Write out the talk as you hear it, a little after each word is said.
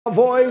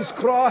Voice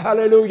cry,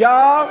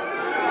 hallelujah.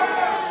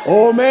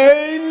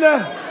 Amen.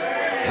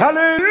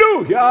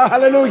 Hallelujah.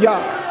 Hallelujah.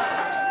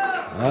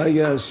 Ah,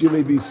 yes, you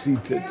may be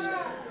seated.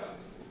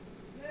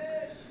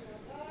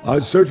 I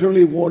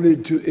certainly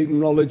wanted to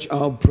acknowledge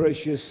our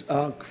precious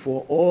Ark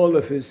for all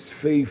of his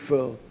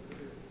faithful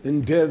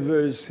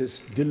endeavors,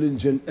 his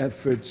diligent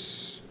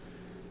efforts,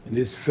 and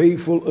his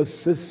faithful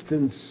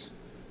assistance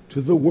to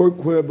the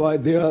work whereby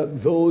there are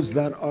those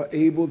that are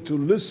able to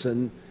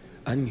listen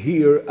and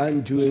hear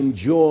and to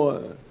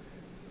enjoy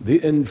the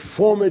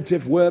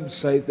informative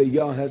website that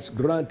Yah has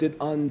granted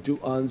unto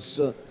us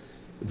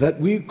that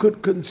we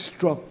could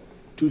construct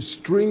to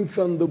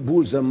strengthen the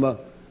bosom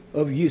of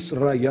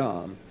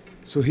YisraYah.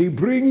 So he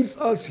brings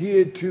us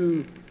here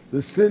to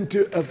the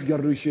center of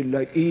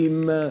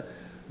Yerushalayim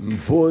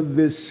for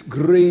this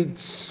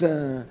great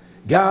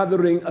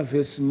gathering of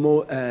his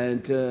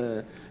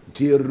Moed,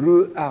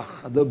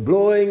 Tiruach, the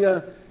blowing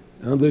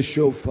and the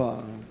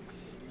Shofar.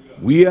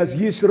 We as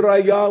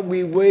YisraYah,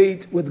 we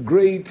wait with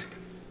great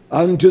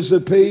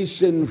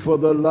anticipation for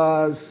the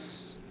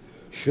last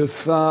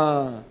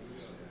Shofar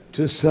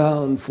to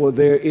sound, for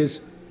there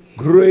is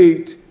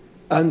great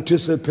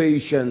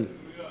anticipation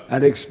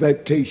and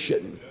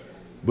expectation.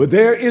 But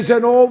there is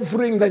an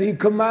offering that he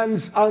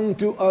commands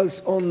unto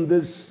us on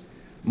this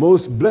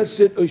most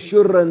blessed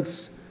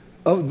assurance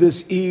of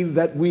this eve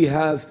that we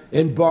have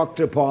embarked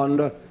upon,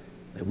 that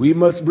we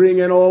must bring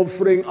an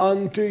offering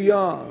unto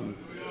Yah.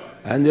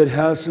 And it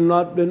has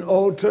not been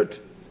altered,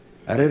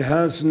 and it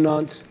has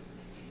not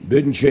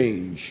been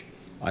changed.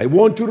 I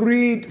want to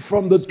read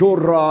from the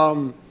Torah,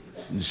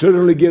 and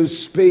certainly give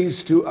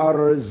space to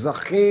our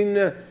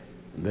Zawkane,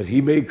 that he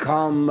may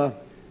come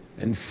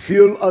and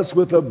fill us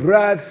with a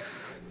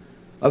breath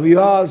of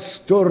Yah's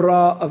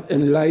Torah of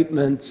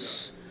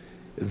enlightenments,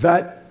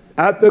 that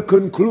at the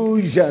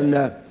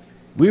conclusion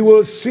we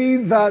will see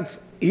that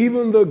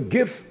even the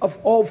gift of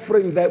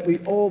offering that we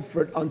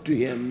offered unto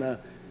him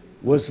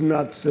was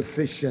not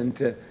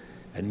sufficient,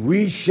 and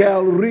we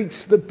shall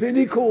reach the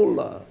pinnacle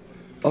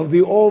of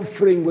the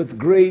offering with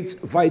great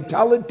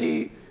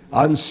vitality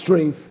and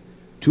strength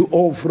to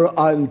offer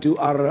unto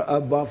our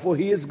Abba, for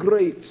he is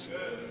great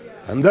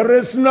and there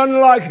is none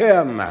like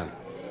him.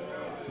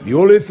 The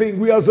only thing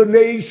we as a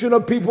nation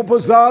of people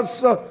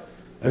possess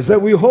is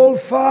that we hold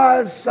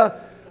fast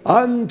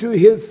unto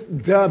his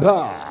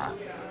Daba.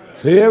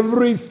 For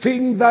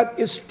everything that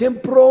is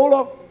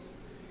temporal,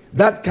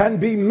 that can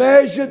be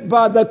measured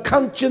by the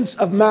conscience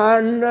of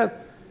man,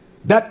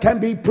 that can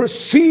be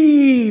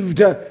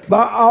perceived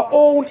by our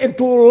own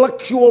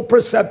intellectual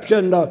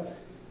perception,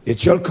 it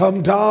shall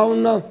come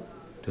down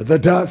to the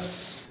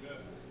dust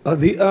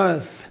of the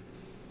earth.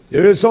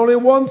 There is only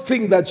one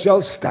thing that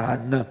shall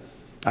stand,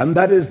 and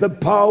that is the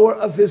power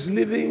of his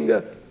living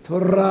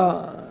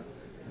Torah.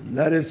 And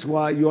that is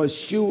why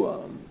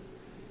Yeshua,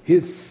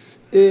 it's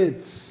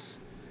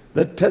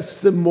the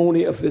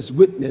testimony of his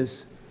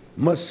witness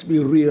must be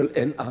real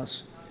in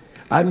us.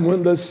 And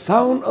when the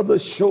sound of the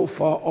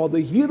shofar or the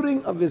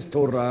hearing of his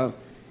Torah,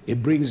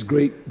 it brings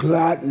great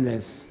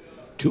gladness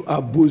to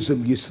our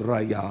bosom,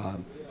 YisraYah,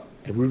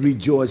 and we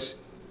rejoice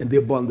in the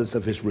abundance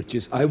of his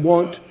riches. I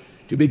want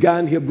to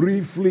begin here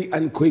briefly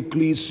and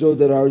quickly so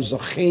that our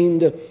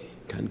Zawkane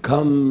can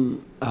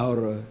come,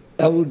 our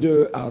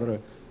elder, our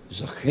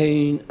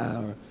Zawkane,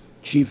 our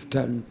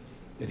chieftain,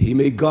 that he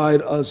may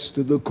guide us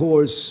to the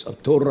course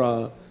of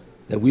Torah,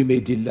 that we may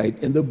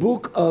delight. In the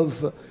book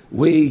of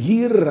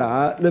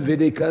Leviticus,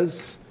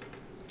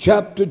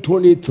 chapter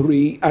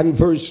 23 and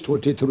verse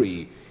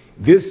 23,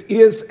 this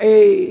is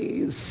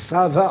a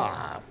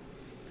Sava.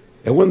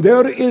 And when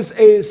there is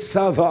a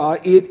Sava,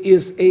 it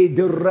is a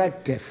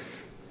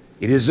directive.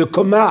 It is a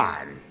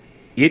command.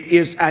 It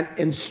is an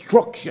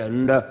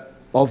instruction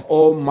of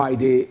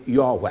Almighty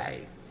Yahweh.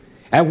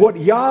 And what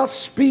Yah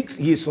speaks,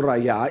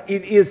 YisraYah,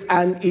 it is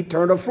an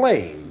eternal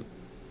flame.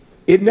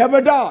 It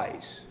never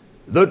dies.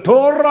 The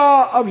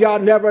Torah of Yah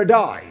never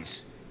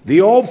dies.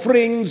 The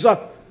offerings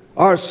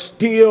are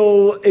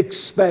still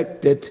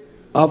expected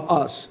of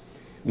us.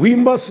 We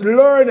must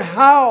learn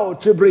how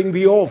to bring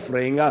the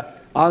offering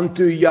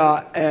unto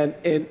Yah, and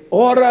in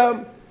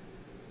order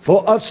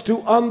for us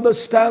to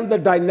understand the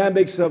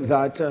dynamics of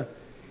that,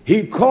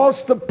 he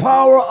caused the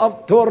power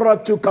of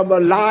Torah to come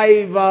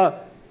alive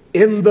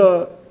in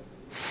the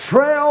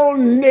frail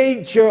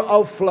nature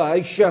of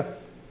flesh,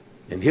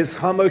 in his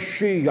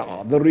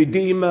Hamashiach, the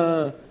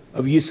Redeemer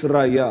of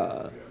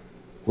YisraYah,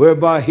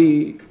 whereby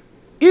he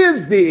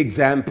is the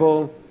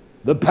example,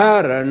 the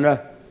pattern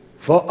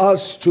for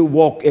us to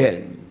walk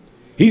in.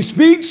 He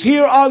speaks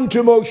here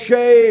unto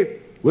Moshe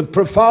with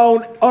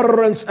profound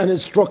utterance and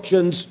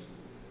instructions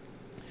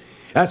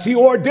as he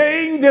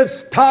ordained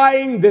this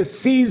time, this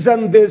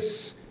season,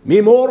 this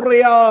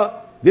memoria,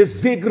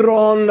 this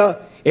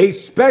zigron, a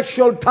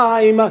special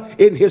time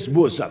in his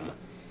bosom.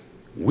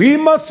 We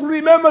must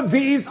remember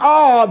these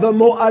are the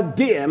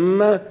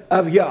Moadim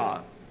of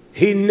Yah.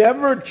 He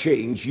never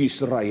changed,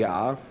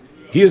 YisraYah.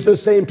 He is the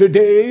same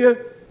today,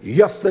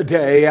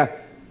 yesterday,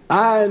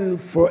 and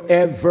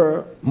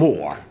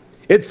forevermore.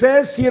 It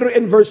says here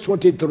in verse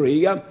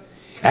 23,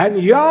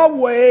 and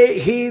Yahweh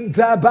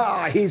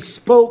he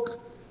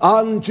spoke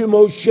unto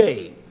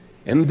Moshe,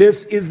 and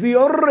this is the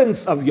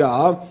utterance of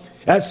Yah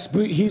as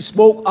he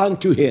spoke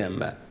unto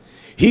him.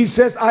 He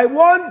says, I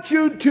want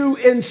you to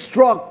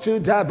instruct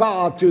to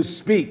Dabah to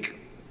speak.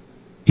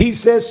 He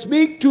says,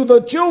 speak to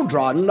the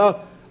children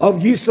of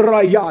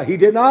YisraYah. He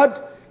did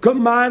not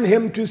command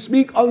him to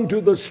speak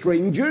unto the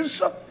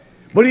strangers,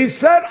 but he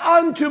said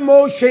unto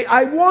Moshe,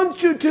 I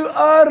want you to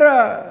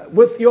utter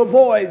with your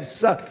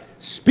voice,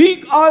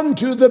 speak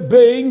unto the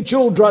being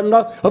children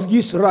of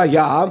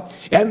YisraYah,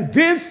 and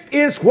this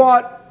is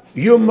what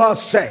you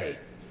must say.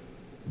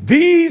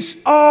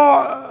 These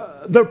are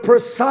the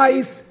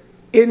precise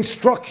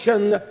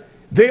instruction.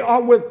 They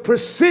are with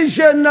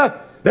precision,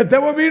 that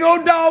there will be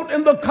no doubt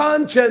in the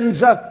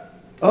conscience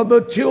of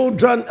the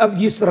children of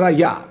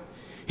YisraYah.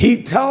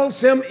 He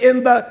tells him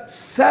in the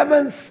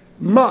 7th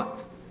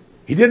month.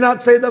 He did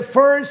not say the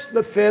first,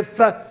 the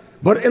 5th,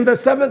 but in the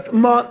 7th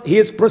month he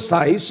is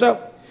precise.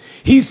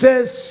 He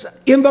says,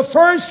 in the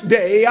first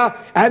day,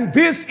 and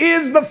this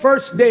is the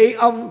first day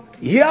of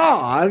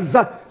Yah's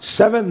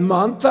 7th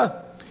month,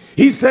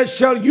 he says,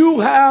 shall you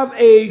have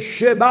a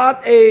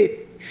Shabbat, a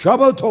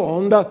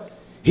Shabbaton?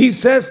 He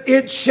says,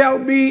 it shall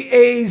be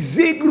a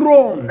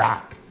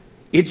Zigron.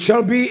 It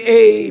shall be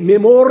a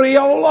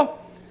memorial.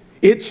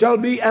 It shall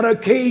be an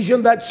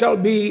occasion that shall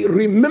be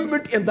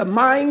remembered in the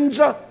minds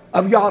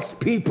of Yah's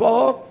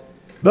people.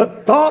 The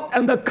thought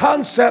and the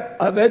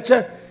concept of it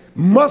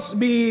must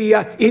be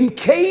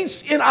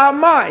encased in our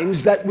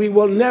minds that we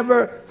will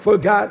never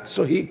forget.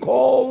 So he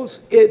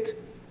calls it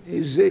a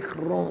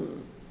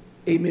Zikron,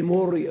 a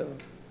memorial,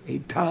 a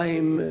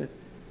time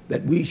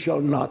that we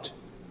shall not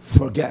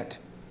forget.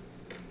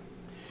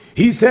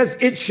 He says,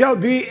 it shall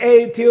be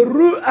a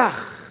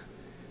teruach.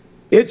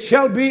 It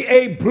shall be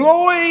a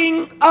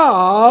blowing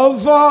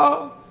of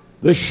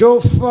the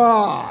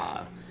shofar.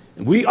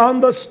 We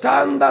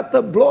understand that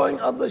the blowing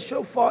of the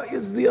shofar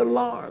is the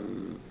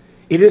alarm.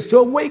 It is to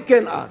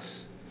awaken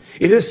us.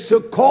 It is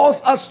to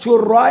cause us to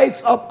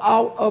rise up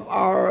out of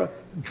our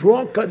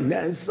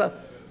drunkenness,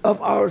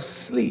 of our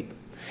sleep,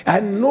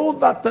 and know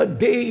that the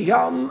day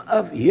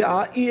of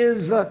Yah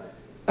is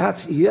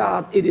at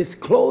Yah. It is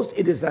close.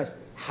 It is at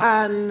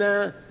hand.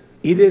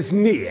 It is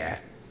near.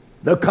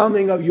 The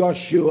coming of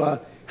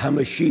Yeshua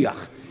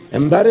HaMashiach.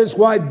 And that is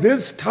why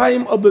this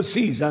time of the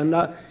season,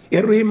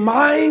 it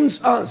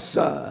reminds us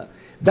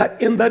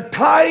that in the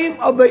time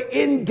of the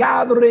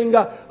ingathering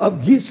of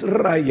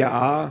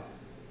YisraYah,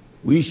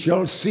 we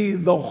shall see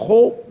the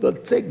hope, the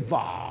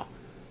tikvah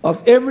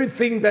of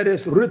everything that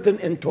is written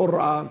in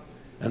Torah,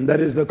 and that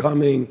is the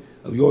coming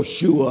of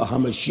Yeshua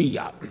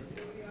HaMashiach.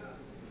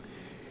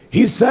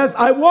 He says,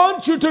 I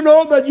want you to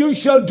know that you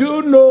shall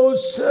do no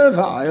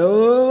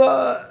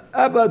servile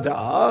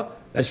abadah.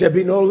 There shall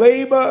be no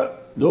labor,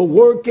 no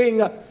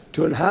working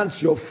to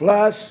enhance your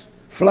flesh,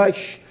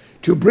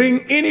 to bring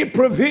any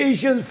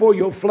provision for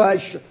your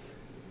flesh.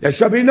 There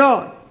shall be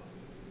none.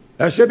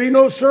 There shall be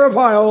no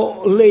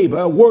servile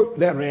labor, work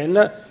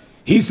therein.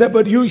 He said,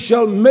 but you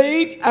shall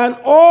make an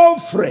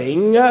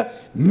offering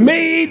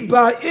made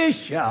by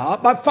Isha,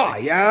 by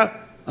fire,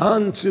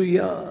 unto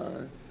Yah.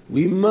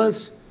 We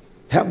must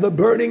have the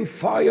burning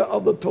fire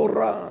of the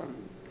Torah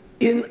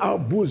in our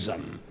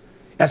bosom.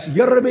 As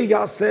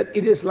YarahmeYah said,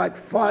 it is like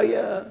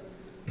fire,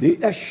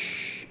 the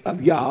Esh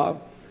of Yah,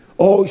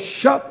 all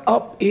shut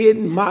up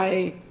in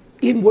my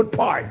inward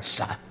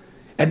parts.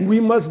 And we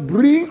must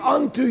bring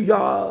unto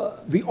Yah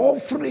the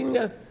offering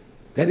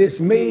that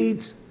is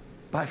made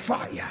by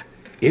fire.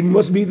 It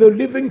must be the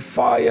living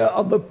fire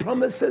of the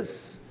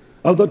promises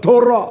of the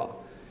Torah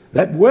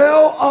that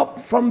well up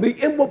from the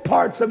inward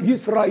parts of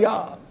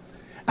YisraYah,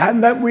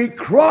 and that we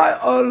cry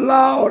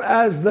aloud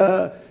as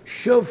the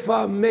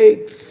shofar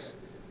makes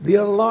the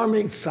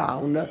alarming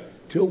sound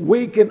to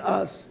awaken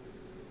us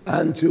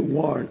and to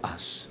warn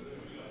us.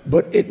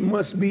 But it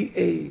must be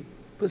a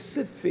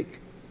specific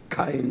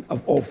kind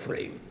of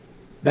offering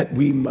that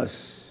we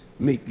must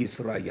make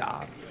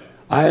YisraYah.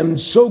 I am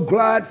so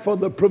glad for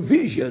the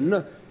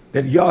provision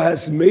that Yah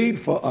has made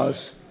for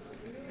us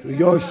through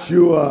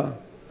Yeshua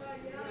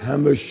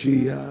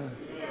HaMashiach.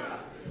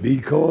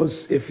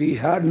 Because if he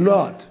had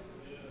not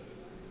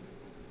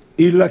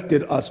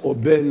elected us or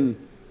been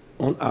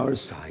on our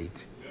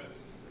side,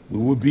 we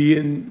would be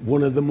in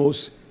one of the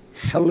most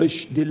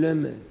hellish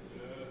dilemmas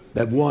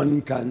that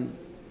one can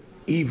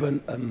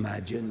even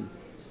imagine.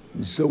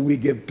 And so we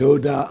give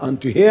Todah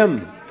unto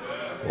him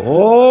for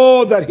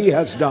all that he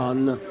has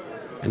done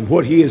and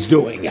what he is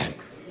doing.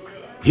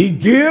 He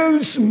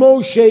gives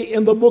Moshe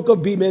in the book of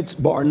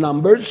Bimidbar,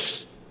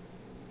 Numbers,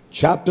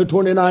 chapter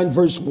 29,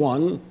 verse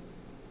 1.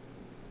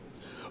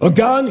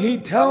 Again, he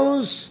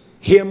tells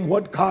him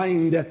what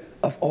kind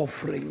of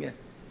offering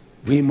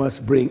we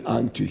must bring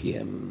unto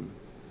him.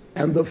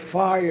 And the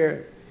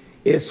fire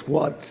is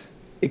what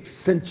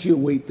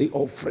accentuates the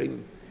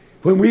offering.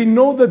 When we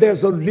know that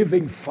there's a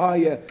living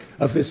fire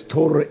of his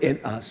Torah in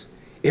us,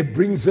 it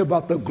brings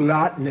about the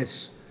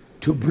gladness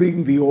to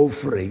bring the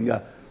offering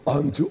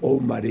unto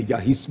Almighty Yah.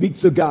 He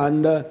speaks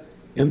again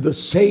in the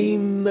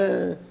same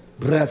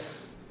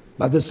breath,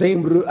 by the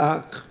same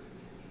ruach.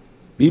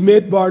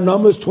 Bimidbar,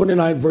 Numbers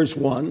 29, verse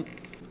 1.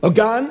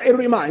 Again, a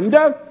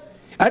reminder.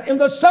 And in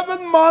the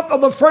 7th month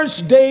of the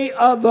first day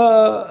of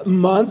the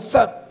month,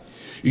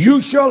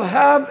 you shall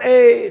have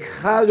a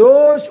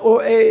chadosh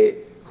or a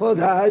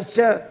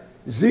chodash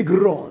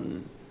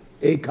zigron,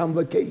 a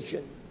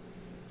convocation,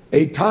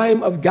 a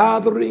time of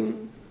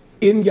gathering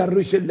in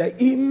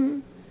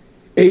Jerusalem,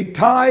 a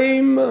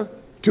time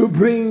to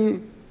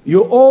bring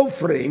your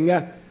offering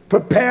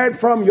prepared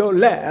from your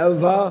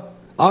lev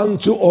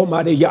unto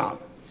Almighty Yah.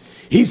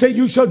 He said,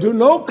 you shall do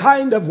no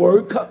kind of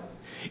work.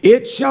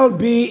 It shall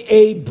be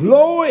a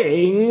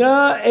blowing,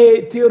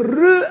 a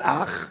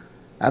tiruach,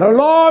 an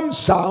alarm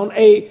sound,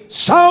 a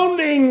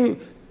sounding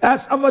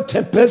as of a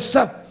tempest,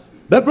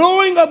 the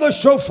blowing of the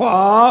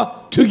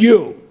shofar to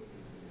you.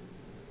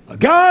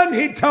 Again,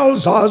 he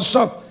tells us,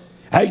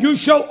 you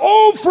shall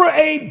offer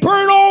a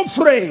burnt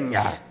offering.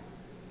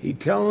 He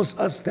tells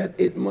us that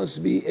it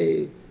must be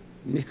a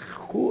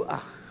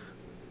nichuach,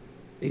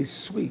 a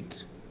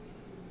sweet,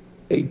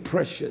 a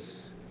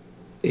precious,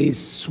 a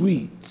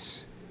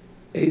sweet,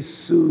 a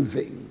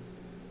soothing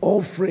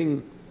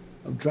offering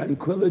of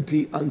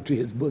tranquility unto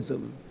his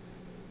bosom.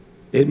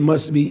 It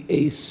must be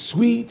a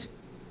sweet,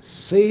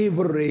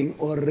 savoring,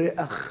 or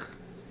re'ach.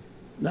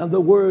 Now the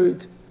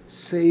word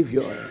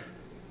savior,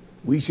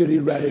 we should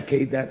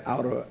eradicate that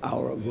out of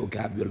our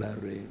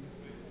vocabulary.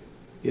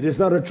 It is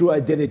not a true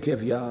identity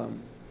of Yah.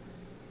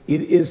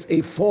 It is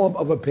a form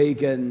of a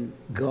pagan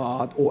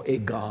god or a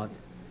god.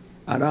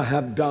 And I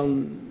have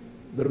done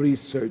the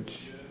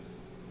research,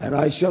 and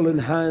I shall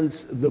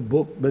enhance the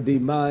book, The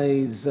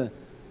Demise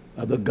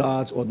of the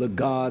Gods, or the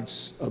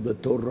Gods of the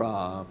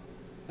Torah,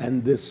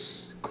 and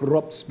this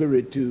corrupt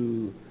spirit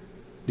to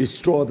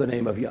destroy the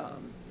name of Yah,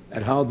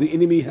 and how the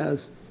enemy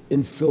has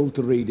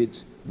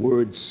infiltrated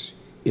words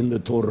in the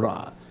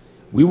Torah.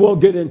 We won't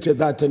get into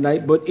that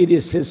tonight, but it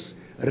is his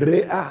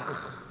re'ach.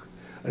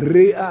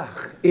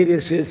 Re'ach. It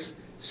is his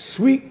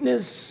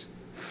sweetness,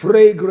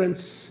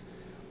 fragrance.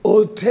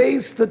 Oh,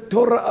 taste the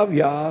Torah of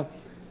Yah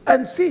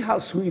and see how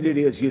sweet it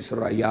is,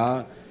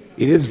 YisraYah.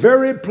 It is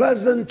very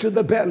pleasant to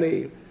the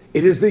belly.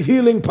 It is the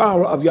healing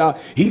power of Yah.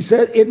 He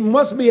said it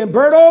must be a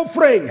burnt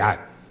offering.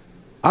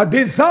 A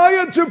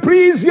desire to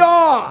please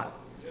Yah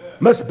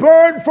must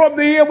burn from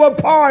the inward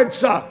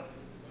parts.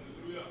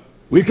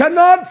 We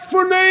cannot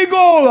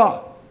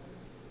finagle.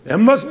 There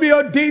must be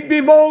a deep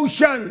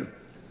devotion,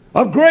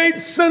 of great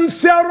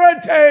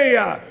sincerity.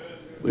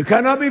 We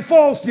cannot be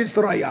false,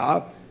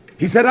 YisraYah.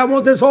 He said, I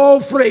want this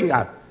offering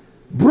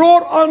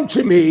brought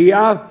unto me,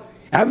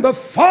 and the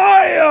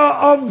fire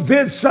of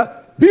this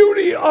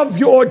beauty of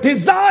your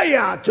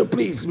desire to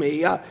please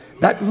me,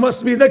 that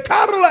must be the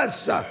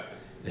catalyst.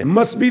 It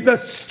must be the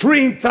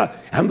strength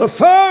and the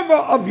fervor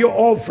of your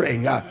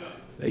offering.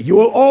 You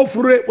will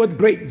offer it with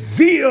great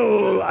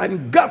zeal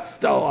and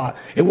gusto.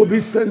 It will be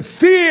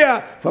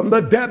sincere from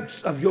the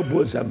depths of your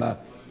bosom.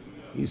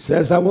 He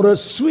says, I want a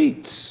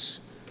sweet,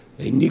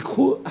 a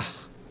nichu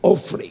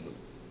offering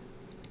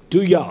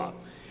to Yah.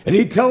 And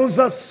he tells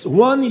us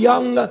one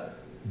young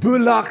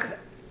bullock,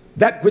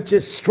 that which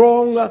is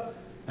strong,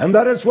 and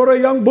that is what a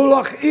young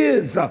bullock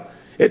is.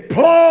 It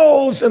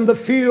plows in the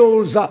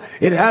fields.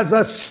 It has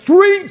a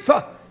strength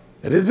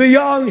that is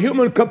beyond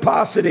human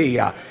capacity.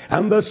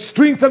 And the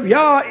strength of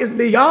Yah is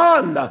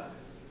beyond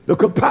the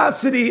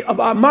capacity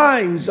of our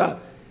minds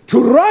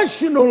to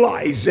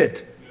rationalize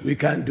it. We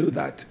can't do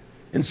that.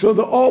 And so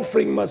the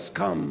offering must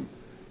come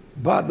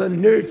by the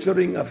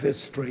nurturing of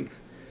his strength.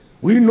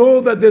 We know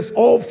that this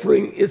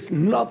offering is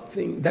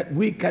nothing that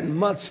we can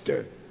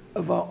muster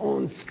of our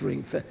own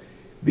strength,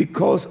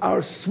 because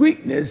our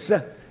sweetness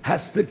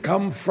has to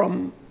come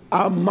from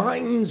our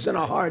minds and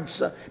our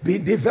hearts, be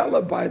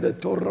developed by the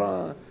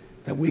Torah,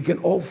 that we can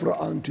offer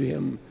unto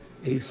him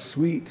a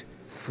sweet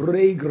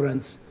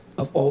fragrance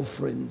of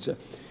offerings.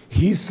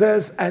 He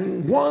says,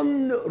 and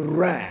one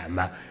ram.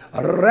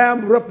 A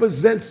ram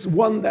represents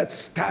one that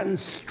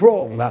stands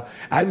strong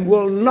and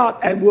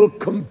will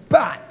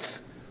combat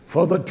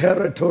for the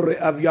territory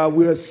of Yah.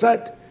 We are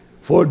set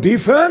for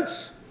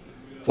defense,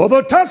 for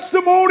the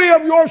testimony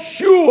of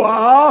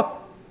Yeshua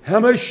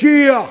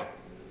HaMashiach.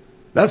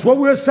 That's what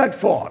we're set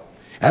for.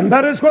 And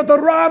that is what the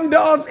ram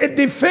does. It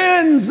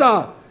defends.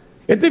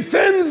 It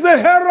defends the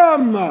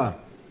harem.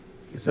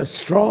 It's a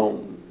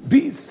strong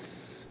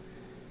beast.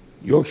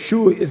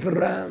 Yeshua is the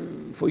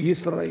ram for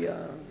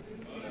YisraYah.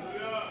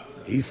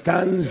 He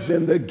stands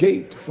in the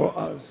gate for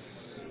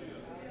us,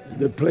 in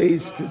the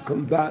place to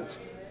combat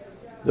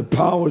the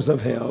powers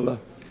of hell.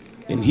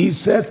 And he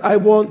says, I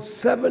want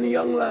 7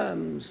 young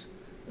lambs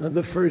of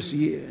the first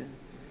year.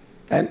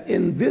 And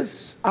in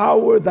this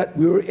hour that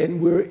we're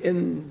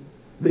in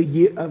the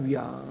year of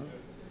Yah,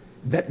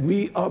 that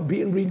we are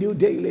being renewed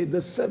daily.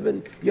 The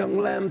 7 young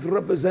lambs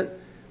represent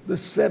the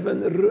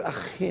 7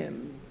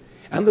 ruachim.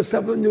 And the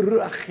 7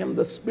 ruachim,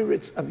 the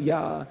spirits of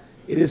Yah,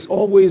 it is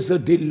always a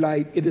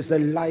delight. It is a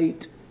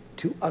light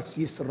to us,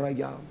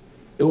 YisraYah.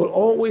 It will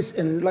always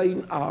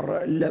enlighten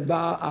our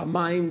leba, our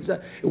minds.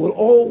 It will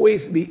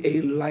always be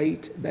a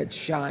light that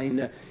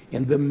shines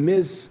in the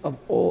midst of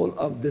all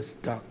of this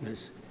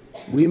darkness.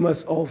 We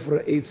must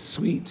offer a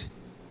sweet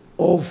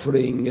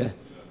offering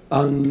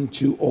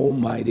unto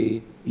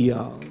Almighty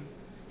Yah.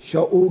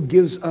 Shaul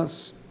gives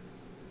us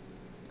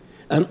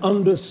an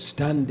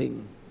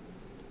understanding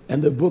in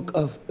the book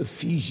of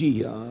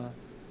Ephesians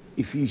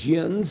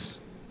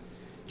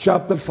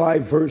chapter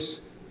 5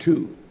 verse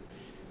 2.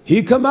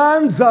 He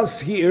commands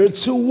us here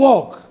to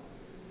walk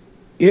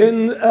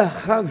in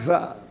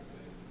chava,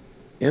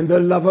 in the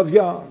love of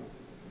Yah,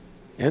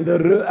 in the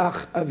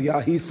ruach of Yah.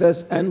 He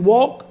says, and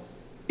walk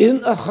in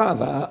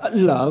chava,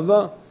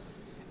 love,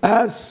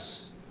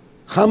 as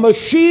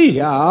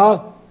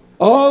HaMashiach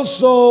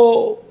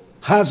also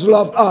has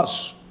loved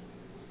us.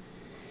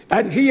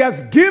 And he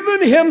has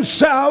given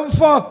himself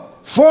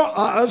for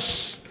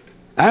us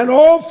an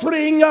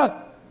offering and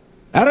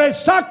a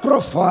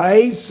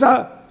sacrifice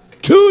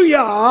to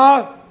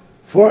Yah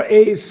for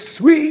a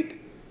sweet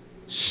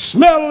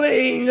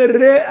smelling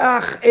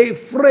reach, a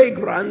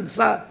fragrance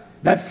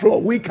that flow.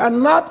 We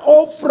cannot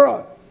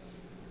offer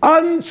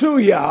unto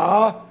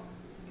Yah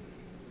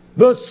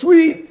the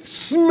sweet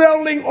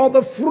smelling or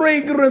the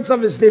fragrance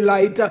of his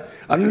delight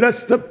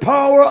unless the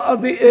power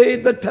of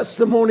the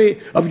testimony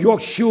of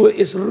Yeshua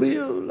is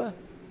real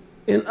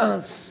in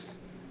us.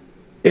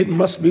 It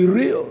must be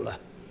real.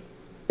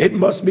 It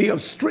must be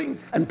of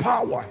strength and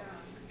power.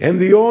 And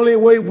the only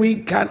way we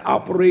can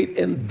operate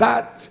in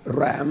that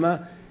realm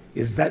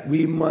is that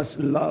we must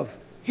love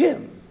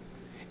him.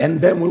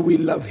 And then when we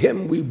love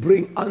him, we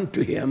bring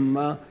unto him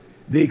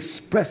the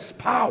express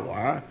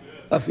power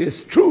of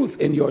his truth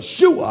in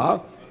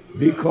Yeshua,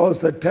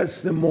 because the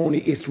testimony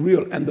is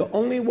real. And the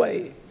only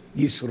way,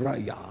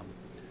 YisraYah,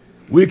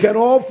 we can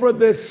offer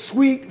this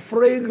sweet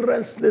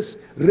fragrance, this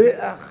reach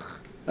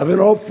of an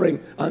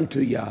offering unto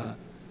Yah.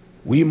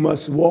 We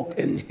must walk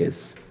in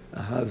his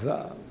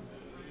ahava,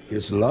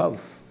 his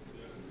love.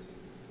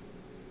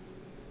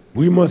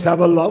 We must have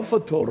a love for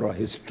Torah,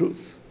 his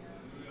truth.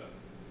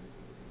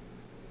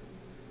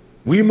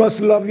 We must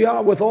love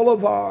Yah with all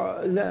of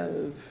our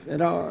love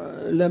and our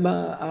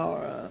lema,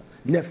 our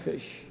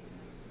nefesh,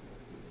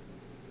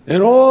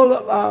 and all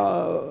of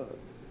our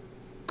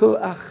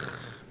koach,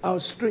 our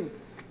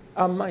strength,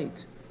 our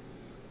might.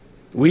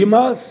 We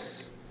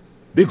must,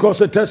 because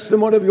the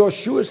testimony of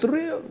Yeshua is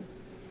real.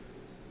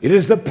 It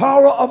is the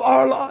power of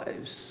our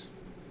lives.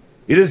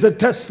 It is the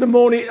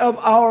testimony of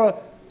our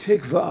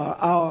tikvah,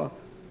 our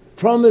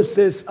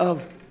promises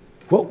of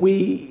what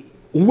we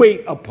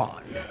wait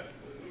upon.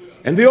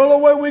 And the only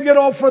way we can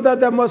offer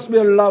that, there must be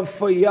a love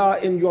for Yah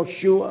in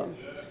Yeshua.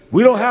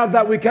 We don't have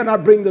that. We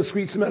cannot bring the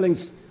sweet smelling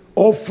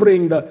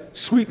offering, the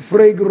sweet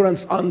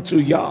fragrance unto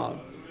Yah.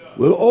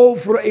 We'll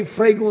offer a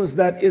fragrance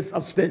that is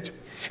of stench.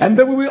 And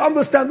then when we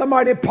understand the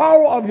mighty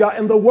power of Yah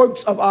and the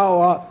works of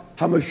our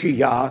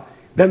HaMashiach,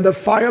 then the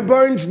fire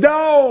burns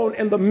down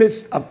in the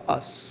midst of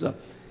us.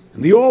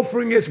 And the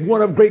offering is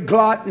one of great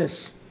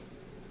gladness.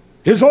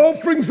 His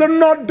offerings are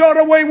not done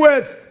away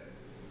with.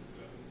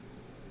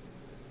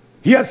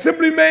 He has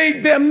simply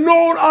made them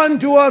known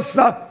unto us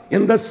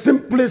in the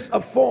simplest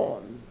of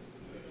form.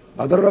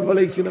 By the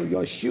revelation of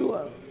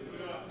Yeshua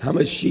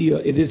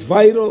HaMashiach, it is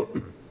vital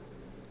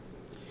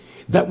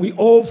that we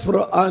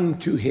offer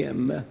unto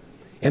him.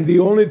 And the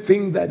only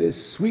thing that is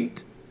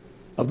sweet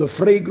of the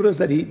fragrance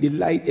that he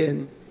delight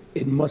in,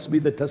 it must be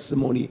the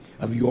testimony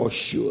of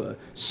Yeshua.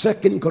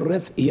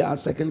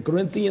 2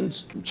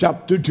 Corinthians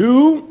chapter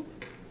 2.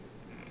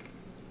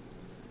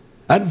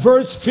 And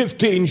verse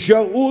 15,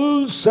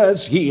 Shaul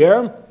says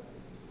here,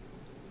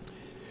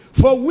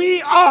 for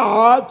we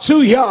are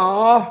to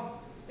Yah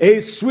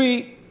a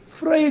sweet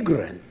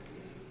fragrance.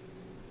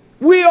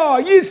 We are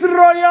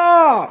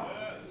YisraYah.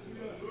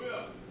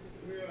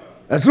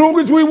 As long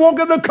as we walk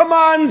in the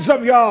commands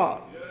of Yah,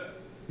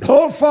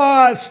 hold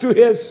fast to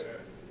his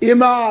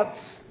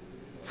imats,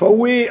 for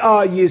we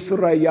are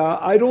YisraYah.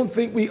 I don't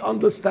think we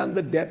understand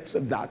the depths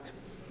of that.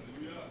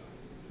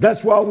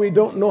 That's why we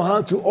don't know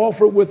how to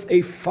offer with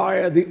a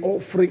fire the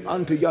offering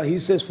unto Yah. He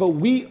says, for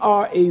we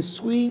are a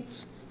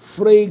sweet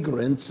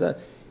fragrance,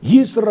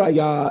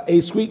 YisraYah,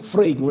 a sweet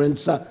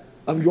fragrance of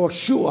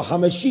Yeshua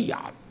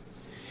HaMashiach,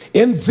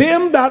 in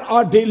them that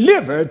are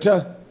delivered,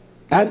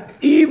 and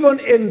even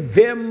in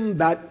them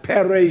that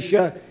perish,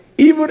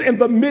 even in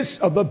the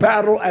midst of the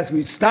battle as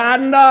we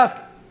stand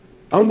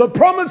on the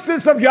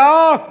promises of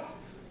Yah,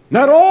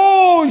 not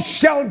all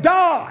shall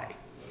die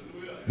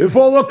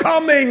before the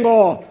coming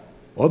or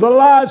the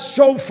last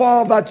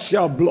shofar that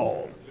shall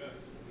blow.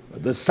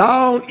 But the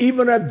sound,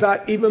 even at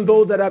that, even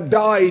those that have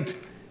died,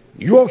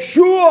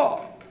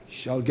 Yeshua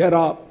shall get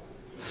up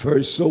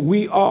first. So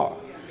we are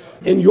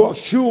in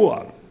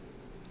Yeshua.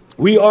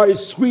 We are a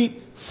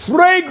sweet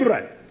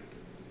fragrance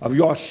of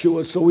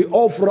Yeshua. So we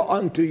offer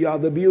unto Yah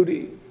the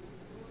beauty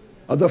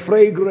of the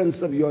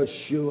fragrance of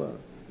Yeshua,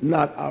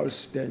 not our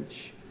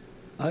stench.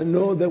 I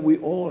know that we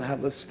all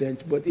have a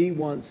stench, but he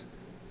wants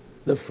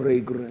the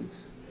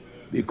fragrance,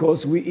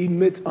 because we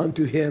emit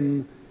unto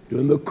him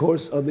during the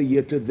course of the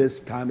year to this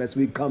time, as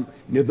we come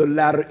near the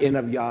latter end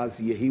of Yah's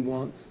year, he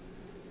wants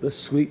the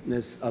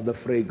sweetness of the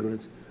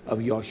fragrance of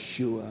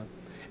Yeshua.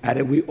 And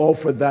if we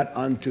offer that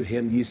unto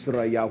him,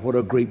 YisraYah, what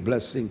a great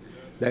blessing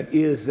that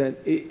is, and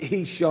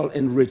he shall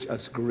enrich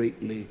us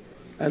greatly.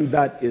 And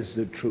that is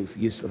the truth,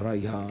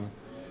 YisraYah.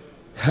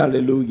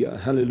 Hallelujah,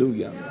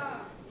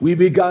 hallelujah. We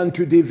began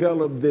to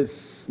develop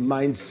this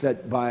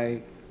mindset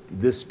by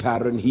this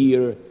pattern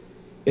here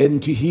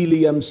in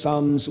Tehillim,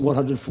 Psalms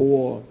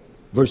 104,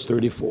 verse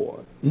 34.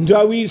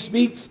 Dawid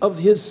speaks of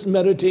his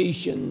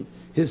meditation,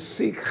 his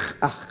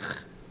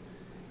sikhach.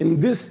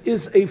 And this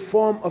is a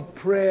form of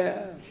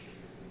prayer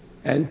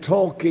and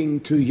talking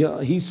to Yah.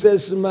 He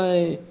says,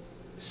 my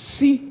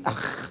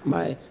sikhach,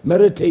 my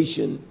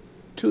meditation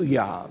to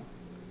Yah.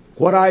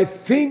 What I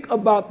think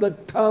about the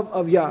love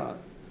of Yah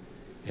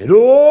and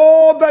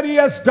all that he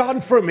has done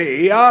for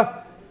me,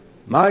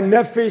 my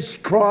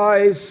nefesh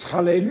cries,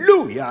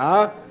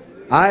 hallelujah.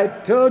 I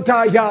told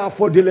Yah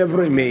for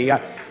delivering me.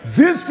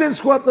 This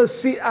is what the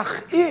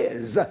siach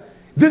is.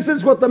 This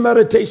is what the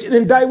meditation.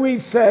 And Dawid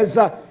says,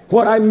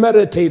 what I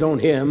meditate on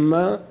him.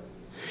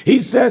 He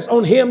says,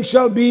 on him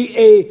shall be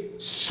a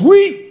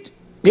sweet.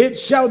 It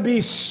shall be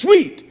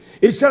sweet.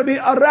 It shall be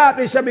arab.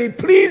 It shall be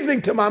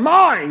pleasing to my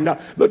mind.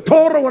 The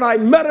Torah, when I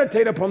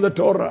meditate upon the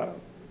Torah,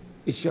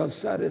 it shall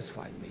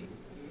satisfy me.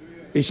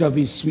 It shall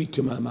be sweet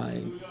to my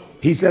mind.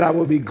 He said, I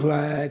will be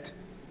glad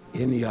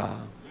in Yah.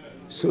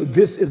 So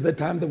this is the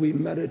time that we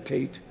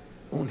meditate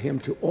on him,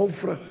 to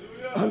offer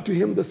unto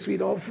him the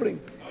sweet offering.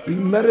 We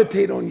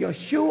meditate on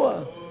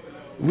Yeshua.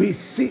 We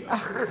see,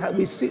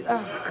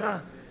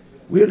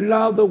 we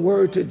allow the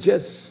word to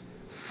just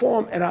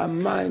form in our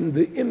mind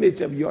the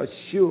image of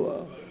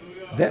Yeshua,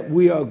 that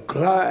we are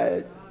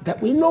glad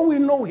that we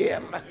know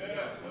him.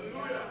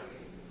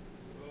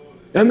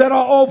 And that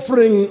our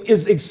offering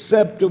is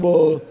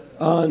acceptable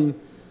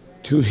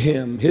unto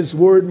him. His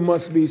word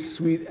must be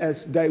sweet,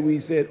 as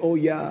Dawid said, oh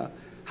yeah,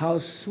 how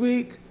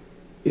sweet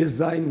is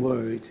thine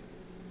word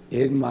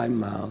in my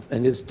mouth.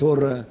 And his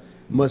Torah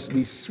must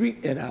be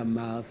sweet in our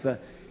mouth.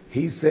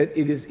 He said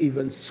it is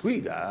even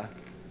sweeter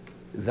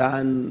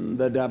than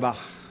the dabach,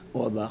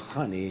 or the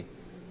honey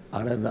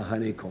out of the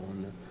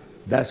honeycomb.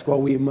 That's why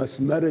we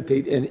must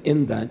meditate, and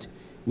in that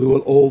we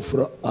will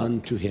offer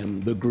unto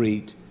him the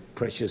great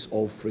precious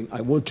offering.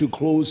 I want to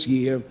close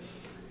here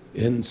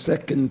in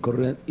 2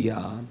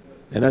 Corinthians.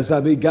 And as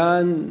I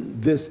began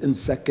this in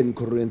 2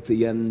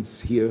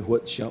 Corinthians, hear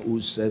what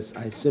Shaul says.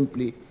 I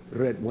simply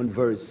read one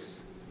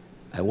verse.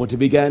 I want to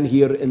begin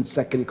here in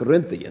 2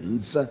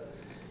 Corinthians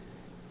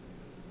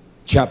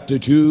chapter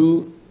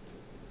 2,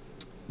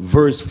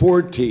 verse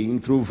 14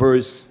 through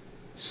verse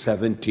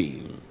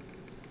 17.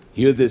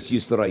 Hear this,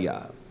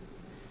 YisraYah.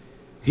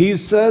 He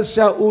says,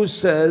 Shaul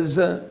says,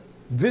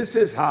 this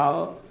is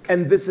how,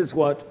 and this is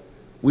what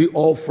we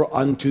offer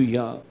unto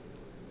Yah.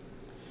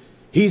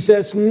 He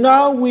says,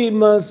 now we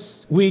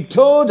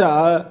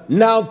Todah,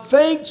 now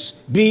thanks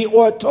be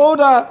or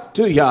Todah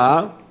to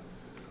Yah,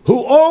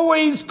 who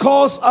always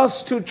cause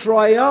us to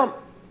triumph,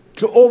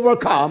 to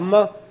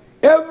overcome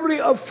every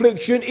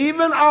affliction,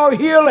 even our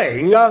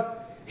healing.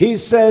 He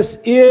says,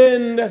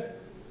 in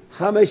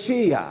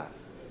HaMashiach,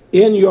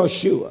 in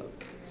Yeshua,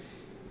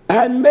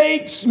 and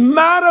makes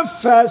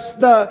manifest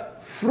the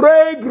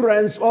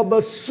fragrance or the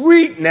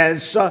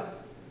sweetness,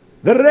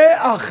 the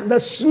re'ach, the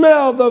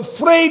smell, the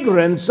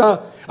fragrance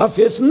of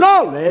his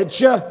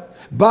knowledge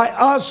by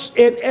us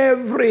in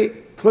every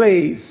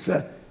place.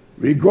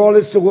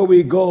 Regardless of where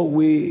we go,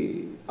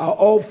 our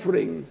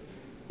offering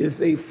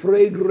is a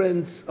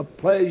fragrance of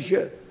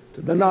pleasure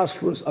to the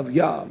nostrils of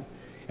Yah.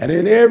 And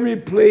in every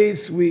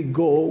place we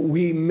go,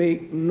 we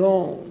make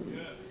known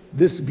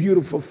this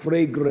beautiful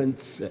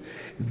fragrance,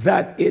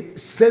 that it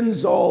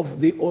sends off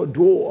the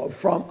odor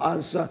from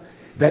us,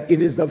 that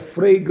it is the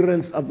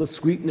fragrance of the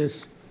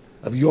sweetness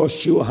of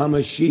Yeshua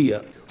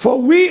HaMashiach.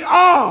 For we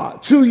are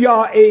to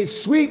Yah a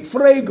sweet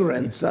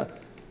fragrance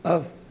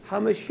of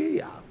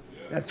HaMashiach.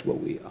 That's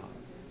what we are.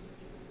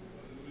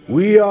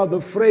 We are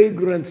the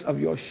fragrance of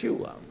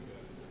Yeshua.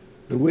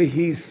 The way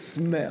he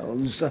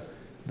smells,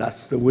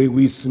 that's the way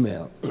we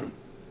smell.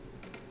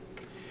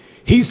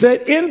 He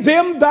said, in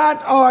them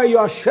that are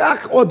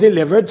yashach, or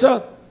delivered,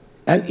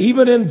 and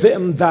even in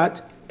them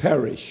that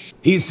perish.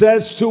 He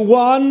says, to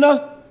one,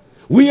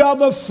 we are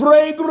the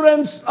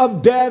fragrance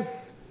of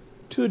death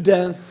to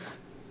death.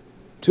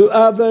 To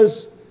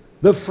others,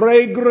 the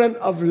fragrance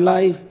of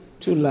life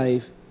to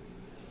life.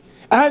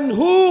 And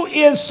who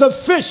is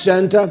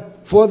sufficient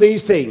for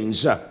these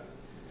things?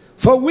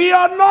 For we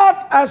are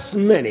not as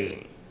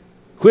many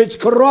which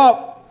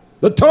corrupt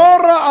the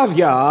Torah of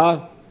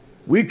Yah.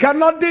 We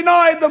cannot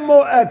deny the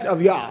Moed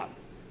of Yah.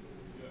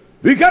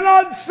 We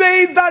cannot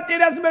say that it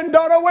has been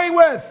done away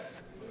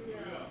with.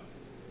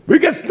 We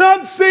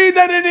cannot say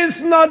that it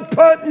is not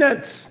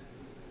pertinent.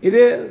 It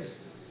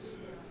is.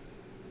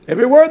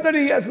 Every word that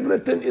he has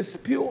written is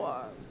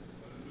pure.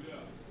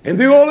 And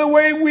the only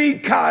way we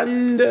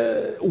can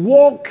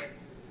walk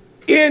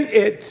in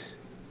it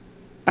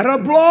and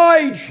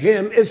oblige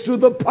him is through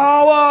the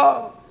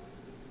power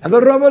and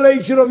the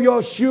revelation of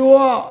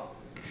Yeshua,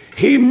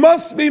 he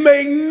must be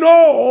made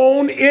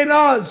known in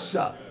us.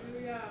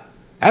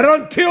 And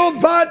until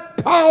that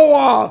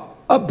power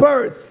of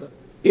birth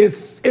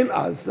is in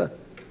us,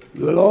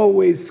 we will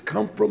always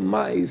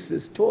compromise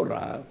his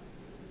Torah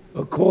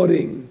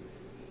according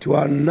to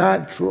our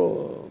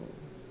natural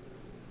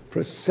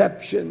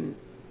perception,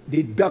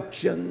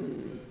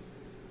 deduction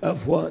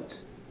of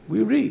what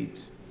we read.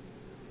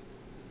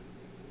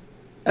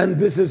 And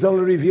this is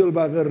only revealed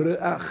by the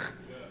Ruach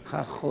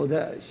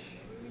HaChodesh.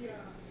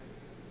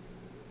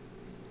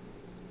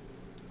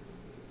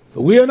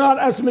 For we are not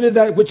as many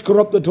that which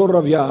corrupt the Torah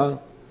of Yah,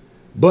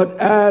 but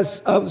as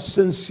of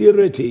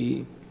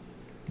sincerity,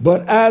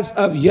 but as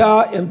of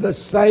Yah in the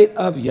sight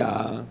of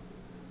Yah,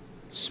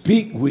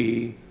 speak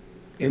we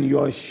in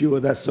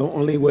Yeshua. That's the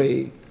only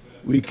way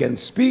we can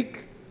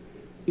speak,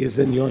 is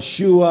in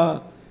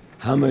Yeshua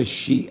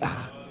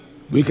HaMashiach.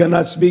 We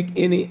cannot speak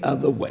any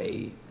other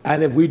way.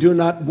 And if we do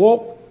not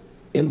walk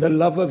in the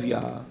love of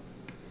Yah,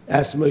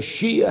 as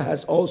Mashiach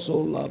has also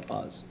loved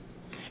us,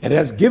 and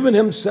has given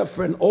himself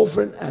for an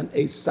offering and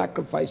a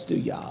sacrifice to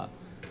Yah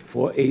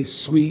for a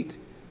sweet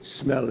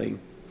smelling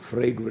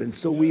fragrance.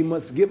 So we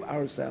must give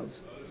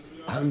ourselves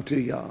unto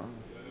Yah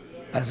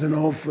as an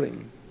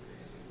offering.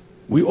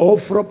 We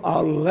offer up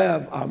our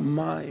love, our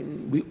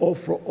mind. We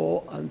offer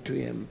all unto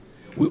him.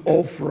 We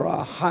offer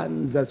our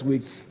hands as we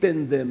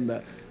extend them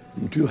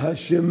to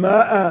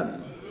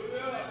Hashemah.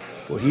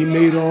 For he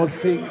made all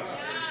things.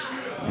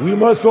 We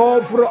must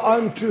offer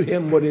unto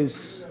him what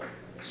is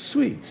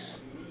sweet.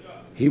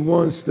 He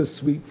wants the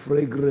sweet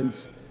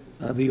fragrance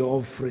of the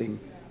offering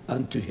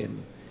unto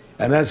him.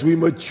 And as we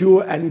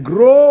mature and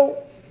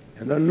grow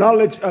in the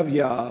knowledge of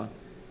Yah,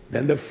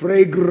 then the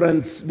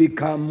fragrance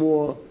become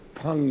more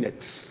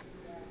pungent,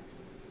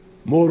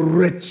 more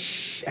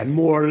rich, and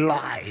more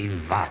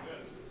alive.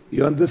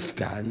 You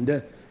understand?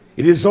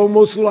 It is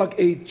almost like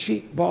a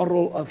cheap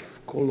bottle of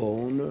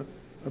cologne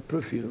or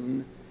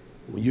perfume.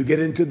 When you get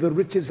into the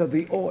riches of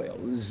the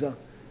oils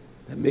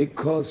that may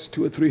cost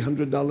 $200 or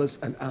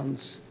 $300 an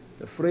ounce,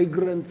 the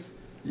fragrance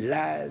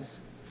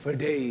lasts for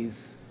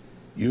days.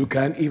 You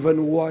can't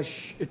even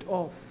wash it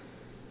off.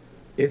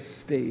 It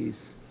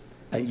stays.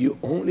 And you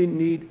only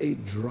need a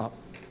drop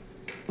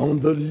on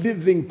the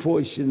living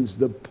portions,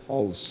 the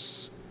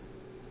pulse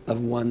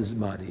of one's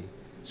body.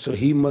 So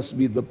he must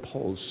be the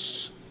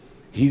pulse.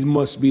 He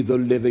must be the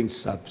living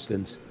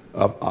substance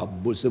of our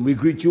bosom. We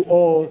greet you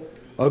all,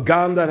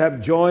 again, that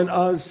have joined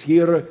us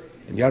here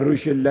in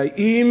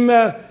Yerushalayim,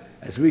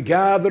 as we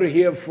gather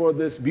here for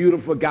this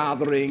beautiful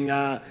gathering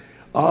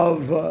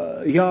of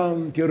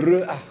Yom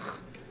Teruah,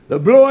 the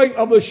blowing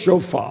of the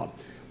shofar.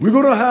 We're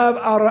going to have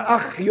our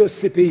Raah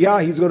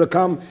YisraYah. He's going to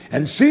come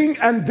and sing,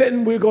 and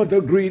then we're going to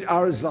greet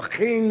our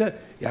Zawkane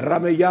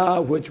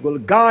YarahmeYah, which will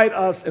guide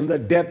us in the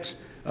depths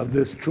of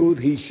this truth.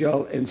 He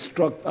shall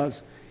instruct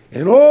us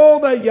in all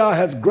that Yah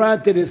has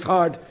granted his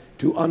heart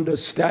to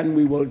understand.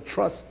 We will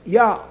trust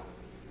Yah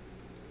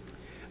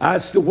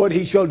as to what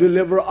he shall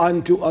deliver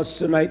unto us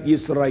tonight,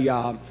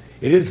 YisraYah.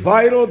 It is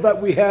vital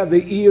that we have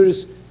the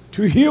ears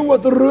to hear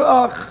what the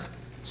Ruach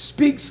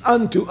speaks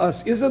unto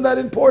us. Isn't that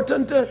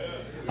important?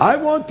 I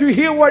want to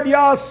hear what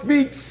Yah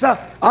speaks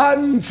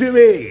unto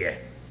me.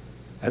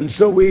 And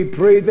so we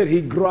pray that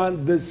he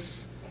grant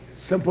this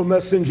simple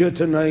messenger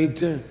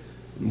tonight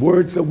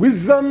words of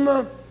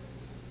wisdom,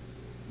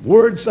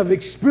 words of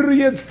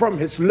experience from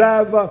his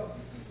love.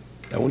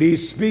 And when he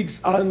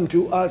speaks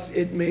unto us,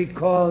 it may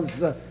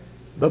cause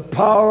the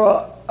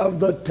power of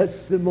the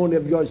testimony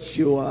of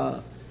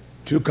Yeshua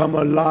to come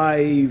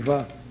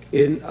alive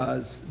in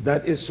us.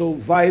 That is so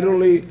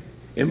vitally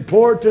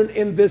important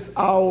in this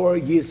hour,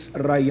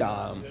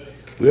 YisraYah.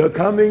 We are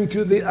coming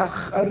to the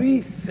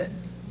Acharith,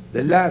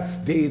 the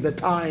last day, the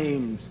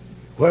times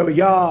where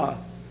Yah,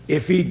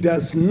 if he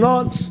does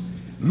not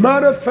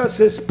manifest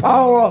his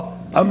power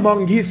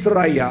among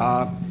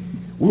YisraYah,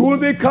 we will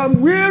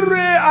become weary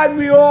and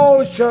we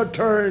all shall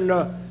turn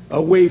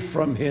away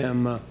from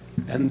him.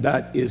 And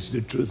that is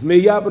the truth. May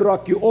Yah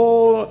barak you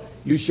all.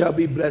 You shall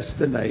be blessed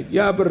tonight.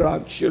 Yah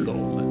barak.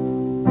 Shalom.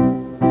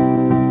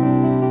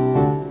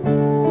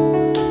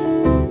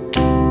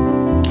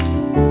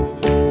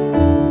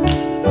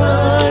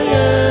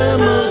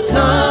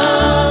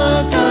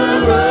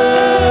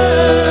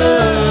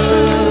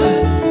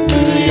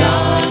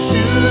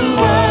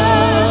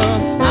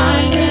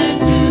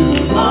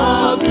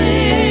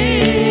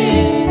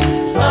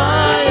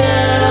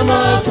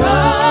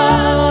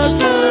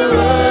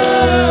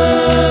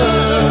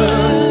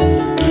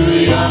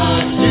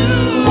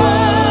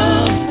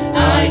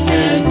 I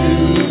can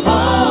do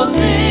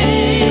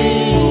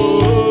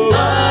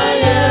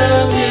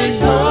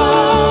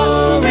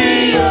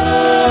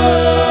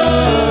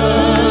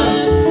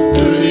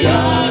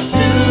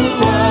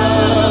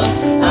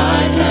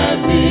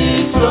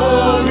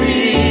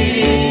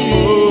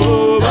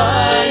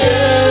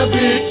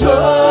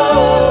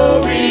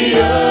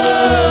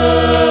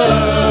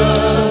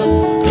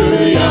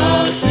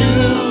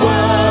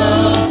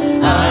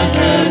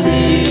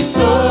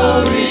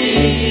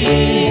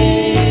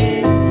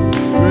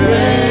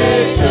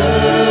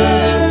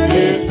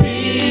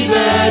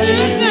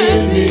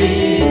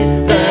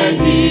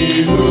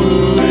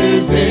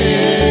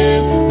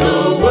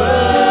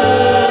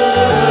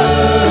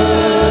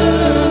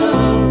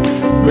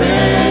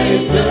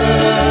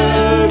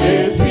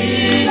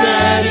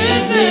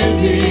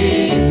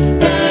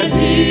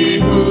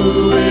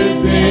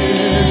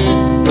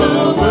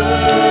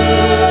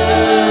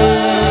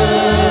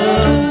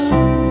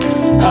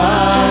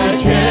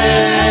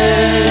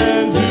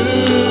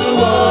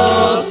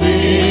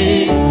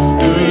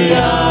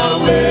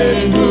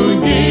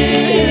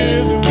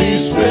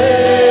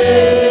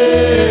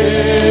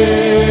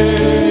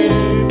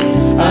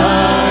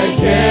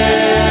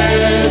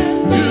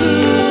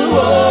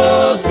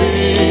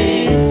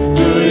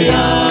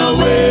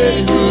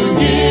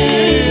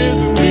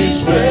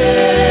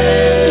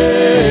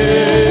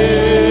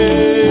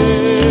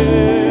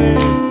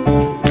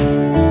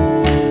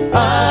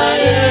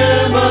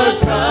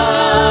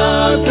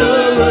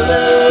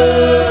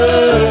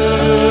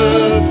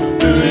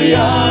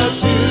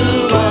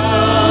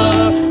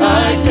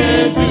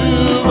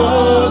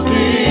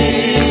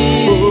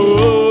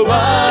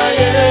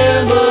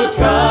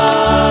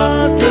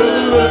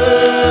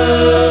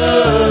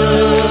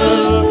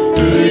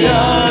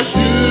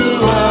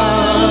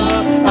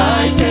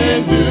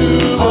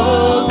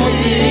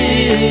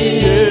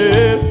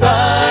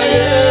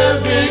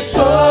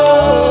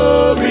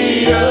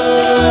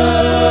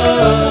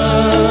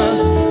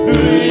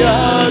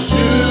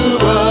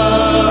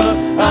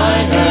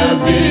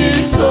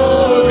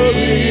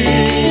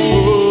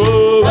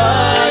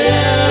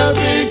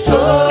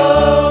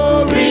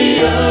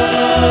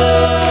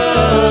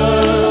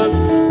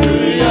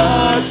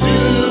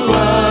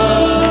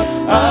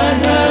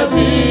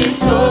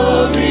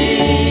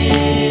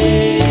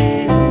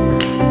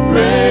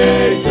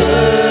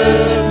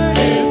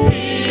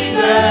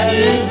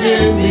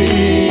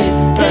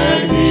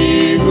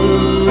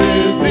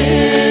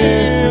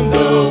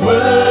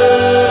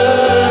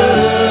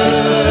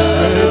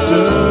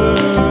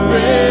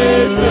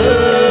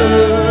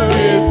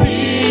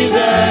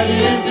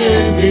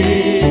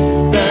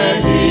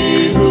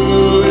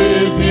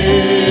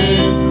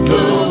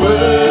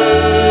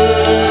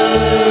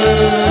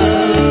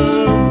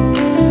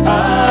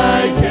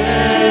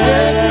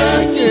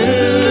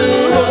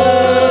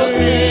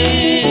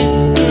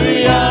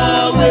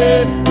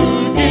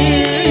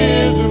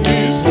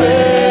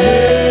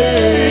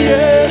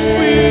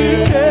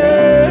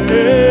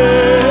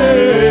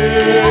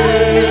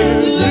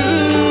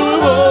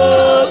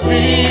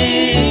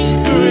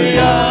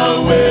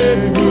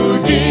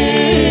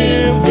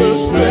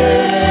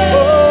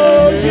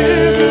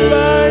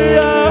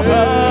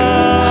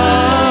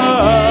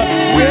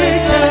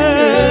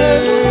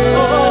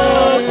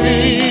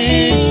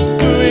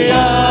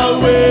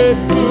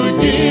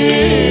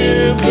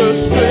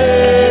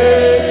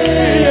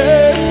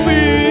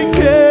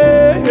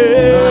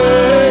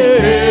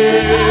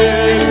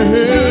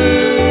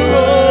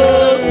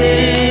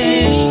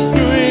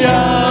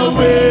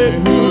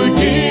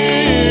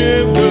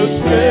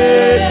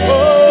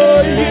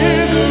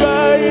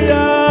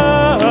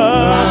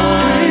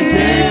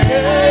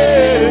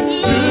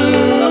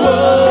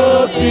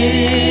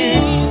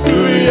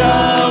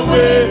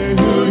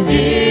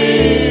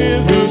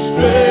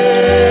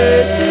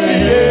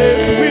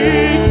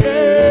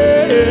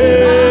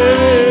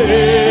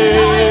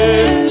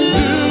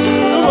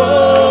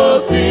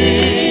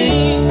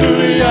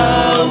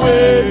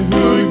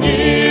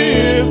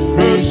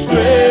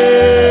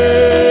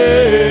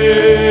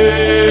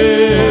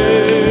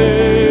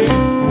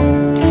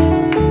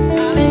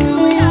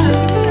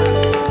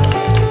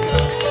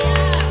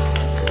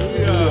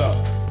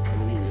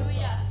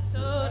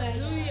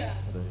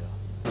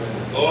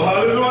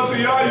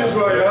YarahmeYah,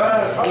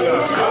 YisraYah.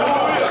 Hallelujah.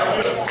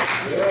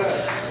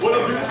 What a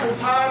beautiful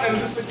time and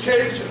this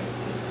occasion.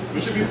 We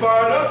should be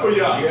fired up for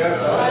Yah.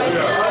 Yes.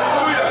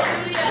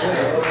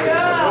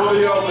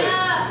 Hallelujah.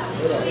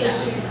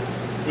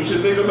 We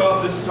should think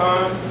about this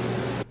time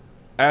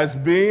as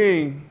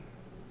being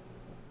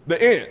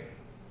the end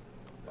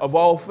of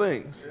all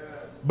things.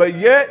 But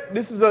yet,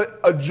 this is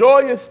a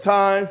joyous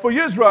time for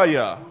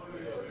YisraYah.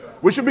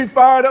 We should be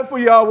fired up for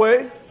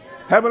Yahweh,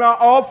 having our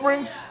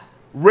offerings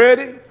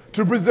ready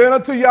to present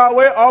unto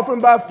Yahweh,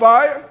 offering by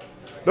fire.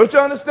 Don't you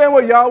understand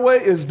what Yahweh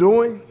is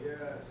doing?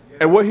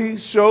 And what he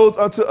shows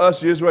unto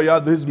us,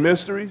 YisraYah, his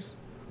mysteries,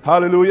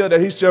 hallelujah,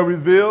 that he shall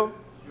reveal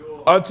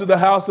unto the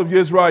house of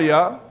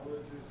YisraYah.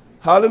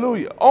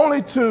 Hallelujah.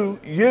 Only to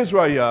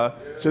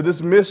YisraYah shall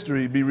this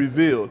mystery be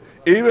revealed,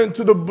 even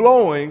to the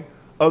blowing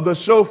of the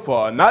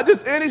shofar. Not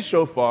just any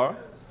shofar,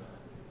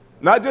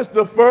 not just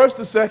the first,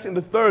 the second,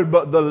 the third,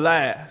 but the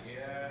last.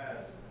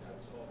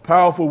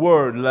 Powerful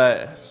word,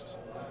 last.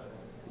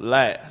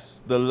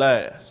 Last, the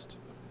last.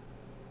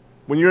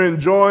 When you're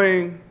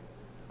enjoying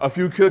a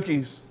few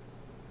cookies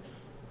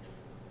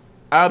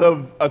out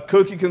of a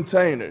cookie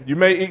container, you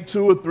may eat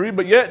 2 or 3,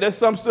 but yet there's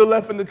some still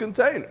left in the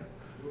container.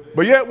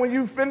 But yet when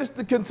you finish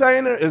the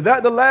container, is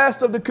that the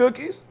last of the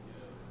cookies?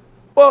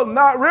 Well,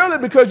 not really,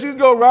 because you can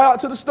go right out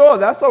to the store.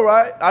 That's all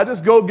right. I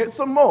just go get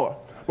some more.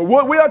 But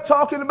what we are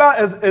talking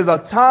about is a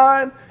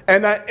time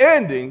and an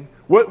ending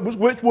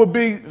which will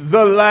be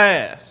the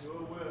last.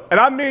 And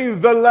I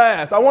mean the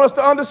last. I want us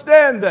to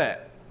understand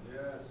that.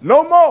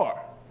 No more.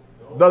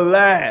 The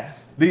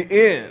last. The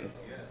end.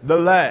 The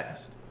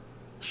last.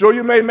 Sure,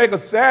 you may make a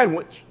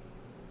sandwich,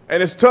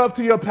 and it's tough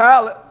to your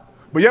palate.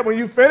 But yet when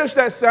you finish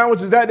that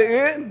sandwich, is that the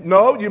end?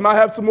 No, you might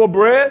have some more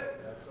bread,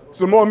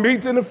 some more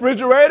meat in the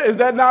refrigerator. Is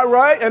that not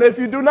right? And if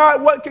you do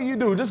not, what can you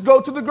do? Just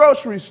go to the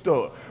grocery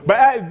store. But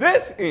at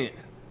this end,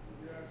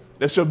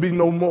 there shall be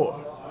no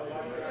more.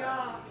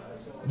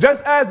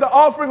 Just as the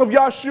offering of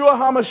Yahshua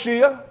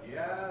HaMashiach,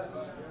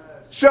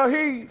 shall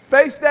he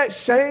face that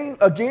shame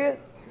again?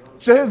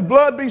 Shall his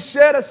blood be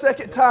shed a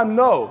second time?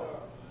 No.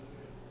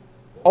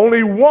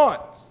 Only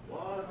once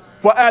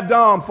for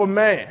Adam, for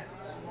man.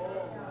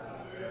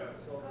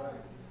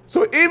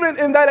 So even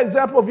in that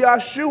example of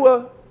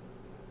Yahshua,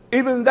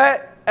 even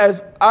that,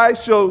 as I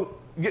shall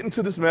get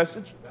into this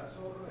message,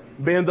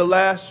 being the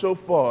last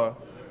shofar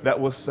that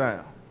will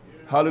sound.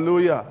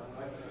 Hallelujah.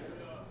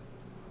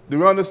 Do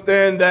you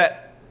understand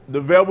that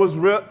the veil was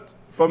ripped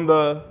from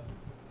the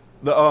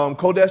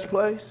Kodesh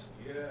place?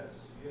 Yes,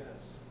 yes.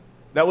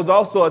 That was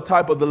also a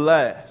type of the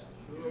last.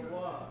 Sure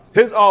was.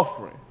 His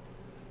offering.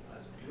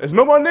 There's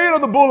no more need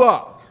of the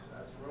bullock,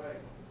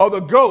 or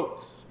the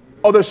goats,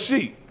 or the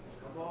sheep.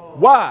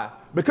 Why?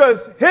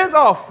 Because his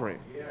offering,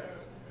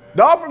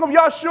 the offering of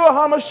Yahshua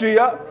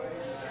HaMashiach,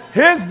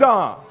 his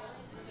dam,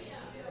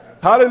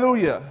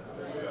 hallelujah,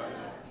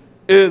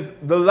 is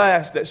the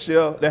last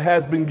that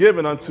has been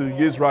given unto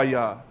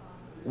YisraYah.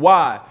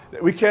 Why?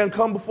 That we can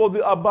come before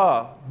the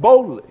Abba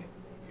boldly,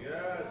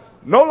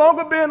 no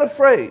longer being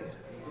afraid,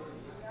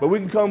 but we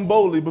can come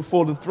boldly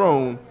before the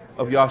throne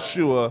of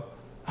Yahshua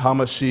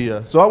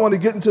HaMashiach. So I want to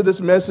get into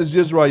this message,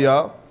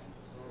 YisraYah,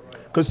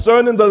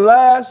 concerning the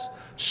last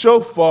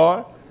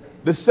shofar,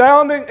 the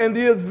sounding and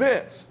the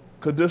events,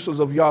 conditions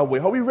of Yahweh.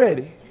 Are we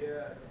ready?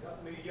 Yes.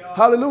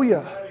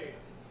 Hallelujah.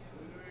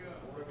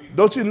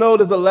 Don't you know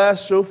there's a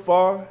last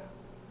shofar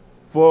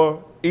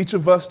for each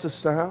of us to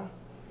sound?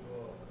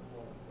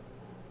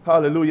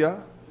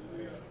 Hallelujah.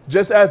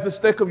 Just as the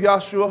stake of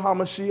Yahshua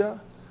HaMashiach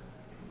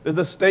is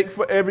a stake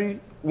for every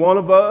one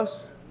of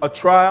us, a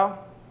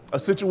trial, a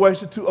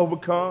situation to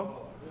overcome,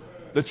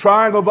 the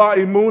trying of our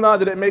emunah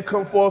that it may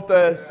come forth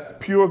as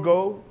pure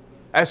gold,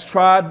 as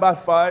tried by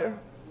fire.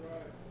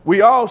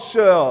 We all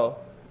shall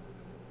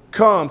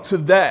come to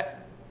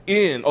that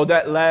end or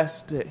that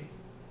last day.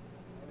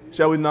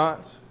 Shall we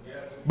not?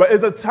 Yes. But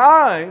it's a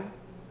time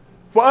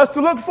for us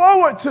to look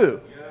forward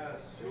to. Yes,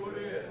 sure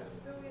is.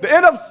 The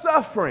end of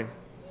suffering.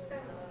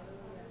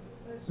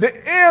 The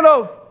end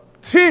of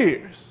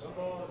tears.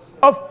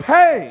 Of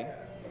pain.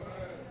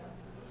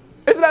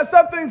 Isn't that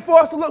something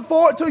for us to look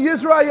forward to,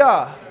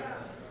 YisraYah?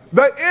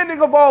 The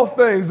ending of all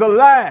things, the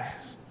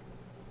last,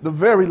 the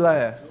very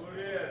last,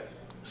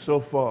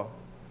 so far.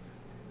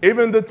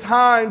 Even the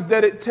times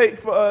that it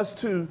takes for us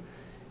to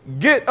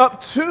get up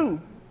to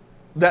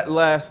that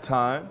last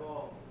time.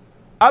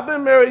 I've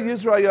been married,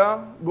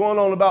 YisraYah, going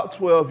on about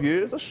 12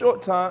 years, a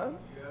short time.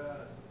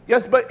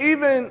 Yes, but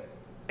even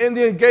in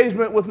the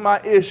engagement with my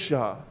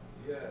Isha,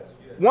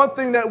 one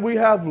thing that we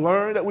have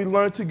learned, that we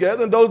learned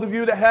together, and those of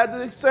you that had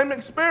the same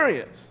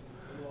experience,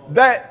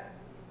 that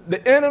the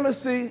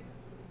intimacy,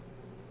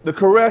 the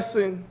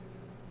caressing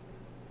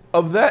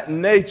of that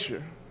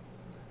nature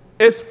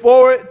is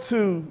for it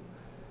to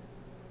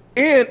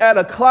end at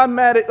a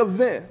climatic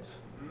event.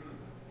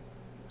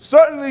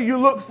 Certainly you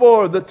look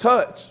for the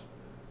touch.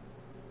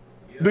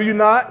 Do you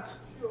not?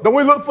 Don't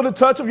we look for the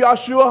touch of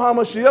Yahshua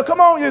HaMashiach?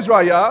 Come on,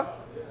 YisraYah.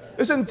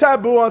 This isn't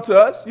taboo unto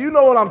us. You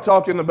know what I'm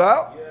talking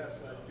about.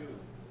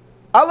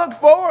 I look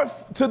forward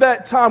to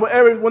that time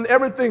when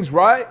everything's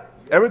right,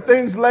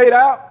 everything's laid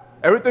out,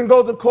 everything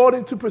goes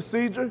according to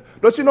procedure.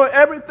 Don't you know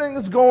everything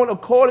is going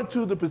according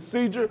to the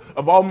procedure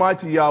of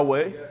Almighty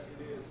Yahweh? Yes,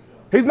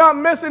 He's not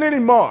missing any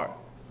mark.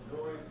 No,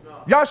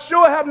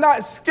 Yahshua have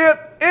not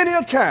skipped any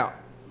account.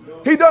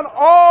 No. He done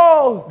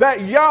all that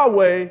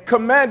Yahweh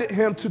commanded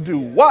him to do.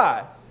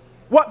 Why?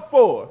 What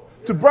for?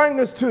 To bring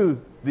us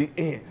to the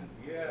end.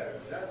 Yes,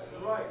 that's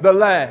right. The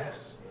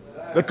last.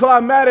 The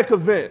climatic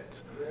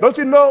event. Don't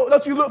you know,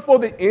 don't you look for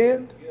the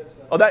end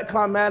of that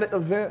climatic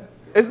event?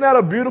 Isn't that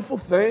a beautiful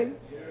thing?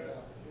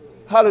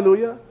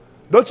 Hallelujah.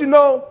 Don't you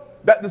know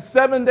that the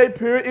 7-day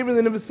period, even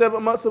in the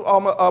 7 months of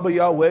Abba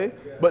Yahweh,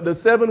 but the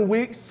 7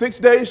 weeks, 6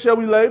 days shall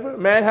we labor?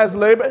 Man has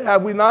labored,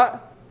 have we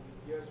not?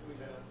 Yes, we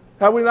have.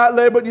 Have we not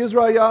labored,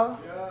 YisraYah?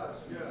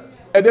 Yes.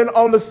 And then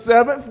on the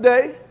 7th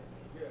day,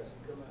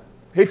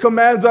 he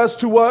commands us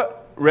to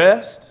what?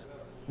 Rest.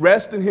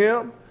 Rest in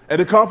him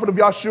and the comfort of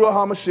Yahshua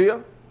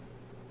HaMashiach.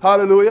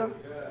 Hallelujah.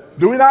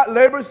 Do we not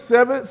labor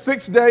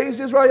 6 days,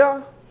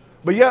 YisraYah?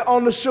 But yet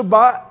on the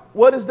Shabbat,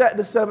 what is that,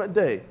 the 7th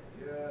day?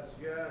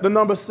 The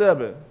number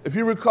 7. If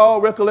you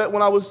recollect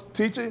when I was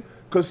teaching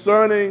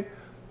concerning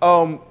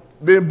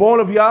being born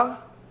of Yah,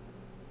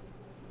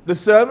 the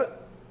 7th,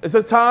 it's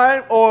a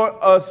time or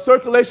a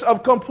circulation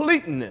of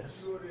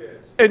completeness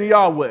in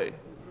Yahweh.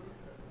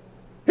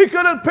 He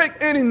could have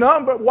picked any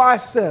number. Why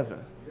 7?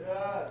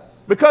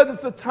 Because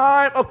it's a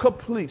time of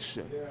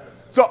completion.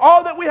 So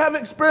all that we have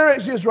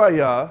experienced,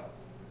 YisraYah,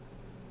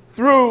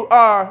 through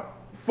our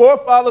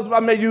forefathers, if I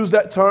may use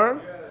that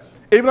term,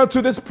 even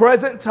unto this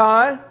present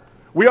time,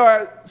 we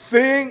are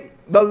seeing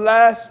the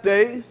last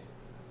days.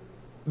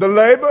 The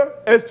labor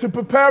is to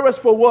prepare us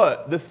for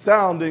what? The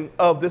sounding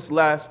of this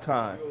last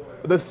time.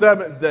 The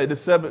 7th day, the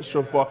 7th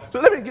Shofar. So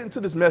let me get into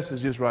this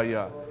message,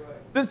 YisraYah.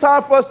 It's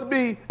time for us to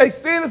be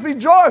exceedingly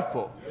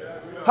joyful.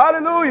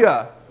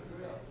 Hallelujah.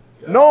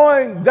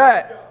 Knowing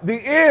that the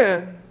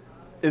end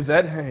is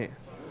at hand.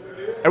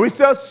 And we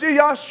shall see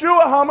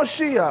Yahshua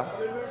HaMashiach.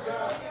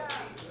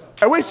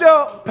 And we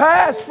shall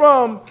pass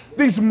from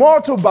these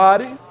mortal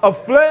bodies of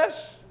flesh,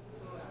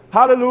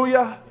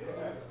 hallelujah,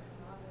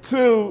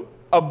 to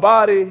a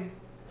body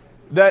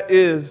that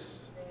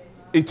is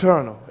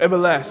eternal,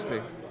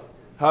 everlasting.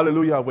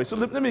 Hallelujah. So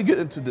let me get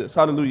into this.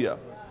 Hallelujah.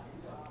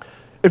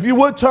 If you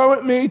would turn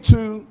with me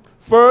to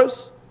 1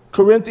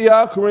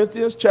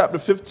 Corinthians chapter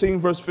 15,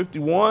 verse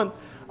 51.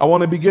 I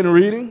want to begin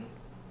reading.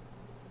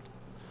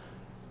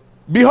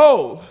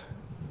 Behold,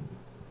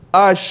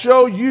 I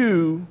show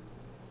you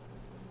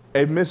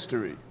a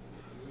mystery.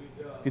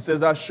 He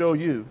says, I show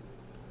you.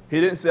 He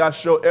didn't say, I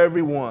show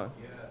everyone.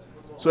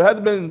 So it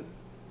hasn't been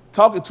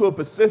talking to a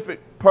specific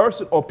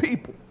person or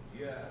people.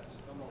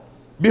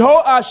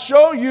 Behold, I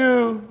show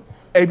you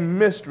a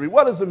mystery.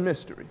 What is a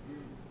mystery?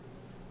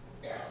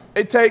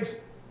 It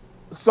takes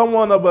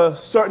someone of a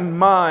certain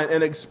mind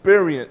and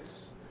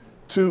experience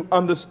to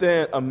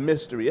understand a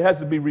mystery. It has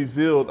to be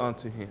revealed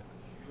unto him.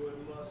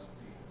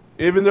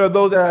 Even there are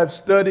those that have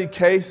studied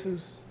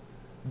cases,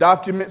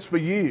 documents for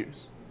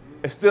years,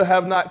 and still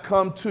have not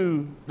come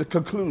to the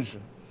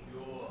conclusion.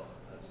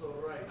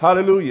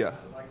 Hallelujah.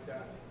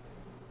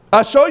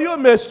 I show you a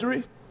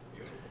mystery.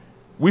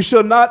 We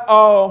shall not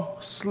all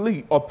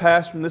sleep or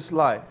pass from this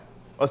life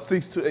or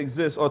cease to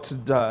exist or to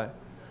die,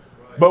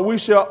 but we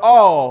shall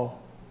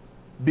all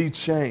be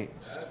changed.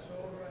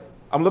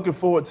 I'm looking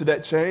forward to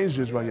that change,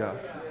 YisraYah.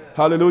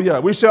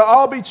 Hallelujah. We shall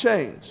all be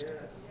changed.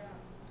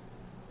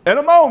 In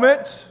a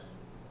moment,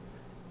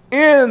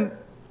 in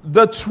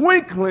the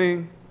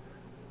twinkling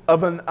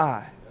of an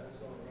eye.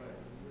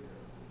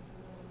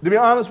 To be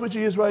honest with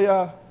you,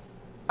 YisraYah,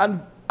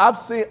 I've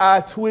seen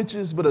eye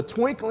twitches, but a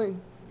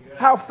twinkling,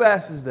 how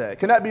fast is that?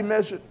 Can that be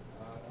measured?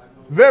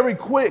 Very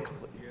quickly.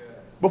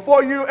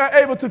 Before you are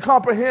able to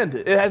comprehend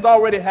it, it has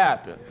already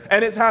happened.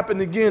 And it's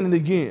happened again and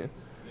again.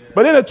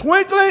 But in a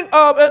twinkling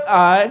of an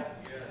eye,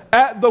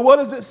 at the, what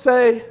does it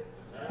say?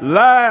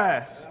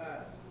 Last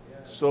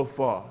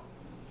shofar.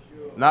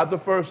 Not the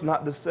first,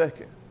 not the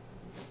second,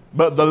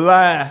 but the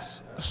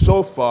last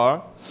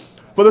shofar.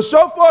 For the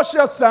shofar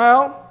shall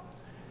sound,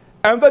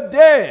 and the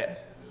dead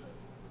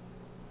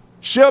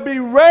shall be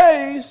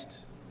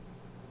raised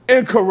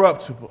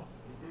incorruptible.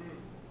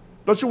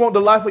 Don't you want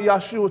the life of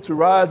Yahshua to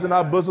rise in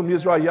our bosom,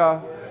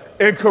 YisraYah,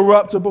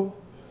 incorruptible?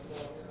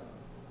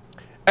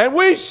 And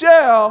we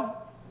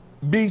shall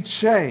be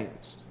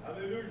changed.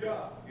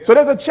 So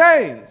there's a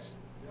change.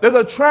 There's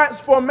a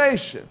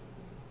transformation.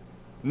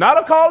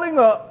 Not a calling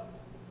up.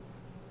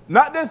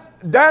 Not this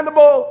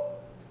damnable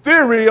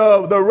theory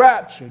of the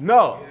rapture.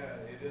 No.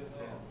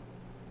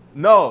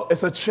 No,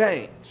 it's a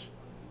change.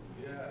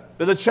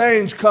 There's a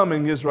change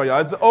coming, YisraYah.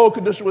 As the old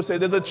condition would say,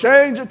 there's a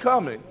change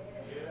coming.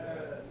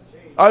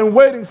 I'm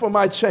waiting for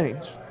my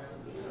change.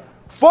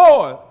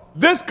 For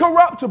this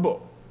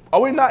corruptible,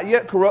 are we not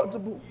yet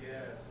corruptible?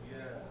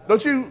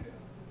 Don't you,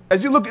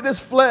 as you look at this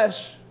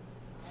flesh,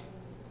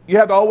 you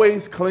have to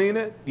always clean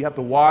it. You have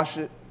to wash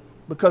it.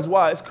 Because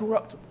why? It's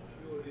corruptible.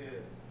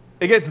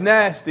 It gets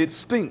nasty. It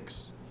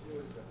stinks.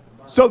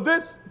 So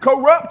this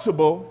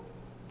corruptible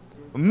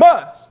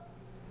must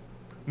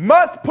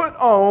put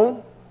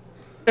on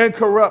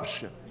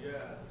incorruption.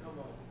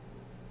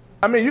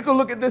 I mean, you can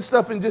look at this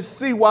stuff and just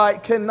see why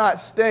it cannot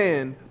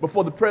stand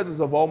before the presence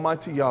of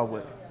Almighty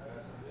Yahweh.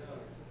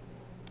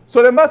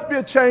 So there must be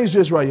a change,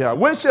 YisraYah.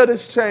 When shall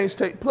this change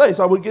take place?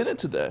 I will get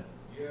into that.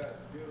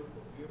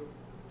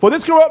 For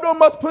this corruptible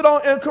must put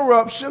on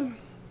incorruption,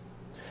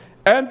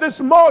 and this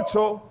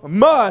mortal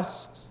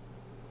must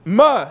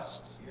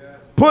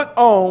put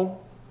on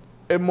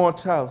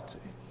immortality.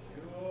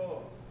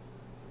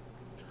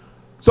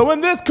 So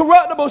when this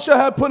corruptible shall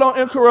have put on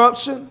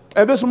incorruption,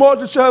 and this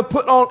mortal shall have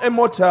put on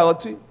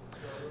immortality,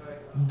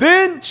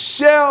 then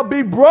shall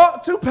be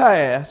brought to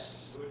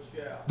pass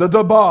the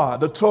Dabar,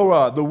 the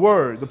Torah, the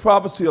word, the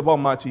prophecy of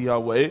Almighty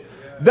Yahweh,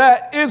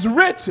 that is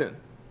written.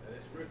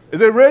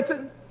 Is it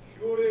written?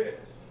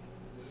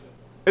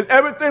 Is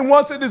everything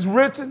once it is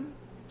written,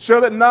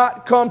 shall it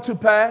not come to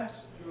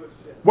pass?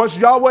 Once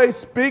Yahweh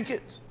speak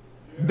it,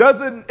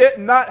 doesn't it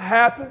not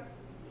happen?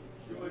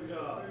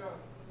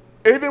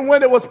 Even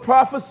when it was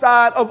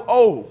prophesied of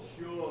old.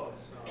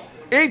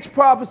 Each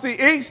prophecy,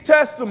 each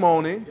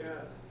testimony,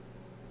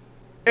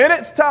 in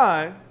its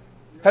time,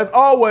 has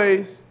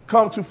always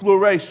come to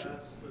flourishing,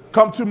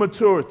 come to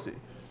maturity.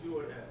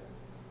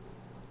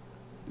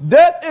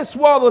 Death is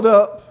swallowed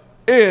up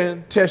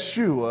in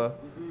Teshua,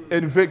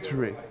 in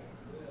victory.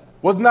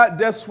 Was not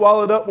death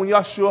swallowed up when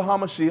Yahshua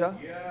HaMashiach?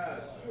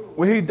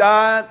 When he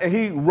died and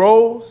he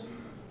rose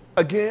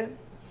again?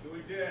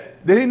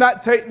 Did he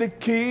not take the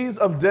keys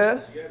of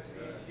death?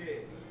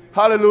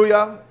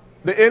 Hallelujah.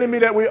 The enemy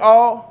that we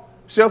all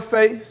shall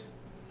face.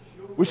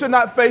 We should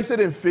not face it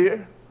in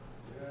fear.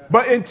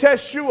 But in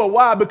Teshua,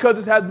 why? Because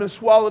it has been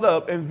swallowed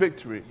up in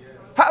victory.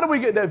 How do we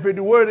get that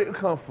victory? Where did it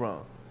come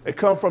from? It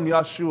comes from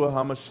Yahshua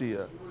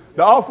HaMashiach.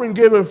 The offering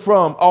given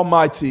from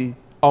Almighty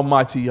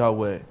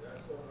Yahweh.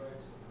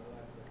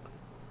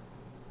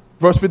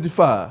 Verse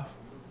 55.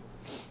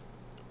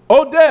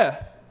 O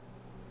death,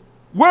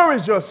 where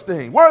is your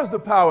sting? Where is the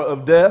power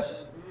of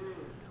death?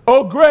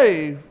 O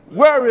grave,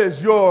 where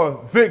is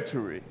your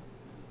victory?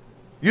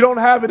 You don't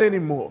have it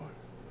anymore.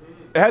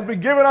 It has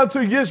been given unto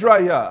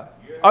YisraYah,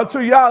 unto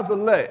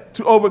Yazaleh,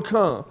 to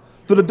overcome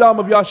through the dam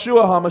of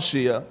Yahshua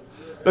HaMashiach.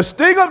 The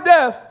sting of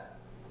death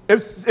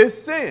is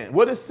sin.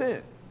 What is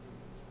sin?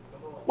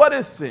 What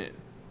is sin?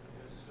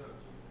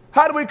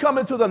 How do we come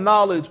into the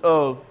knowledge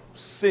of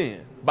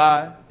sin?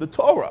 By the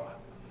Torah.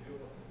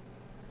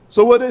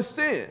 So what is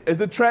sin? Is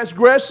the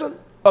transgression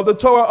of the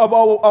Torah of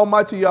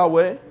Almighty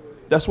Yahweh.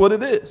 That's what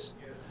it is.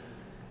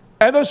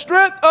 And the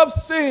strength of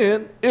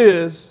sin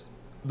is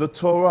the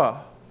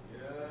Torah.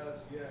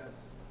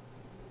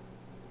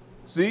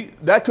 See,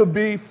 that could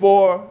be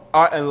for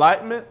our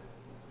enlightenment,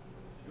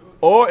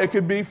 or it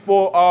could be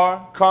for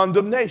our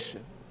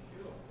condemnation.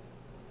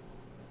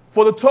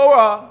 For the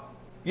Torah,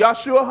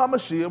 Yahshua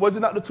HaMashiach, was it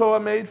not the Torah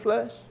made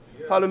flesh?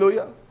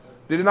 Hallelujah.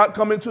 Did it not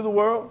come into the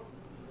world?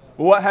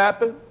 But what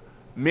happened?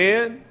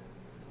 Men,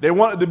 they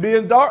wanted to be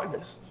in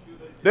darkness.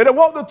 They didn't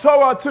want the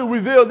Torah to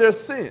reveal their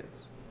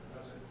sins.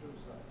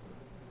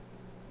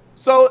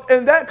 So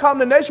in that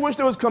condemnation, which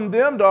there was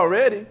condemned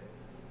already,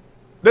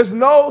 there's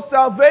no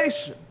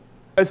salvation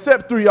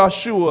except through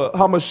Yahshua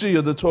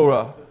HaMashiach, the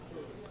Torah.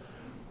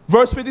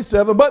 Verse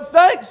 57, but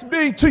thanks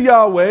be to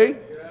Yahweh,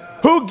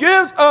 who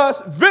gives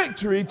us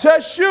victory,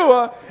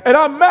 Teshua, and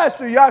our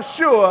master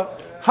Yahshua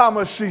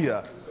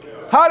HaMashiach.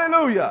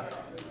 Hallelujah.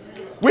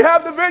 We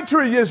have the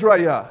victory,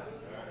 YisraYah.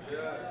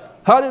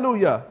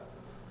 Hallelujah.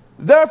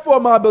 Therefore,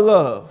 my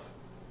beloved,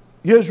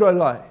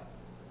 Israelite,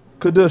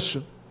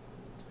 Kedusha,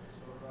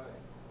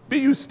 be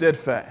you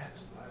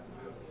steadfast.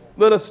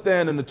 Let us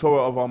stand in the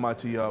Torah of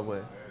Almighty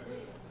Yahweh.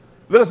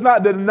 Let us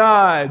not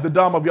deny the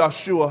dam of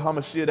Yahshua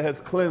HaMashiach that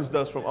has cleansed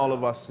us from all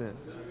of our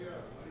sins.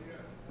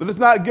 Let us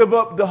not give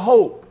up the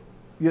hope,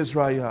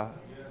 YisraYah.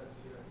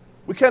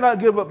 We cannot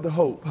give up the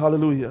hope.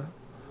 Hallelujah.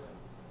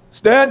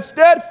 Stand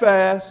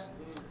steadfast,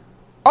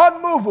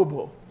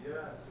 unmovable.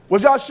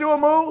 Was Yahshua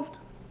moved?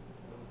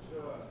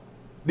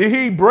 Did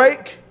he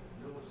break?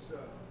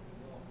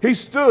 He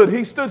stood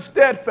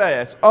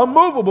steadfast,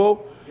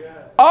 unmovable,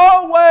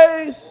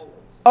 always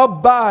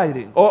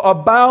abiding or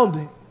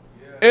abounding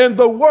in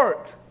the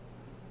work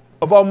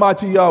of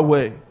Almighty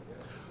Yahweh.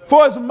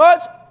 For as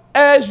much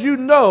as you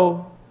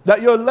know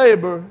that your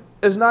labor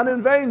is not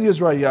in vain,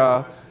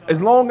 YisraYah, as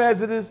long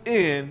as it is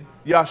in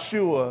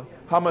Yahshua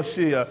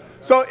HaMashiach.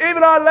 So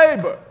even our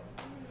labor,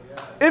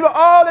 even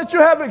all that you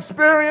have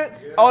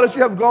experienced, all that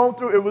you have gone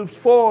through, it was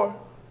for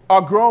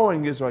our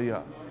growing,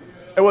 YisraYah.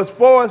 It was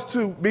for us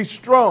to be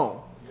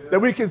strong, that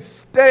we can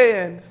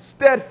stand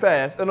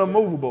steadfast and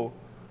unmovable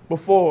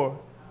before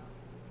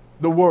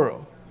the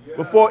world,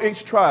 before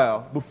each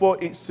trial,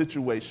 before each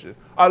situation.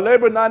 Our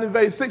labor not in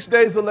vain. 6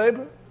 days of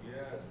labor?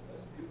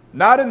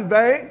 Not in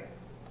vain.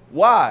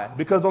 Why?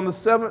 Because on the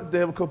seventh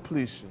day of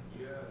completion,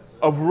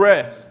 of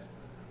rest,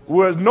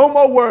 where no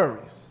more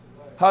worries,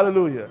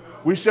 hallelujah,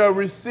 we shall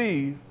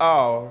receive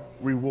our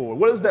reward.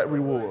 What is that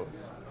reward?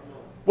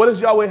 What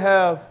does Yahweh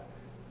have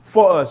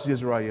for us,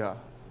 YisraYah?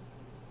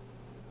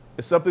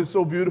 It's something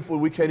so beautiful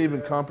we can't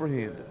even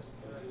comprehend it.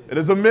 It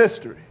is a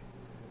mystery.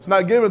 It's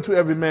not given to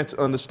every man to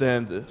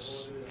understand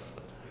this.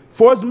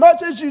 For as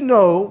much as you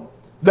know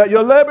that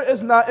your labor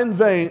is not in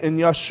vain in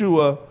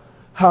Yahshua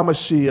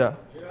HaMashiach.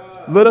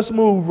 Let us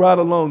move right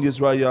along,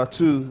 YisraYah,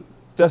 to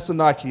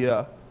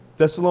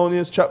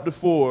Thessalonians chapter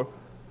 4,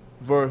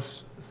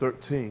 verse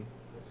 13.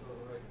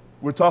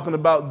 We're talking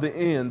about the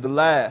end, the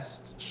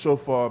last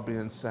shofar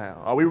being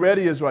sound. Are we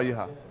ready,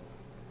 YisraYah?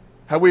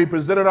 Have we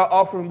presented our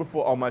offering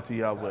before Almighty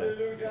Yahweh?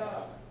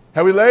 Hallelujah.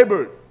 Have we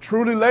labored,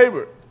 truly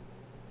labored,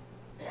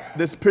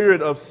 this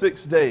period of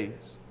 6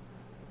 days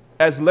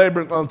as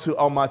laboring unto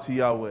Almighty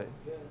Yahweh?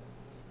 Yes.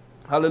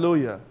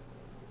 Hallelujah.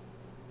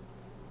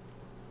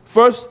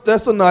 1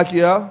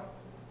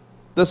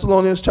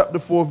 Thessalonians chapter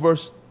 4,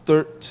 verse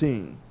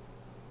 13.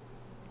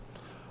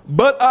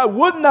 But I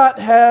would not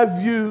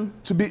have you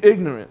to be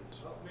ignorant,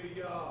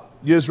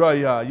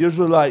 YisraYah,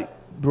 Israelite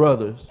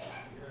brothers,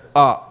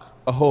 Ak,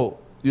 Aho,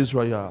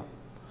 YisraYah,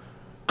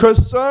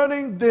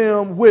 concerning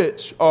them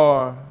which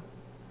are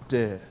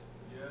dead,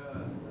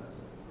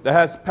 that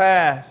has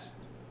passed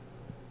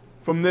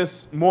from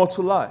this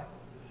mortal life.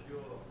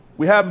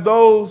 We have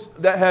those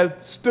that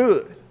have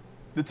stood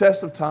the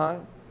test of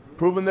time,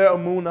 proven their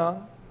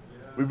amunah.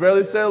 We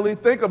rarely sadly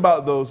think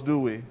about those, do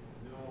we?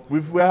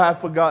 We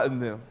have forgotten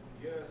them.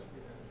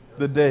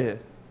 The dead.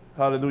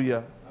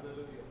 Hallelujah.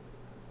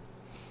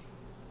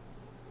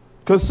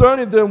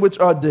 Concerning them which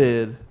are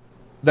dead,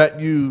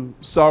 that you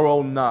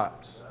sorrow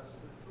not.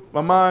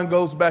 My mind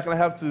goes back, and I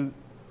have to,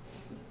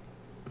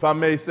 if I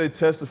may say,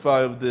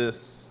 testify of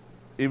this.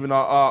 Even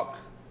our Ark,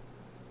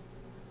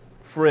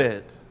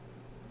 Fred,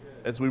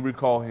 as we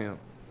recall him.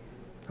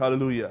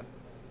 Hallelujah.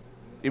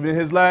 Even in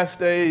his last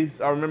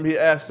days, I remember he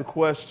asked a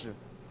question.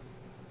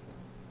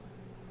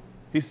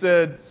 He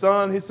said,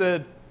 son, he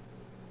said,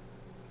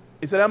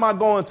 am I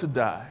going to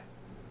die?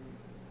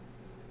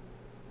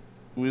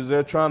 We was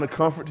there trying to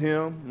comfort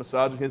him,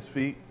 massaging his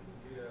feet.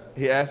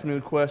 He asked me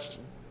the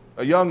question.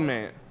 A young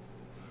man,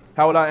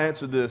 how would I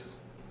answer this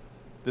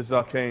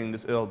Zawkane,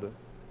 this elder?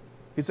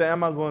 He said,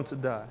 am I going to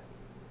die?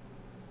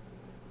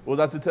 What was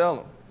I to tell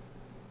him?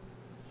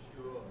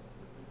 Sure.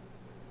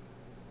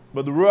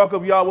 But the Ruach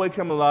of Yahweh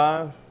came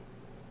alive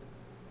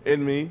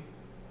in me,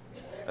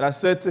 and I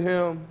said to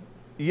him,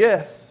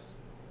 yes,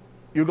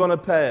 you're going to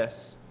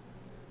pass,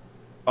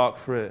 Ark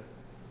Fred.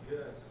 Yes.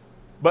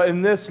 But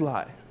in this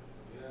life,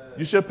 yes,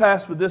 you shall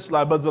pass for this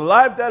life, but the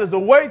life that is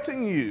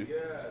awaiting you, yes,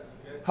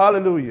 yes,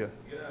 hallelujah,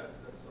 yes,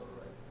 that's all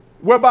right,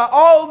 whereby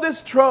all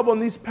this trouble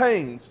and these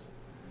pains,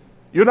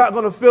 you're not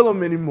going to feel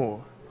them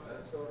anymore. Right.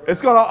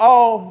 It's going to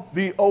all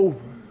be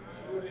over.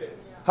 Sure.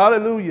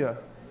 Hallelujah.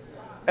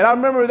 And I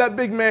remember that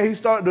big man, he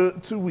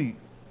started to weep.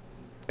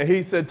 And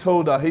he said,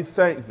 Toda, he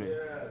thanked me, yes,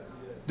 yes,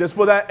 just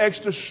for that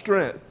extra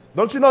strength.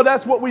 Don't you know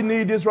that's what we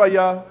need,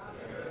 YisraYah?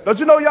 Don't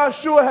you know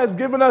Yahshua has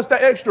given us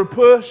that extra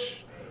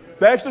push,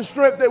 the extra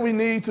strength that we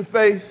need to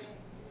face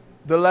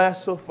the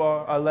last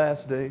shofar, our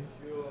last day?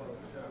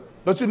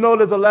 Don't you know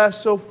there's a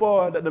last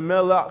shofar that the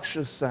Melech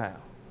shall sound?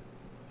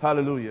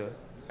 Hallelujah.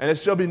 And it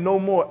shall be no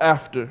more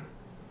after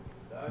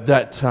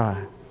that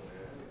time.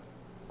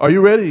 Are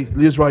you ready,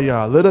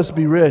 YisraYah? Let us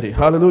be ready.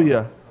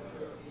 Hallelujah.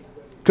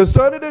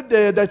 Concerning the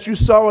dead that you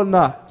sorrow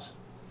not,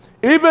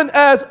 even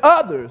as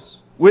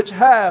others which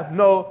have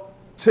no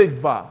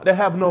tikvah, they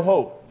have no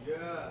hope.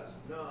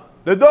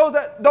 There are those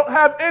that don't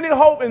have any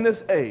hope in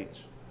this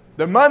age.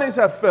 Their monies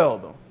have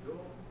failed them.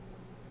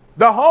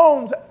 Their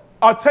homes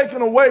are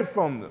taken away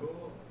from them.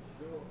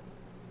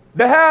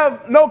 They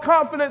have no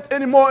confidence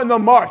anymore in the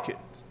market.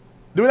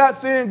 Do we not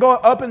see it going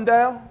up and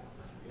down?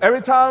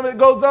 Every time it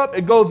goes up,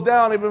 it goes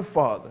down even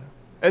farther.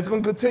 And it's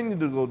going to continue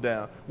to go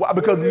down. Why?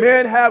 Because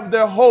men have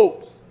their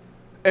hopes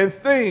in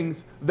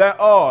things that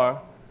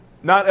are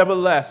not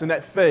everlasting,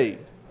 that fade.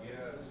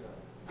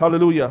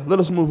 Hallelujah.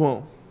 Let us move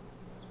on.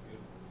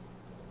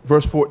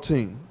 Verse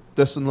 14, 1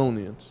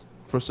 Thessalonians.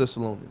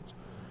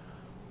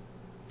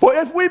 For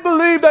if we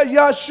believe that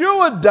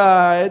Yahshua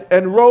died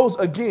and rose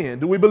again,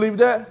 do we believe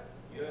that?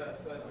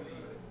 Yes, I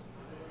believe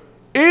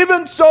it.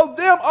 Even so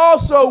them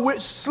also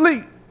which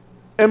sleep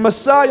in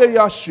Messiah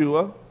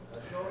Yahshua,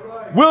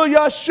 right, will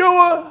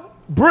Yahshua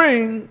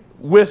bring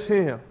with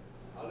him.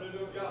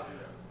 Hallelujah.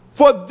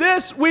 For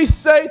this we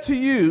say to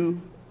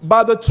you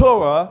by the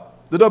Torah,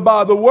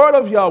 by the word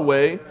of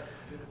Yahweh,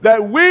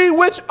 that we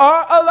which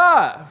are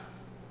alive,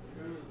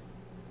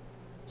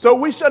 so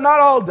we shall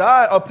not all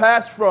die or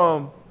pass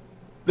from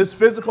this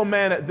physical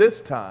man at this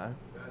time.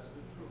 That's the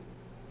truth.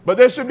 But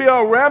there should be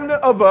a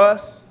remnant of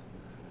us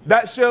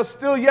that shall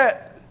still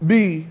yet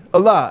be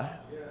alive.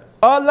 Yes.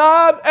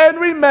 Alive and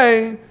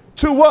remain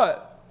to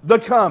what? The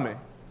coming.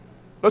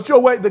 Don't you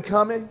await the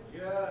coming?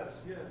 Yes,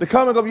 yes. The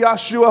coming of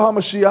Yahshua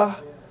HaMashiach.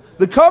 Yes.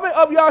 The coming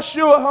of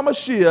Yahshua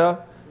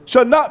HaMashiach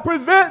shall not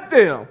prevent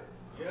them,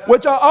 yes,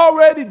 which are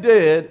already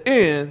dead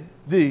in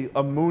the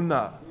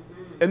amunah,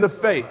 in the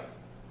faith,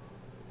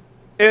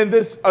 in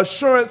this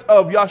assurance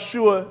of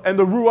Yahshua and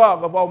the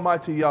Ruach of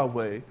Almighty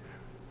Yahweh,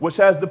 which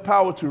has the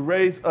power to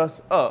raise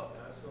us up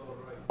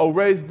or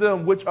raise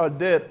them which are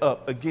dead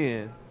up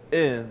again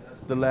in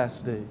the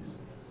last days.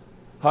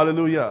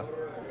 Hallelujah.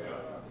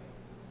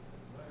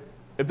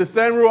 If the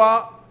same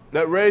Ruach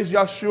that raised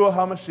Yahshua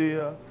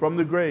HaMashiach from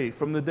the grave,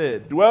 from the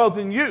dead, dwells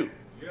in you,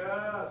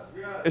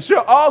 it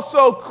shall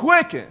also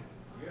quicken,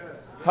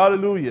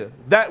 hallelujah,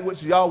 that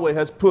which Yahweh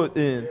has put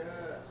in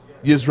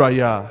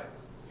YisraYah.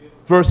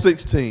 Verse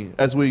 16,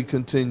 as we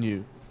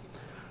continue.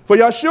 For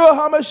Yahshua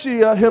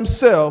HaMashiach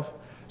himself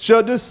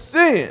shall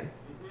descend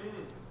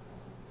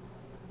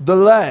the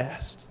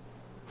last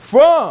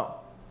from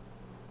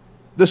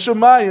the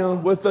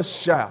Shemayim with a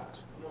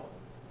shout.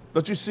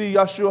 Don't you see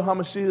Yahshua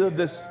HaMashiach,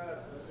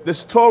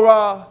 this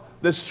Torah,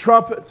 this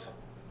trumpet,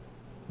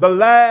 the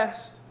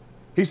last,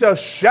 he shall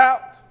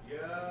shout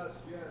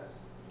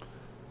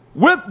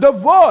with the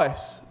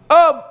voice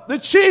of the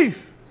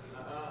chief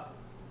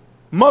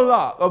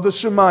Malak of the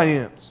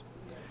Shemayims,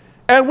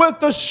 and with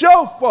the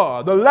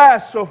shofar, the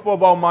last shofar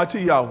of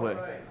Almighty Yahweh.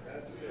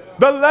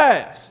 The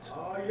last.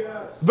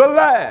 The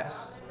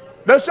last.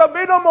 There shall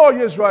be no more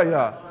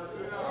YisraYah.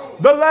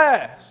 The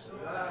last.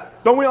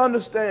 Don't we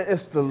understand?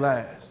 It's the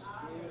last.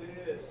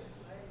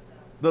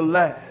 The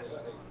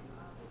last.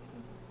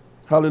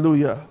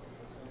 Hallelujah.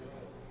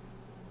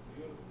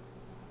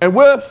 And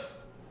with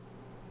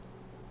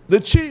the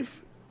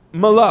chief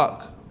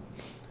Malak,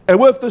 and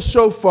with the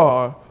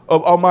shofar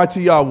of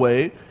Almighty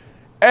Yahweh,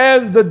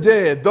 and the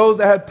dead, those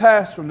that had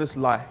passed from this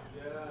life,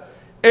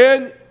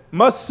 and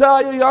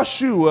Messiah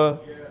Yahshua,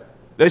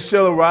 they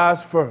shall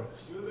arise first.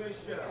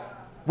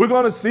 We're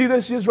going to see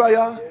this,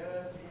 YisraYah.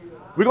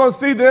 We're going to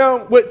see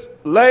them which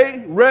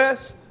lay,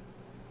 rest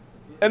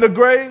in the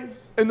grave,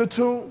 in the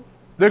tomb.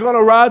 They're going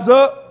to rise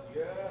up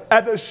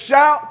at the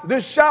shout,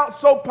 this shout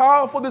so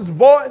powerful, this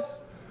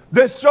voice,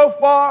 this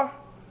shofar,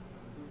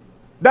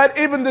 that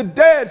even the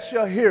dead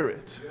shall hear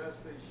it.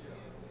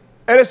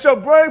 And it shall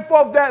bring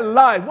forth that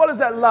life. What is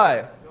that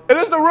life? It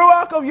is the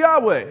Ruach of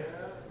Yahweh.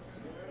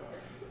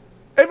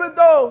 Even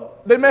though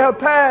they may have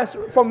passed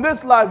from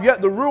this life,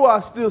 yet the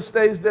Ruach still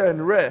stays there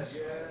and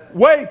rests,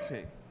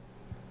 waiting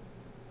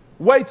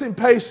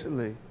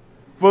patiently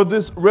for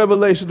this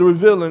revelation, the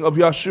revealing of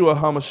Yahshua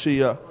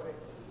HaMashiach.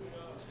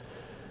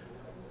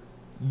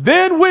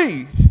 Then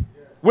we,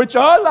 which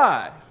are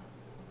alive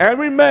and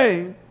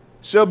remain,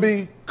 shall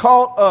be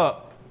caught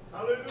up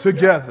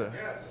together.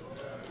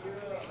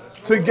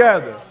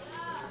 Together.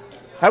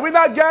 Have we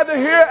not gathered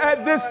here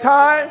at this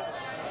time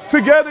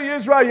together,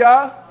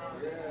 YisraYah?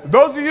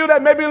 Those of you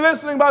that may be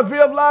listening by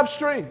via of live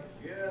stream,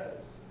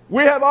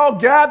 we have all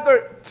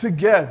gathered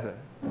together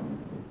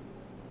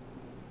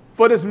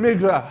for this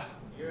migrah,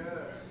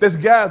 this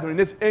gathering,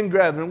 this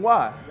ingathering.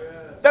 Why?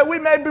 That we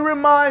may be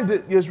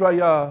reminded,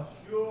 YisraYah,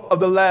 of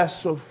the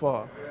last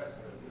shofar.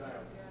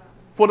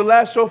 For the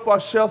last shofar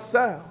shall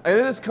sound, and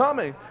it is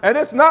coming, and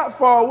it's not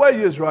far away,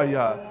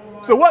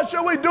 YisraYah. So what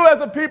shall we do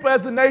as a people,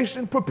 as a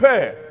nation?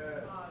 Prepare.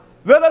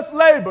 Let us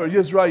labor,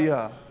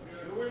 YisraYah.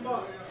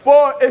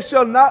 For it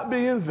shall not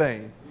be in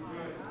vain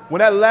when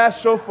that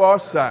last shofar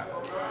sound.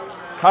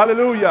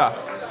 Hallelujah.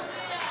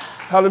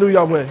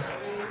 Hallelujah.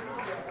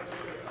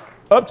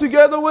 Up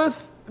together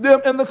with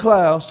them in the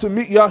clouds to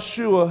meet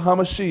Yahshua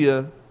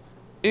HaMashiach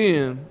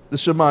in the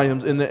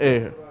Shemayims in the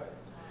air.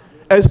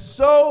 And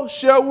so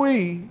shall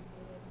we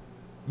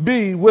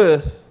be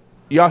with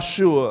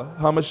Yahshua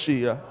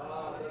HaMashiach.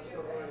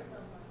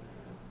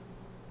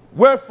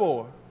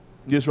 Wherefore,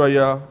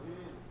 YisraYah,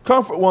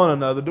 comfort one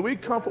another. Do we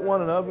comfort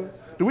one another?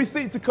 Do we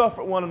seek to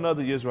comfort one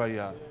another,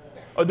 YisraYah?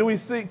 Or do we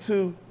seek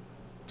to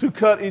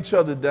cut each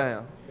other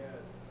down?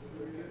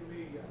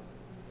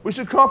 We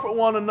should comfort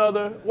one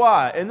another.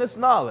 Why? In this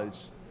knowledge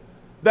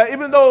that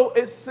even though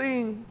it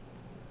seems,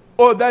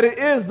 or that it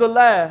is the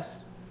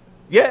last,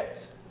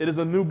 yet it is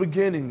a new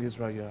beginning,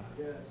 YisraYah.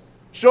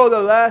 Sure,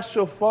 the last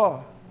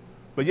shofar,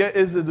 but yet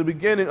is it the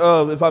beginning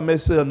of, if I may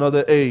say,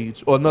 another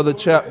age or another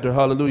chapter,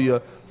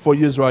 hallelujah, for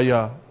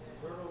YisraYah.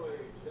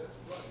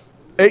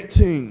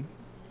 18.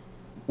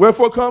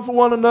 Wherefore comfort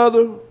one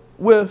another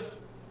with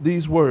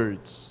these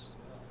words.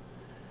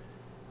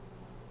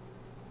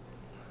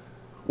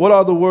 What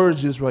are the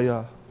words,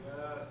 YisraYah?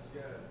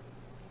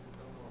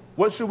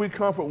 What should we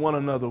comfort one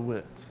another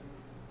with?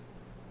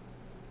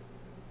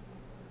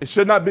 It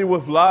should not be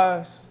with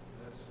lies.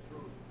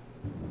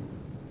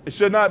 It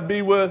should not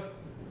be with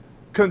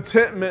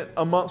contentment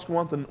amongst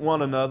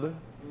one another,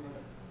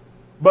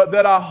 but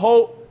that our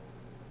hope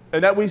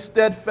and that we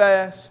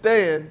steadfast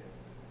stand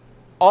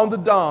on the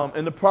dome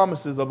and the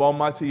promises of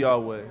Almighty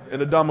Yahweh, in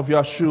the dome of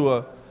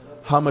Yahshua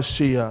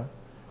HaMashiach.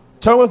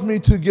 Turn with me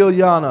to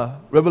Gilliana,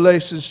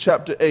 Revelations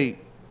chapter 8,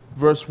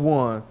 verse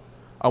 1.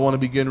 I want to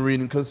begin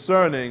reading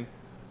concerning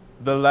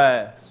the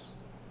last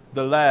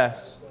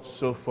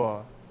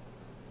shofar.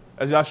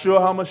 As Yahshua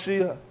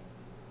HaMashiach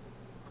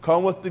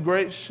come with the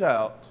great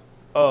shout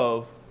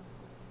of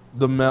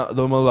the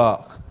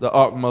Malak, the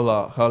Ark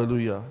Malak.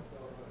 Hallelujah.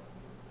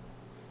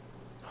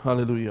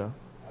 Hallelujah.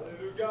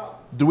 Hallelujah.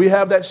 Do we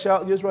have that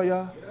shout,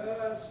 YisraYah?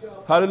 Yes,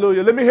 God.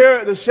 Hallelujah. Let me hear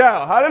it, the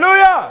shout.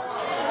 Hallelujah.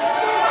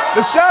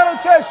 The shout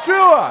of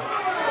Teshua.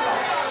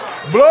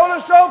 Blow the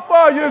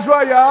shofar,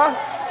 YisraYah.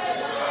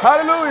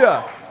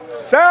 Hallelujah.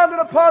 Sound it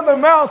upon the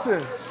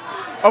mountain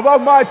of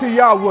Almighty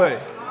Yahweh.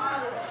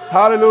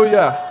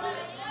 Hallelujah.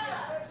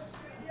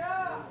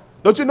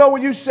 Don't you know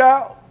when you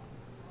shout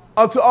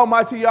unto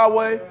Almighty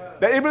Yahweh,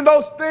 that even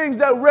those things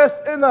that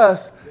rest in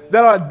us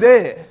that are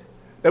dead,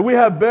 that we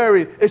have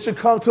buried, it should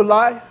come to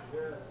life?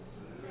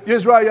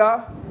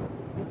 YisraYah.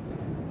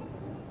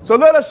 So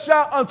let us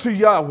shout unto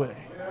Yahweh.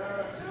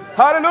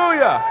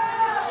 Hallelujah.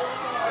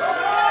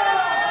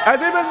 As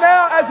even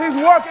now, as he's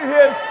working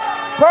his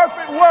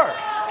perfect work,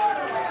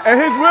 and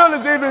his will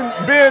is even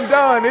being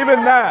done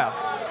even now.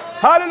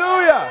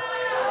 Hallelujah.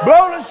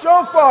 Blow the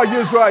shofar,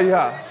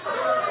 YisraYah.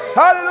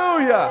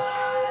 Hallelujah.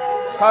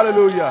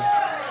 Hallelujah.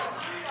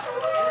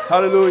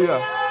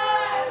 Hallelujah.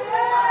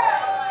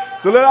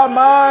 So let our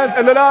minds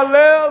and let our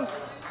lives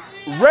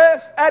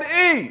rest at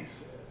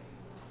ease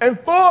and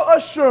full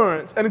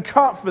assurance and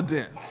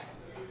confidence.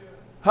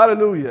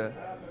 Hallelujah.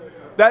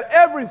 That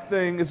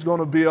everything is going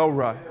to be all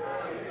right.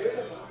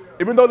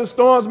 Even though the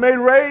storms may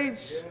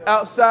rage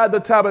outside the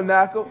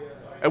tabernacle,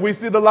 and we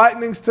see the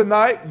lightnings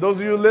tonight,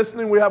 those of you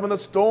listening, we're having a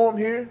storm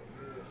here.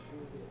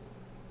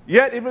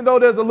 Yet, even though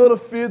there's a little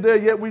fear there,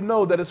 yet we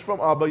know that it's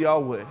from Abba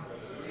Yahweh,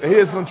 and he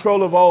is in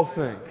control of all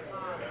things.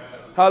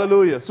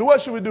 Hallelujah. So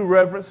what should we do?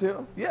 Reverence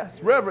him?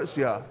 Yes, reverence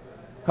Yah.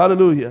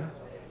 Hallelujah.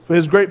 For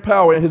his great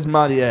power and his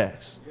mighty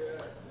acts.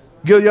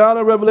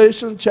 Gilliana,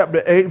 Revelation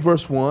chapter 8,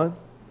 verse 1.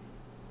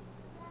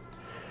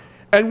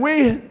 And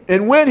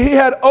when he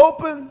had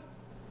opened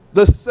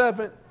the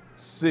seventh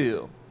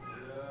seal,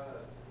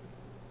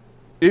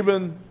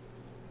 even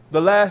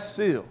the last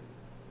seal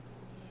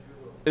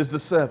is the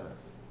seventh.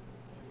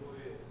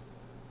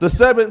 The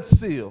seventh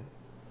seal.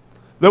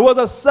 There was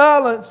a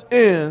silence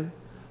in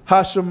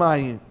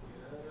Hashemayim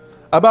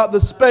about the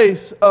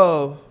space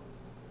of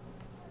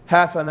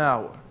half an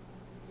hour.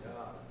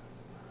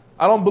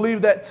 I don't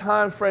believe that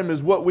time frame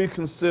is what we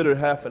consider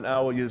half an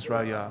hour,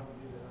 YisraYah.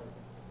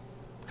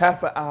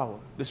 Half an hour.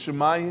 The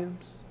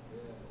Shemayims.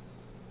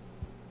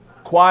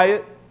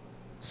 Quiet,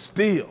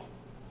 still.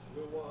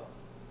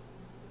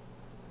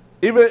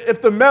 Even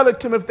if the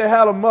Melikim, if they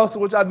had a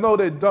muscle, which I know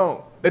they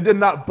don't, they did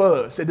not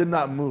budge, they did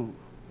not move.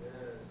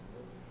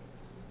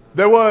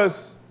 There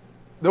was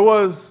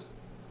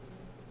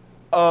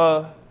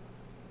a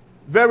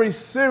very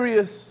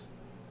serious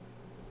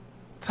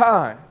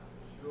time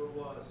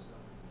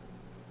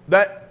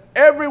that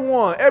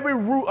everyone, every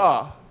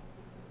Ruah,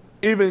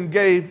 even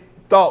gave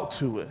thought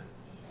to it.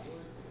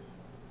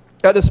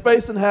 At the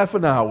space in half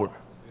an hour.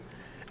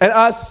 And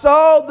I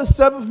saw the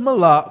seventh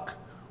Malak,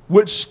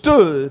 which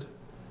stood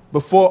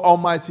before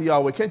Almighty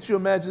Yahweh. Can't you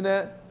imagine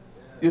that,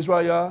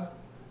 YisraYah?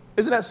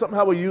 Isn't that something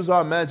how we use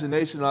our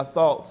imagination and our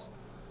thoughts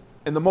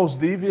in the most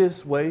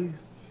devious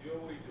ways? Sure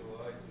we do.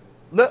 I do.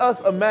 Let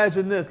us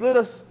imagine this. Let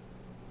us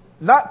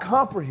not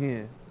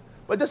comprehend,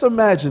 but just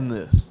imagine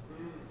this.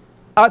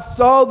 I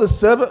saw the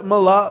seventh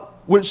Malak,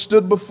 which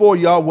stood before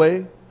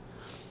Yahweh,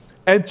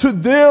 and to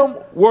them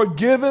were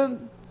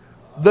given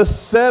the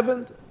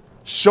seventh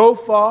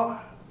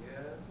Shofar.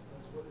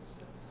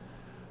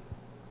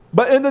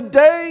 But in the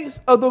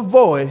days of the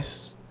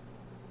voice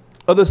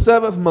of the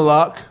seventh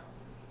Malak,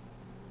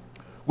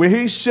 when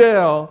he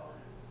shall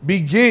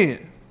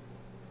begin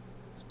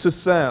to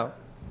sound,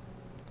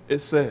 it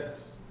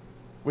says,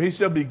 when he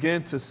shall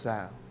begin to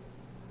sound,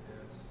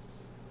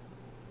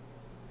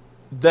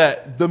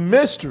 that the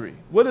mystery,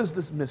 what is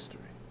this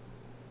mystery?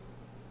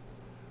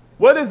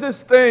 What is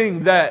this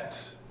thing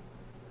that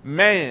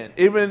man,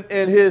 even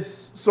in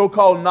his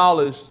so-called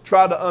knowledge,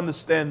 try to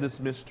understand this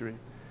mystery?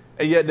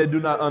 And yet they do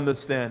not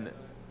understand it.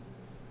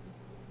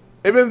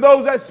 Even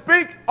those that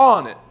speak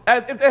on it,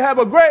 as if they have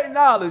a great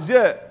knowledge,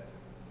 yet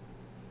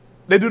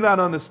they do not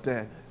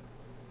understand it.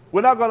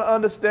 We're not going to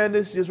understand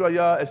this,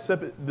 YisraYah,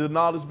 except the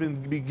knowledge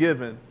be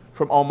given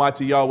from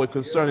Almighty Yahweh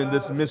concerning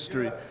this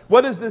mystery.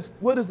 What is this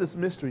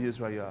mystery,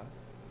 YisraYah?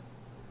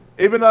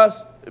 Even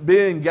us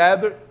being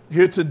gathered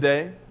here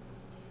today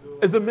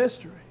is a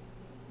mystery.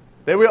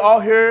 That we're all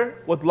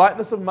here with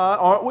lightness of mind,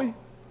 aren't we?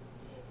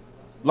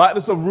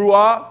 Lightness of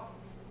Ruah.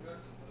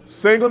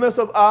 Singleness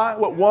of eye,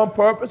 with one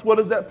purpose. What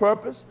is that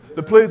purpose?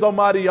 To please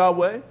Almighty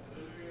Yahweh.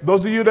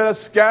 Those of you that are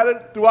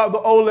scattered throughout the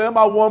Olam,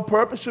 our one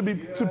purpose should be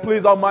to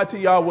please Almighty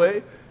Yahweh.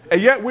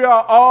 And yet we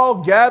are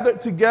all gathered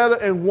together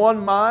in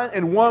one mind,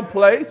 in one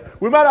place.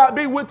 We might not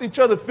be with each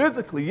other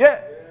physically,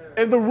 yet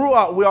in the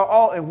Ruach, we are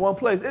all in one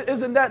place.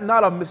 Isn't that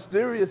not a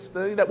mysterious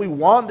thing that we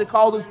wander,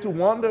 calls us to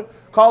wonder,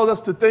 calls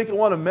us to think and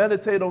want to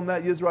meditate on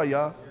that,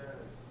 YisraYah?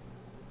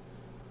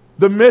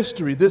 The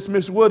mystery, this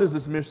mystery, what is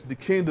this mystery? The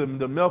kingdom,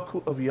 the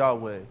Melkut of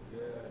Yahweh,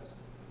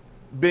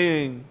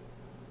 being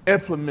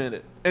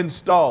implemented,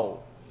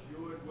 installed,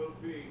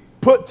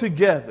 put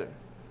together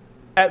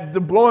at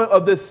the blowing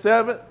of this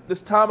seventh,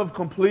 this time of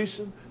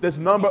completion, this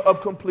number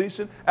of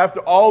completion, after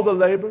all the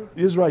labor,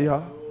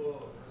 YisraYah.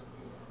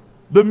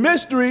 The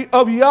mystery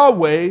of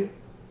Yahweh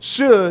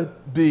should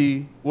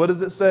be, what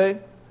does it say?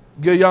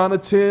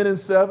 Gilliana 10 and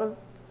 7.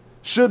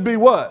 Should be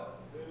what?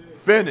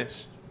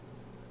 Finished.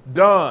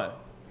 Done.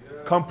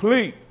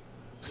 Complete.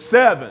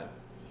 7.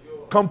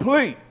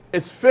 Complete.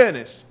 It's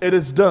finished. It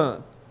is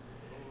done.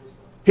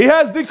 He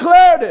has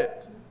declared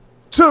it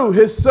to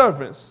his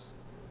servants,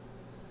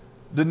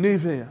 the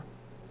Nevi'im,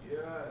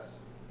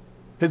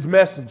 his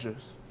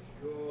messengers,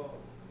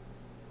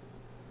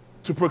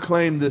 to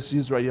proclaim this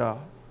YisraYah.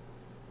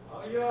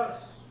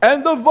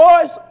 And the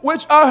voice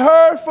which I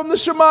heard from the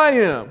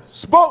Shemayim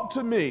spoke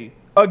to me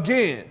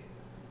again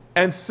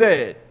and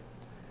said,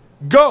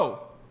 go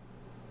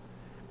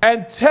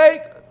and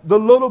take the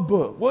little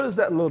book. What is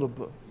that little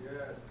book?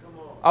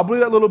 I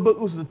believe that little book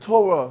was the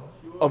Torah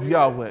of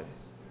Yahweh,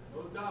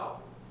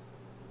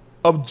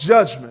 of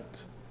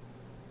judgment.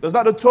 Does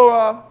not the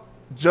Torah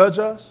judge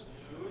us?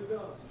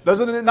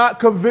 Doesn't it not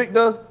convict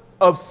us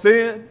of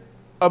sin,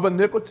 of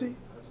iniquity?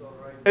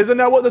 Isn't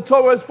that what the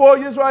Torah is for,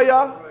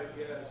 YisraYah?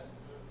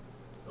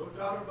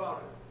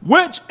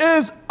 Which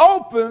is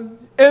open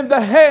in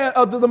the hand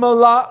of the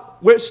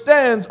Malak, which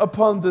stands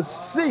upon the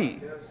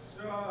sea.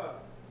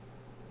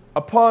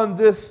 Upon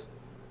this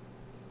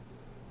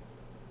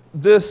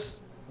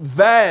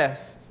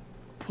vast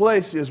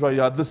place,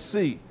 YisraYah, the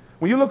sea.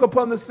 When you look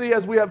upon the sea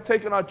as we have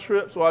taken our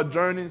trips or our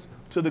journeys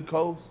to the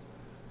coast,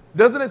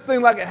 doesn't it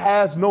seem like it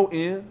has no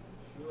end?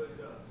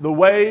 The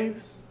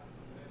waves,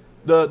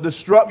 the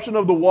disruption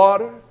of the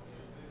water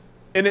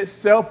in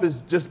itself is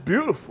just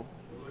beautiful.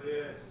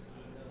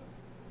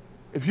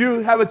 If you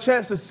have a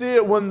chance to see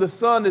it when the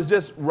sun is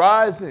just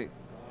rising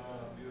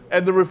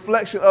and the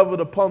reflection of it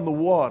upon the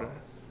water,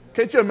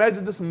 can't you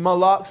imagine this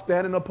Malak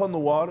standing upon the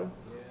water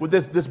with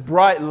this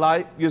bright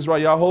light,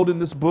 YisraYah, holding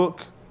this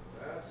book?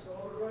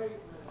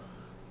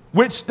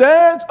 Which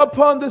stands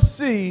upon the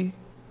sea,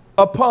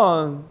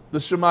 upon the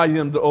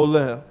Shemayim, the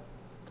Oleh.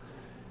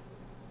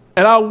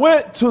 And I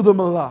went to the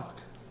Malak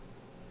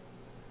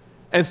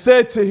and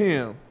said to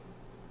him,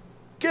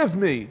 give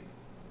me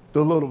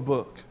the little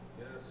book.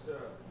 Yes, sir.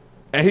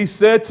 And he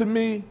said to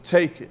me,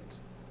 take it.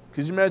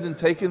 Could you imagine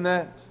taking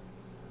that?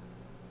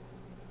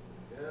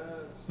 Yes.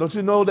 Don't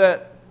you know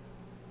that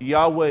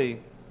Yahweh,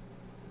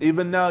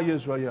 even now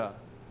YisraYah,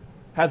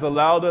 has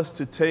allowed us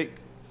to take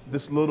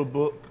this little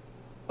book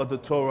of the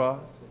Torah?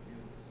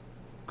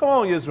 Come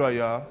on,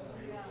 YisraYah.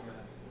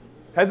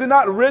 Has he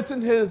not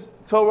written his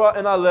Torah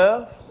in our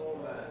left?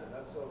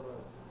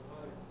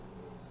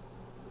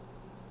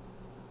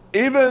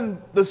 Even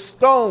the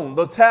stone,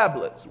 the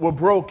tablets were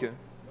broken.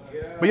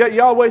 But yet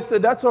Yahweh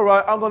said, that's all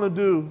right, I'm going to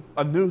do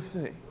a new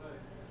thing.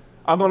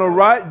 I'm going to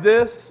write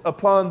this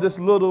upon this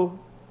little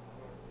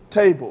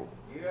table,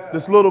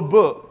 this little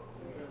book,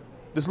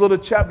 this little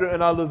chapter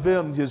in our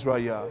Levim,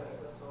 YisraYah,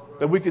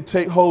 that we could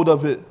take hold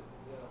of it.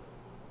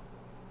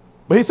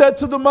 But he said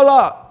to the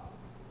Malak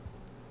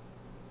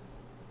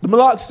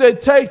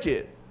said, take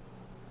it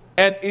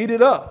and eat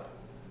it up.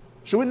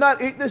 Should we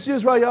not eat this,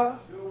 YisraYah?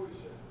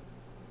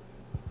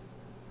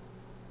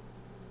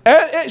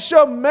 And it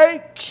shall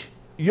make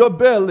your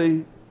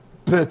belly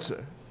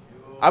bitter.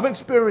 I've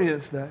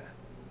experienced that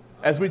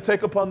as we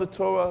take upon the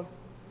Torah,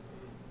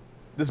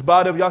 this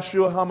body of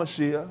Yahshua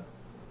HaMashiach.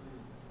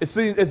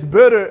 It's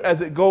bitter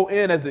as it go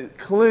in, as it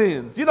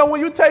cleans. You know,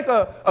 when you take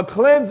a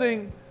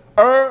cleansing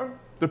herb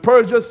to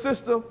purge your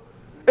system,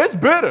 it's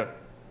bitter.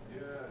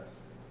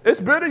 It's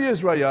bitter,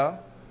 YisraYah.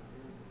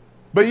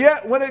 But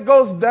yet, when it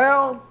goes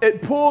down,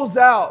 it pulls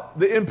out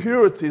the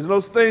impurities,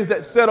 those things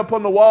that set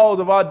upon the walls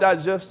of our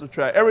digestive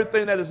tract.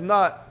 Everything that is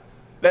not,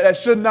 that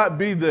should not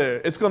be there,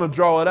 it's going to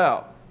draw it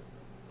out.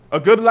 A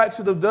good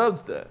laxative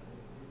does that.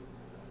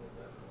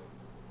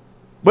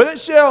 But it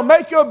shall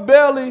make your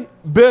belly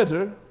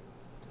bitter,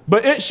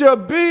 but it shall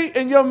be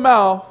in your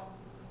mouth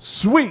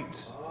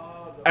sweet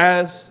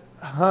as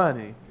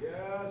honey.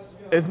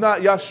 Is not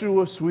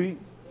Yahshua sweet?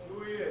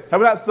 Have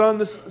we not sung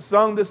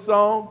this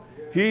song?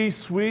 He's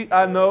sweet,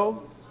 I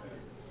know.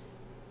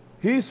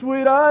 He's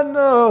sweet, I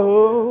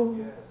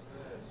know.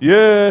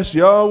 Yes,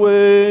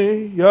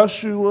 Yahweh,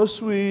 Yahshua,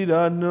 sweet,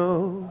 I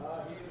know.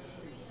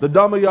 The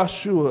Dhamma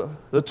Yahshua,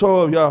 the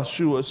Torah of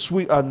Yahshua,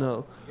 sweet, I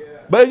know.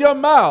 But in your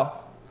mouth,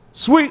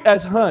 sweet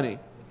as honey.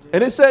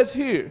 And it says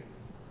here,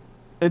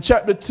 in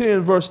chapter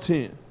 10, verse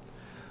 10,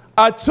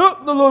 I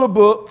took the little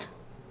book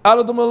out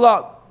of the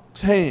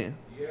Malak's hand,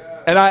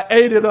 and I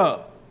ate it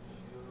up.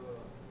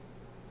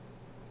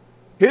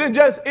 He didn't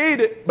just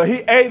eat it, but he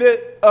ate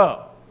it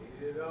up.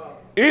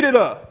 Eat it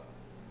up.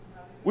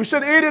 We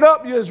should eat it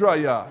up,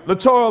 YisraYah. The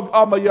Torah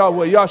of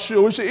Yahweh,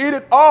 Yahshua. We should eat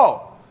it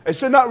all. It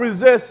should not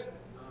resist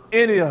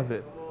any of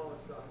it.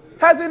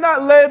 Has he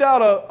not laid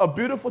out a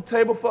beautiful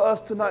table for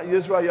us tonight,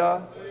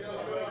 YisraYah?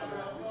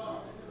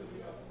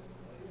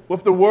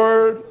 With the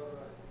word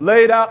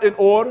laid out in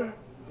order.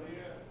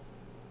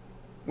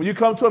 When you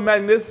come to a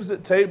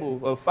magnificent table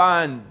of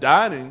fine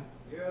dining,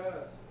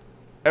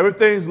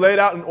 everything's laid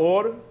out in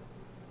order.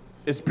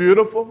 It's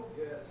beautiful.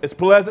 It's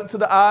pleasant to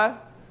the eye.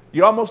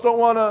 You almost don't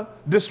want to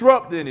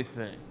disrupt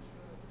anything.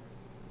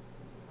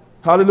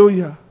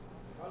 Hallelujah.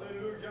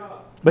 Hallelujah.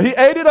 But he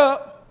ate it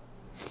up,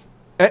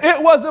 and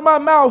it was in my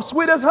mouth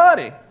sweet as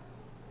honey.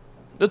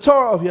 The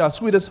Torah of Yah,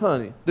 sweet as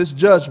honey, this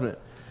judgment.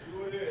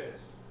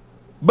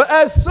 But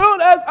as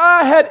soon as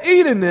I had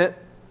eaten it,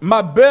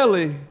 my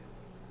belly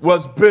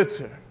was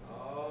bitter.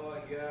 Oh,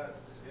 yes.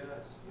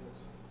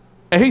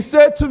 And he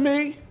said to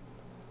me,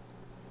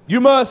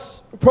 you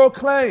must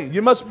proclaim,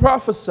 you must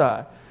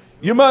prophesy,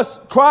 you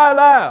must cry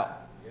loud.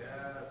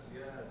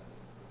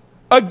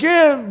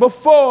 Again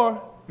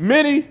before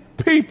many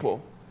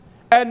people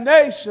and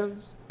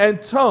nations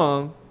and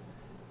tongue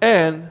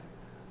and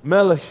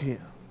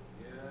Melachim.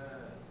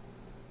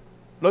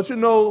 Don't you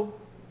know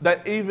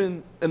that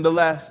even in the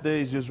last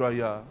days,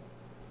 YisraYah,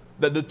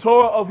 that the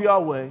Torah of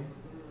Yahweh,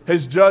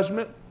 his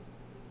judgment,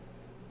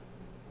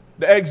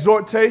 the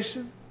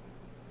exhortation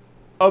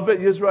of it,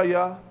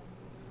 YisraYah,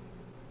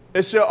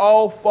 it shall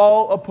all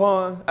fall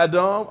upon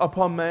Adam,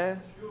 upon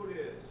man.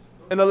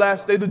 In the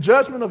last day, the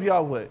judgment of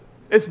Yahweh.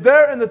 It's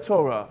there in the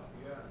Torah,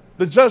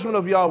 the judgment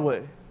of Yahweh.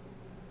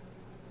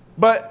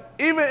 But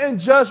even in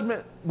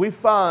judgment, we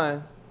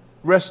find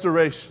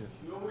restoration.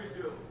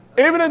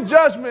 Even in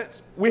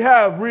judgment, we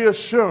have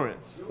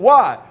reassurance.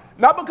 Why?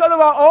 Not because of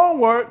our own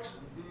works,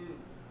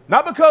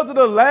 not because of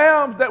the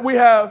lambs that we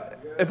have,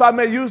 if I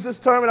may use this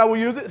term and I will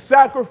use it,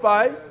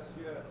 sacrifice.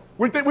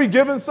 We think we're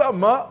giving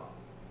something up.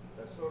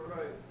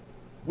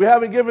 We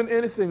haven't given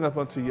anything up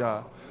unto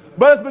Yah.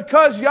 But it's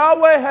because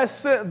Yahweh has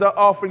sent the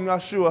offering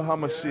Yeshua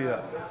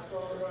HaMashiach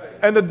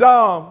and the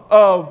dam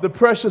of the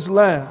precious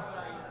lamb.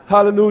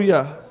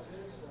 Hallelujah.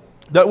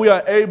 That we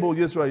are able,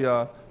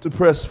 YisraYah, to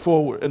press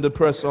forward and to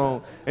press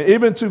on. And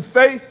even to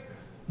face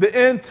the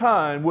end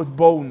time with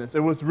boldness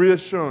and with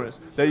reassurance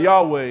that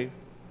Yahweh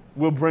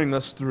will bring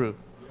us through.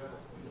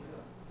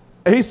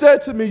 And he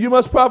said to me, you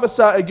must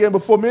prophesy again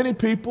before many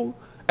people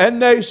and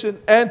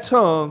nation and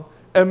tongue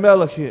and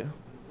Melachim.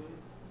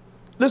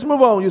 Let's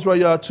move on,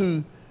 YisraYah,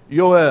 to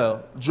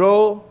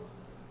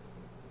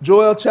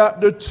Joel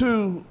chapter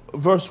 2,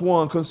 verse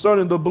 1,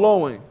 concerning the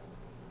blowing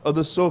of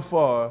the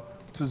shofar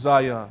to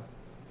Zion.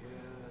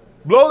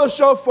 Blow the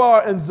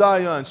shofar in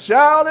Zion.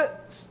 Shout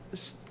it.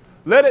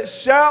 Let it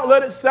shout.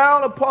 Let it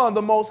sound upon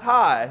the Most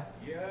High,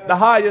 the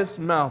highest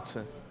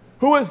mountain.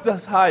 Who is the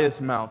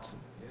highest mountain?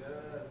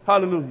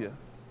 Hallelujah.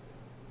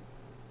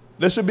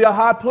 There should be a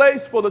high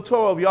place for the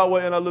Torah of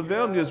Yahweh and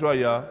Levim,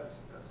 YisraYah.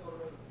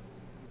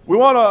 We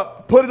want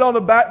to put it on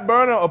the back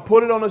burner or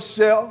put it on a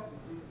shelf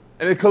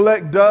and it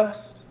collect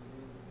dust.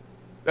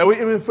 That we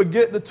even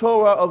forget the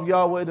Torah of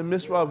Yahweh, the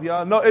Mitzvah of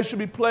Yah. No, it should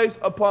be placed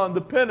upon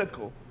the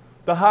pinnacle,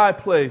 the high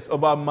place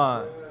of our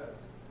mind.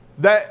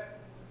 That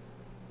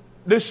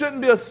there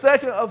shouldn't be a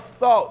second of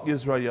thought,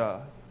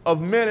 YisraYah,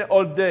 of minute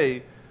or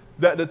day,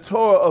 that the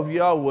Torah of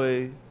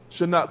Yahweh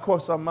should not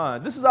cross our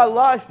mind. This is our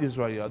life,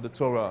 YisraYah, the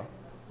Torah.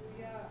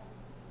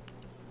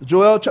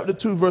 Joel chapter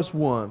 2, verse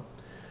 1.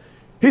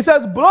 He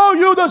says, blow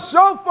you the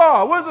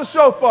shofar. Where's the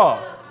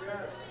shofar?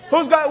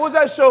 What's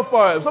that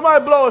shofar?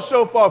 Somebody blow a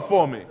shofar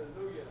for me.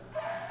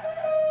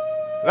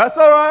 That's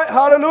all right.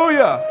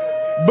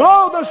 Hallelujah.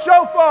 Blow the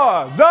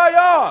shofar.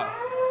 Zion.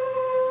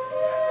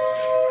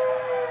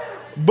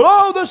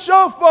 Blow the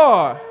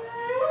shofar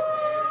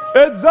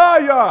in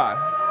Zion.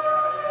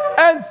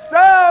 And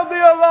sound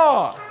the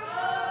alarm.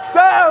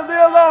 Sound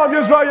the alarm,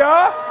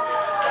 YisraYah.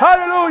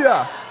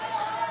 Hallelujah.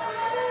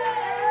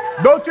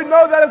 Don't you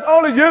know that it's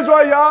only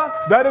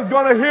YisraYah that is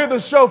going to hear the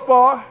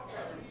shofar?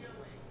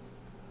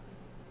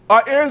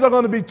 Our ears are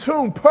going to be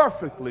tuned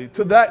perfectly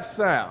to that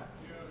sound.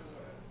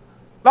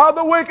 Now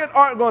the wicked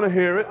aren't going to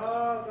hear it.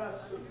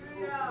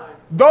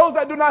 Those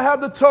that do not have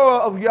the Torah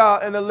of Yah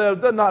and the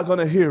lives, they're not going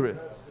to hear it.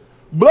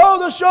 Blow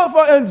the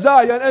shofar in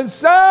Zion and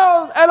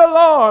sound an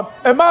alarm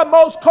in my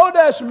most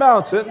Kodesh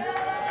mountain.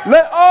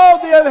 Let all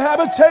the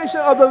habitation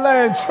of the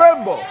land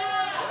tremble.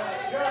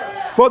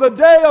 For the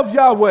day of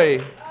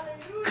Yahweh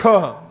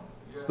comes.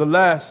 The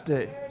last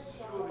day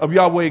of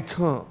Yahweh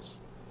comes.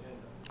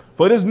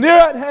 For it is near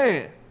at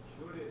hand.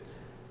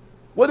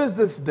 What is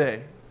this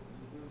day?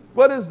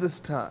 What is this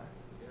time?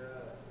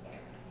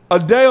 A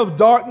day of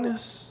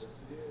darkness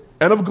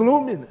and of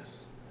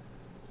gloominess.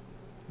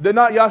 Did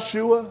not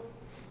Yeshua,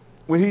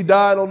 when he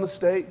died on the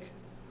stake,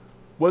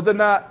 did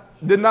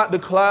not the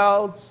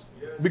clouds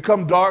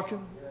become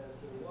darkened?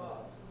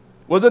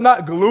 Was it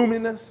not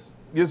gloominess,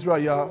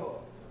 YisraYah?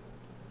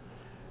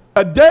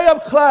 A day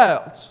of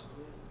clouds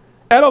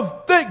and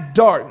of thick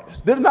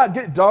darkness. Did it not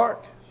get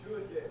dark?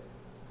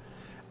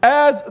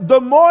 As the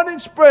morning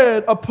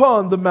spread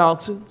upon the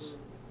mountains,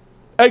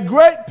 a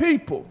great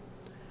people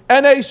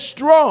and a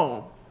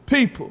strong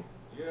people.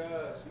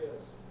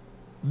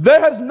 There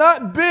has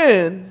not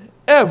been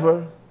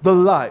ever the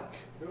like.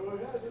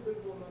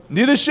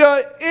 Neither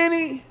shall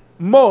any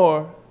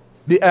more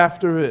be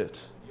after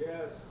it.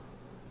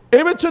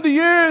 Even to the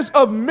years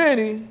of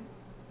many,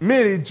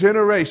 many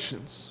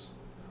generations.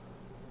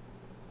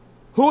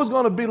 Who is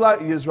going to be like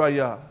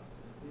YisraYah?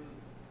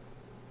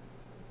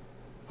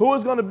 Who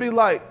is going to be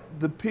like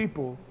the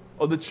people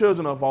or the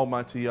children of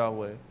Almighty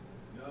Yahweh?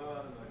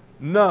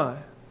 None.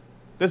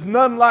 There's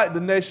none like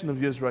the nation of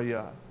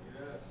YisraYah.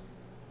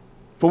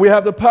 For we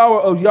have the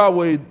power of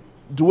Yahweh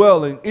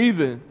dwelling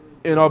even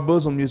in our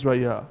bosom,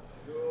 YisraYah.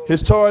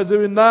 His Torah is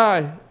even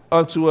nigh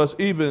unto us,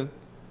 even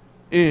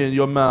in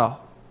your mouth.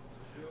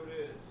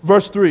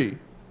 Verse 3.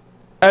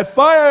 A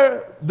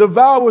fire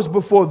devours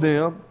before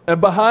them,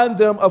 and behind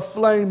them a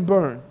flame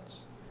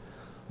burns.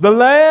 The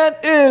land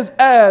is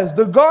as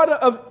the Garden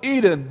of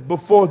Eden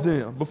before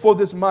them, before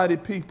this mighty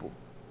people.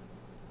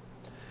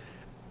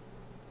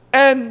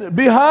 And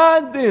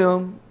behind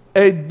them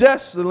a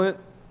desolate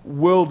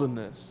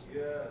wilderness.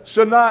 Yes.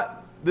 Should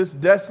not this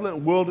desolate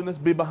wilderness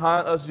be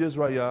behind us,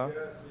 YisraYah?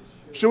 Yes,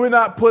 should we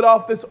not put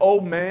off this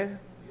old man?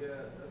 Yes,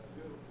 that's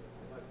beautiful.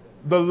 I like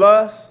that. The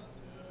lust,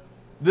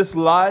 this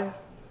life.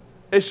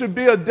 It should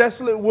be a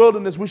desolate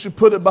wilderness. We should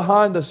put it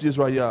behind us,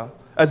 YisraYah,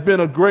 as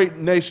being a great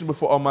nation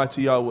before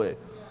Almighty Yahweh.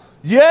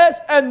 Yes,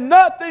 and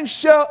nothing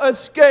shall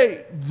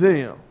escape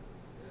them.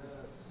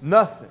 Yes.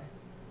 Nothing.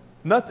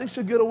 Nothing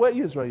should get away,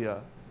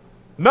 YisraYah.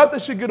 Nothing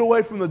should get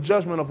away from the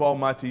judgment of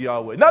Almighty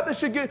Yahweh. Nothing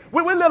should get,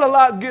 we let a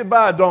lot get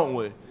by, don't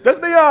we? Let's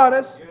be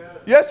honest.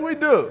 Yes, we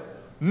do.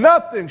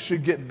 Nothing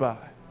should get by,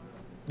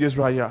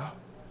 YisraYah.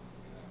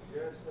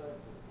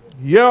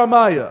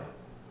 YarahmeYah,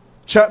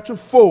 chapter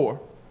 4,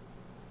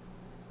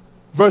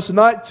 verse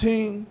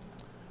 19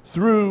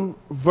 through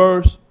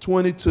verse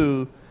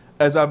 22,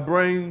 as I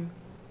bring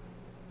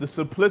the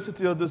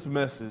simplicity of this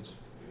message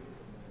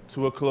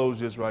to a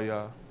close,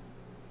 YisraYah.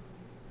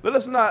 Let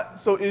us not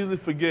so easily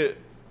forget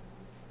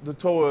the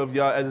Torah of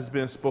Yah as it's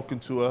been spoken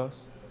to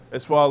us.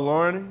 It's for our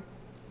learning,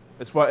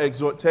 it's for our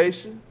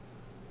exhortation.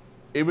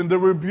 Even the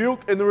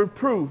rebuke and the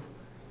reproof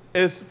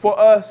is for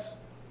us,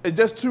 and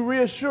just to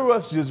reassure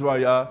us,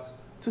 YisraYah,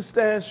 to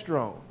stand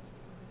strong.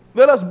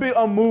 Let us be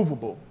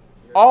unmovable,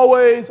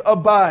 always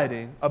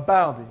abounding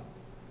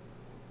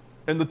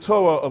in the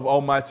Torah of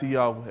Almighty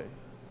Yahweh.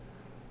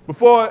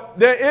 Before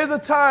there is a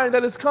time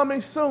that is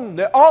coming soon,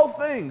 that all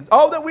things,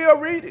 all that we are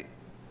reading,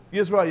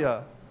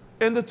 YisraYah,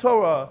 in the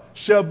Torah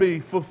shall be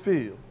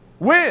fulfilled.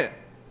 When?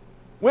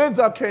 When,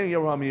 Zawkane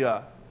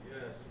YarahmeYah?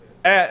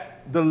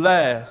 At the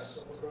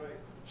last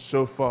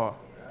Shofar.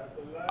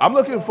 I'm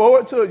looking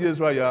forward to it,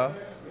 YisraYah.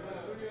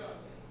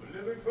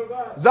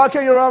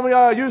 Zawkane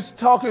YarahmeYah, you're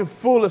talking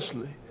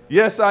foolishly.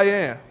 Yes, I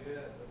am.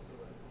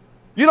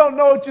 You don't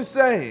know what you're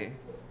saying.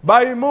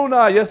 By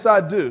Emunah, yes,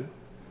 I do.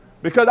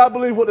 Because I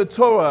believe what the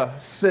Torah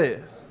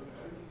says.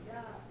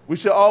 We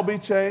shall all be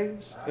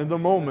changed in the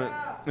moment,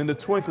 in the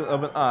twinkling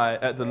of an eye,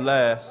 at the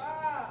last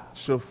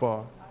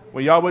Shofar.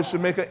 When Yahweh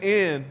should make an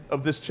end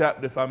of this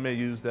chapter, if I may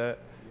use that,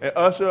 and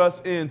usher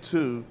us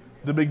into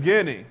the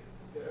beginning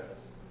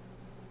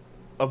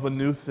of a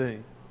new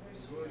thing.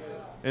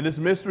 And this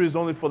mystery is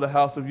only for the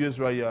house of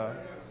YisraYah.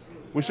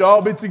 We shall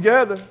all be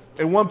together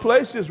in one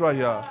place,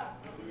 YisraYah.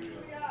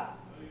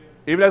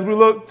 Even as we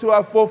look to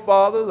our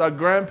forefathers, our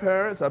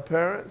grandparents, our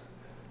parents,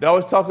 they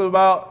always talk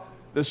about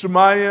the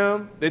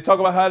Shemayim. They talk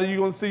about how you're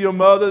going to see your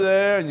mother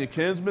there and your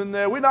kinsmen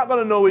there. We're not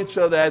going to know each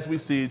other as we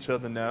see each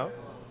other now.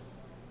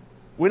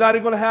 We're not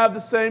even going to have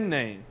the same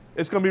name.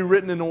 It's going to be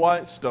written in the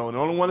white stone. The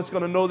only one that's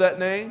going to know that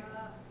name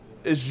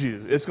is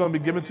you. It's going to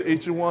be given to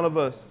each and one of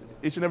us,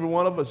 each and every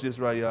one of us,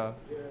 YisraYah.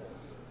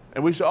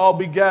 And we should all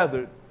be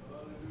gathered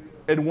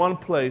in one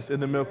place in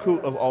the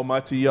Milkut of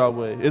Almighty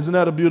Yahweh. Isn't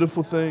that a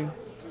beautiful thing?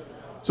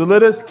 So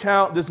let us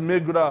count this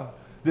migrah,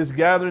 this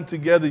gathering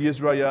together,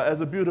 YisraYah,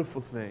 as a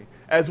beautiful thing.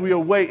 As we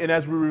await and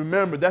as we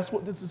remember, that's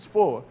what this is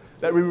for,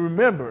 that we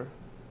remember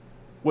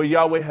what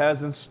Yahweh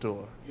has in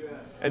store.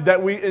 And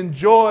that we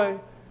enjoy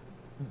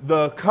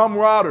the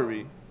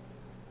camaraderie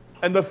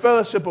and the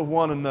fellowship of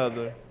one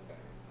another.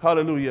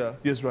 Hallelujah,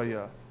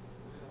 YisraYah.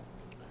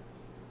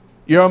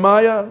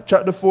 YarahmeYah,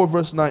 chapter 4,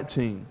 verse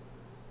 19.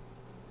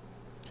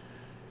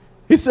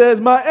 He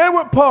says, my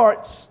inward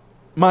parts,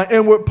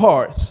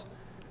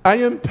 I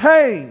am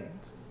pained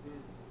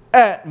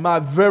at my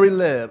very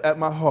love, at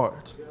my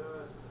heart.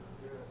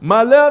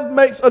 My love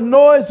makes a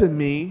noise in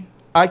me.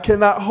 I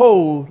cannot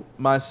hold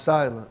my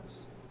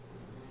silence.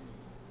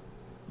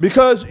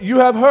 Because you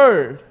have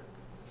heard,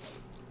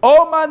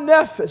 O my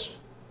nephesh,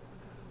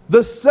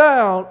 the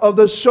sound of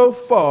the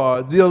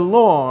shofar, the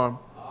alarm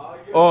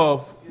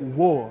of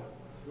war.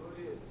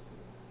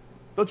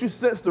 Don't you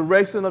sense the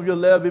racing of your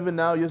love even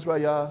now,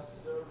 YisraYah?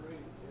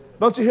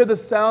 Don't you hear the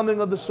sounding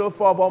of the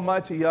shofar of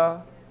Almighty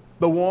Yah?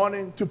 The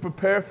warning to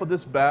prepare for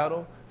this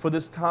battle, for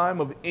this time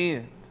of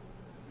end.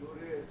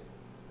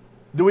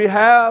 Do we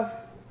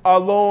have our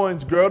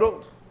loins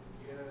girdled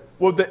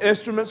with the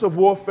instruments of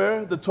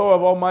warfare, the Torah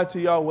of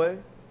Almighty Yahweh?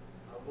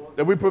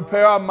 That we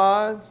prepare our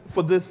minds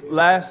for this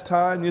last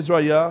time,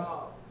 YisraYah?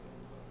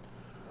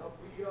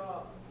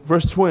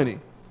 Verse 20.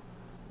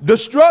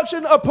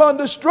 Destruction upon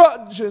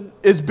destruction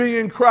is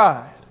being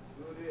cried,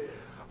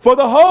 for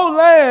the whole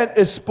land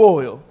is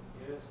spoiled.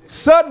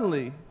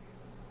 Suddenly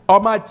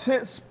are my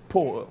tents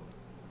spoiled,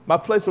 my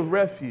place of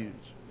refuge,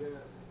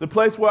 the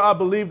place where I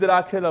believe that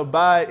I can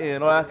abide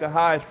in or I can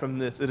hide from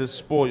this, it is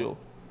spoiled.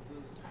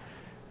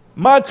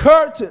 My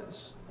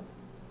curtains,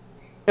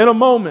 in a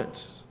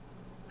moment,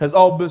 has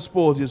all been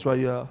spoiled,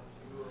 YisraYah.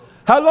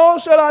 How long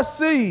shall I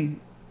see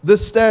the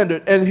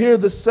standard and hear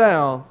the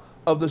sound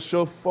of the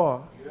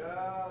shofar?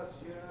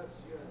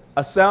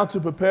 A sound to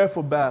prepare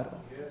for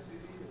battle,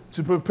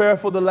 to prepare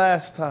for the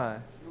last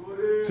time,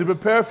 to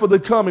prepare for the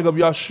coming of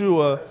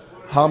Yahshua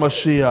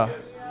HaMashiach.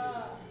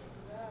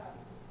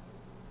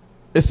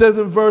 It says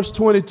in verse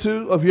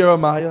 22 of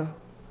Jeremiah,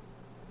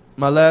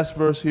 my last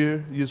verse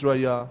here,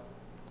 YisraYah,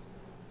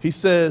 he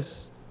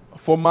says,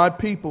 for my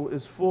people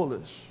is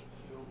foolish.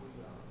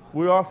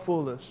 We are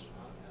foolish.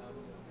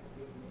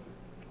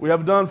 We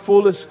have done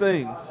foolish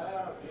things.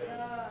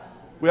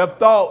 We have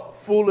thought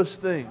foolish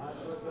things.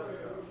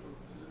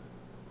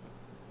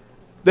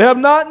 They have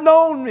not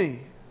known me.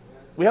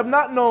 We have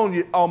not known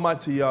you,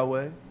 Almighty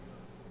Yahweh.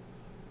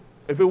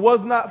 If it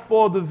was not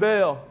for the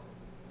veil,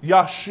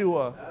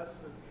 Yahshua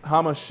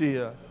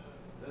HaMashiach,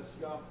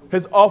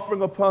 his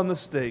offering upon the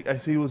stake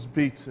as he was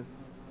beaten.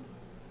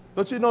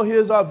 Don't you know he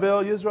is our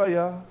veil,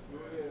 YisraYah?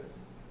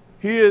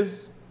 He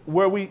is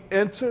where we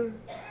enter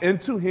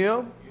into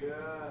him,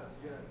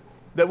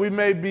 that we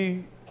may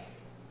be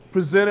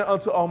presented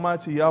unto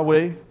Almighty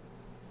Yahweh.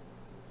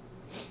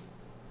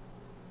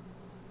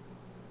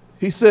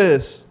 He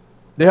says,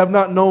 they have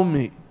not known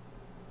me.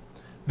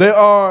 They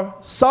are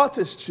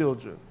Saltish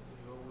children.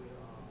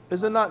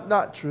 Is it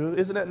not true?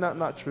 Isn't it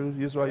not true,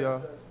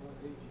 YisraYah?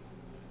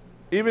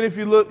 Even if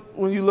you look,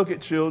 when you look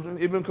at children,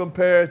 even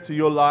compared to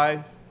your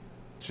life,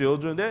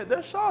 children, they're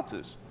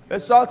Saltish. They're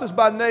Saltish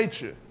by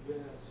nature.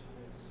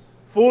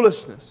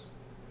 Foolishness.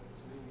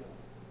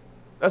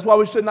 That's why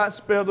we should not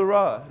spare the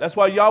rod. That's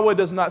why Yahweh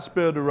does not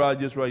spare the rod,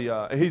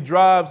 YisraYah. And he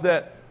drives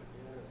that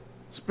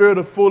spirit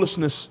of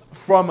foolishness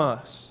from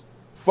us,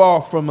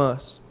 far from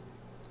us.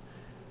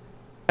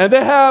 And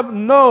they have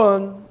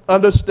none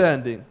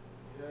understanding.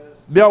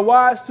 They are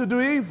wise to do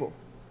evil,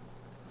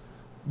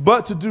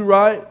 but to do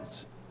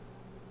right,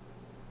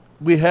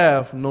 we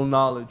have no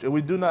knowledge. And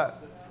we do not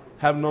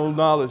have no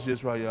knowledge,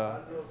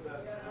 YisraYah.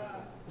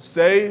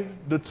 Save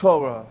the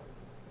Torah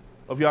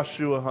of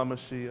Yahshua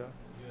HaMashiach.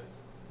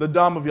 The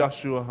Dam of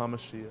Yahshua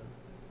HaMashiach.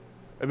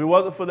 If it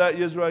wasn't for that,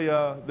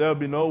 YisraYah, there would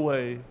be no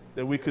way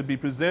that we could be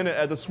presented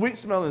as a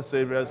sweet-smelling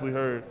Savior, as we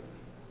heard,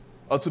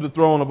 unto the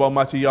throne of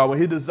Almighty Yahweh.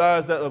 He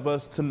desires that of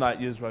us tonight,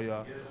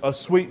 YisraYah, a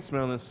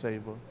sweet-smelling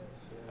savor,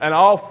 an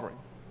offering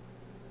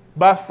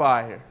by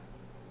fire.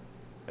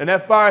 And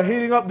that fire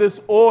heating up this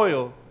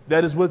oil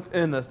that is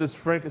within us, this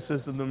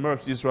frankincense and the myrrh,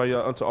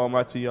 YisraYah, unto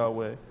Almighty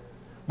Yahweh.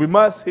 We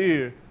must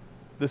hear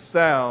the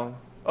sound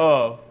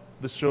of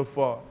the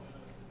shofar.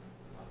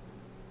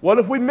 What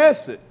if we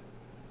miss it?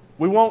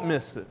 We won't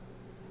miss it.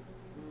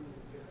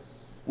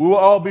 We will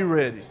all be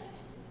ready.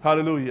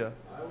 Hallelujah.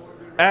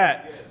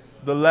 At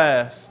the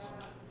last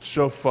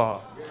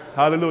shofar.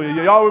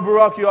 Hallelujah. Yahweh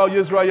Barak you all,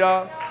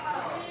 YisraYah.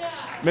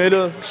 May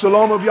the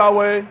shalom of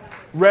Yahweh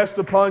rest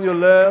upon your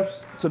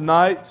lives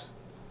tonight.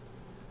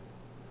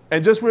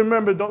 And just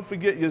remember, don't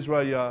forget,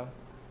 YisraYah,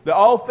 that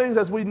all things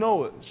as we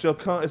know it shall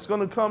come, it's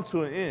going to come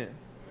to an end.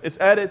 It's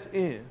at its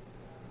end.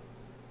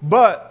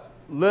 But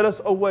let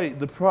us await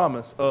the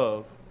promise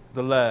of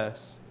the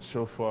last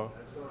shofar.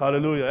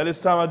 Hallelujah. At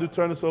this time, I do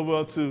turn this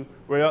over to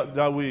Raah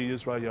Dawid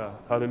YisraYah.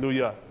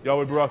 Hallelujah.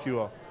 Yahweh Barak you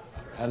all.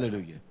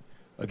 Hallelujah.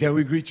 Again,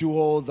 we greet you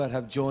all that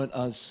have joined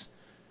us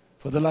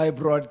for the live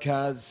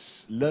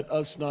broadcast. Let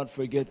us not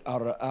forget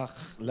our Ach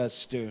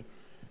Lester,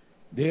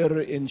 there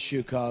in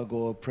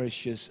Chicago, a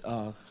precious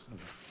Ach, a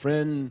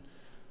friend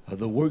of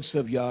the works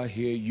of Yah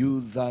here.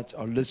 You that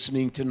are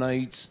listening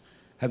tonight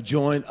have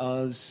joined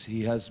us.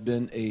 He has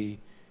been a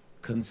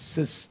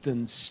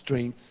consistent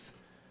strength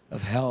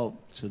of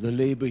help to the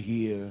labor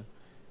here.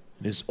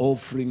 And his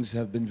offerings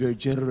have been very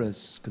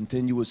generous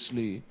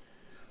continuously.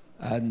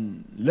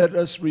 And let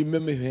us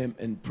remember him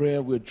in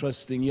prayer. We're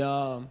trusting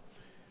Yah.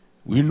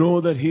 We know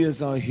that he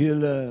is our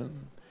healer.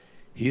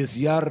 He is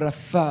Yah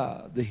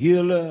Rapha, the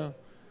healer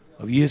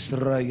of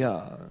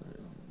YisraYah.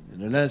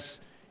 And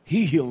unless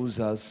he heals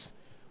us,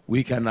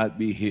 we cannot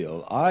be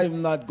healed.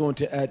 I'm not going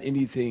to add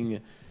anything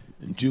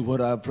to what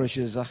our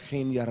precious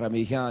Zawkane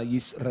YarahmeYah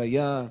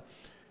YisraYah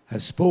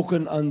has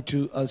spoken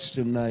unto us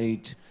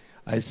tonight.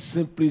 I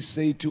simply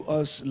say to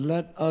us,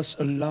 let us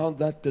allow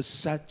that to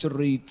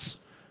saturate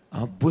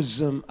our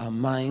bosom, our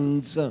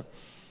minds,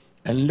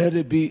 and let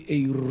it be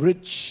a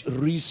rich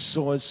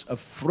resource of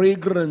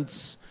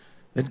fragrance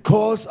that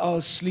cause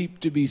our sleep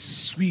to be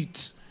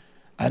sweet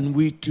and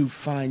we to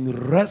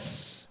find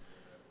rest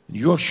in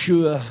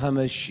Yahshua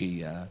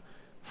HaMashiach.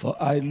 For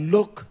I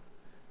look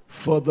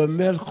for the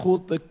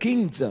Melchut, the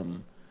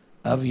kingdom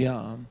of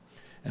Yah.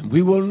 And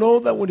we will know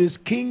that when his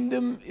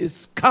kingdom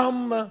is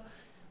come,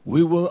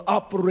 we will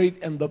operate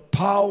in the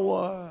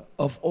power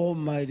of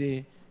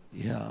Almighty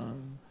Yah.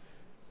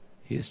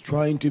 He is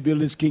trying to build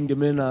his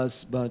kingdom in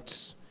us,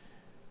 but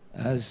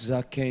as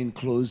Zawkane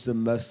closed the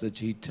message,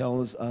 he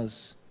tells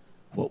us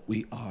what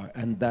we are,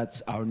 and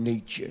that's our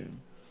nature.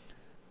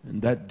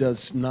 And that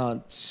does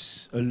not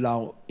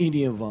allow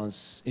any of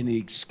us any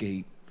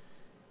escape.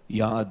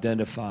 Yah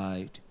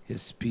identified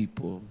his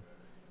people,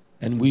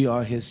 and we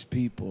are his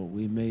people.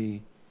 We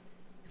may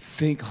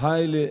think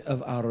highly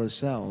of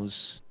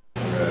ourselves.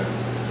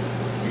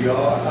 We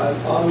are an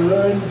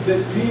unlearned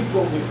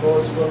people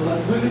because we're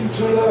not willing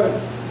to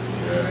learn.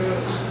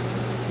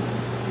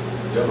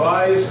 The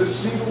eyes to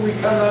see what we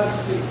cannot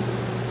see.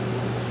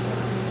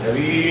 The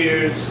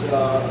ears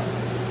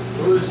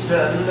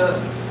listen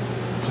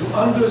to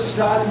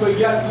understand, but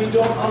yet we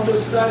don't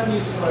understand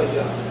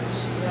YisraYah.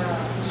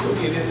 So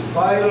it is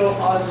vital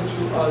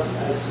unto us,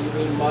 as he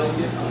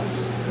reminded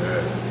us.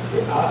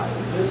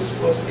 This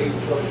was a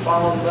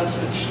profound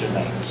message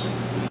tonight.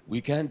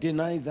 We can't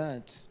deny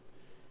that.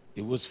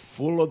 It was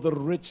full of the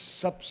rich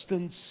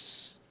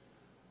substance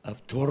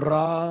of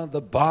Torah,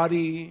 the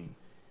body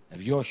of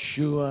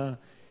Yeshua.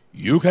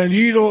 You can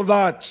eat all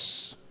that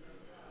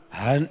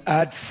and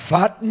add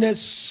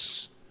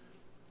fatness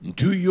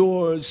to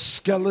your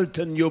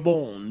skeleton, your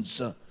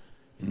bones.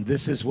 And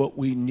this is what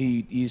we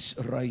need,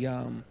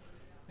 YisraYah,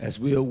 as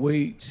we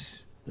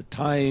await the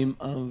time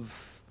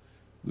of,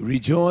 we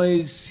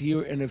rejoice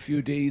here in a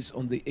few days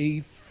on the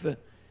 8th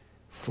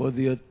for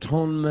the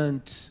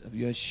atonement of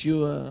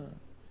Yeshua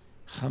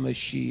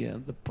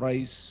HaMashiach, the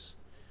price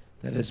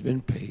that has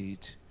been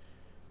paid.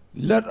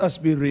 Let us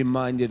be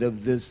reminded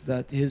of this,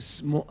 that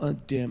his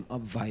Mu'adim are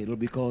vital,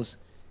 because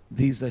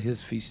these are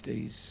his feast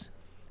days.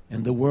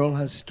 And the world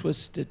has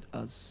twisted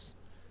us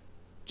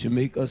to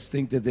make us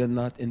think that they're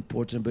not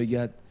important, but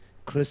yet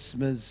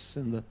Christmas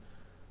and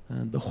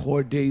the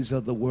whore days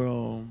of the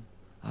world,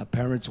 our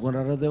parents went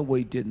out of their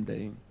way, didn't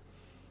they?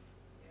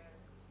 Yes.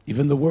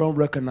 Even the world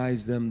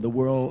recognized them. The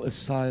world is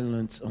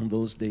silent on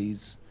those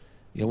days.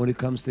 Yet when it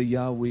comes to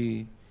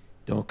Yahweh,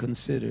 don't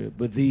consider.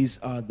 But these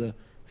are the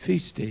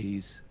feast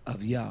days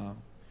of Yah.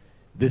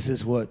 This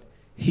is what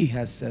he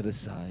has set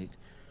aside,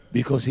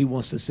 because he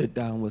wants to sit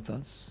down with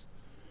us.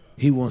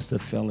 He wants to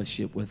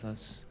fellowship with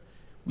us.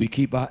 We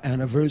keep our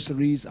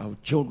anniversaries, our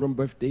children's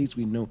birthdays.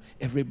 We know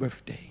every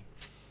birthday.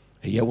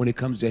 And yet when it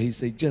comes to, he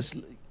said, just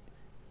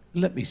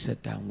let me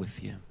sit down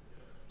with you.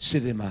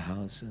 Sit in my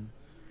house and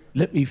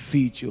let me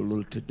feed you a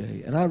little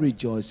today. And I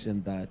rejoice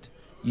in that,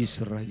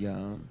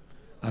 YisraYah.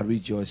 I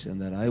rejoice in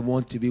that. I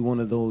want to be one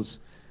of those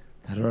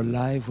that are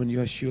alive when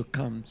Yeshua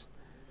comes.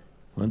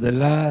 When the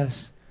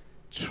last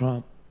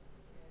trump,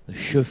 the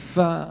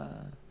Shofar,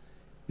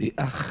 the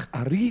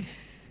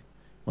Acharith,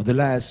 or the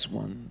last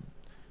one,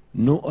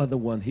 no other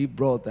one. He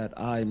brought that.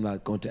 I'm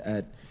not going to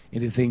add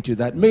anything to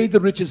that. May the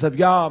riches of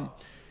Yah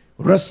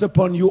rest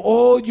upon you,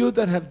 all you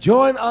that have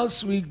joined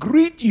us. We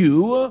greet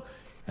you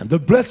in the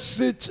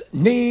blessed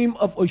name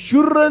of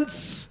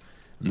assurance.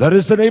 That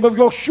is the name of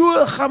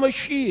Yeshua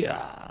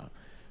HaMashiach.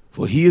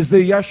 For he is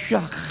the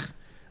Yashach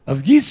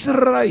of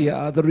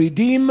YisraYah, the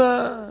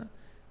Redeemer,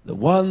 the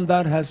one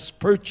that has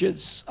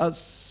purchased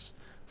us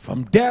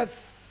from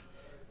death,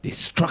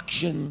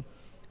 destruction,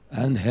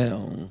 and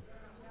hell.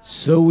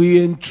 So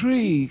we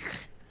intrigue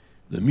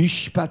the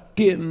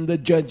mishpatim, the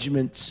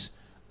judgments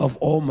of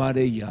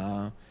Almighty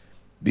Yah,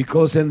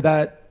 because in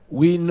that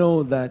we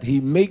know that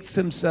he makes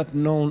himself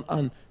known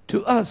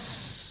unto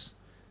us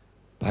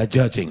by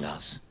judging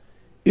us.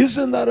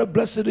 Isn't that a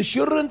blessed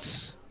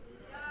assurance?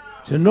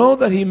 To know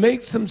that he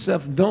makes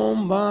himself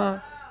known by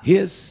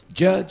his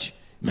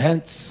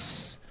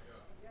judgments.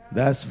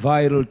 That's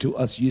vital to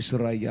us,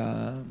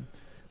 YisraYah.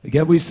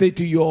 Again, we say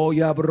to you all,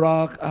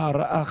 Yabrak,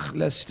 Arach,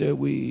 Lester,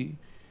 we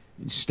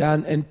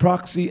stand in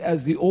proxy,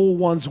 as the old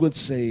ones would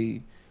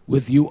say,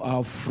 with you,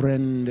 our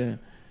friend.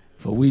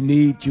 For we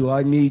need you.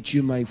 I need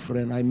you, my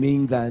friend. I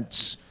mean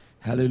that.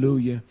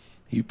 Hallelujah.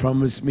 He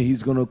promised me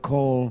he's going to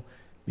call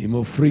me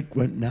more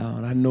frequent now,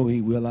 and I know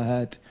he will. I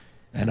had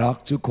an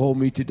Ak to call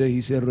me today.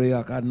 He said,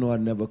 Reak, I know I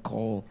never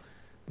call,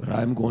 but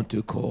I'm going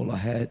to call. I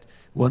had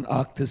one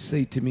Ak to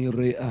say to me,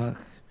 Reak,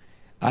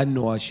 I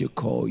know I should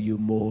call you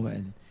more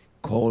and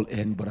call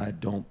in, but I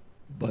don't.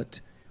 But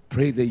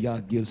pray that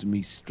Yah gives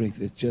me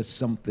strength. It's just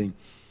something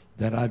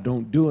that I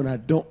don't do, and I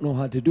don't know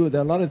how to do it.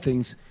 There are a lot of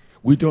things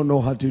we don't know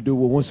how to do.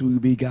 Well, once we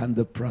began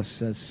the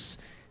process,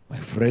 my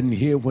friend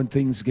here, when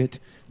things get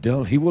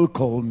dull, he will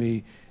call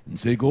me and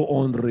say, go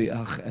on, Reach,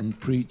 and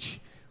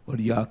preach what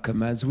Yah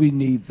commands. We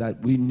need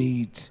that. We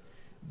need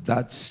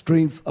that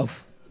strength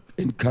of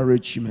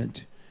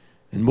encouragement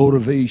and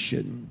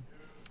motivation.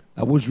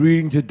 I was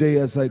reading today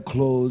as I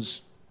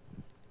closed,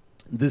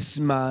 this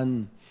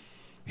man,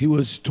 he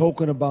was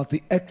talking about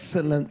the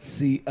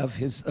excellency of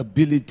his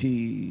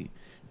ability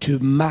to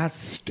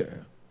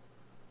master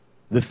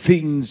the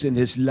things in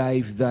his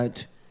life,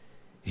 that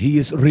he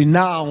is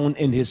renowned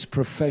in his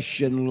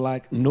profession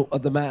like no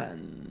other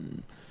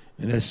man.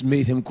 It has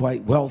made him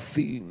quite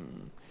wealthy.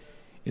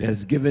 It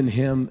has given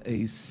him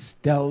a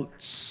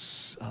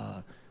stealth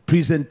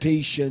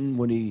presentation.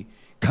 When he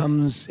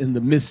comes in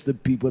the midst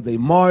of people, they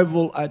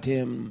marvel at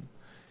him.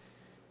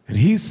 And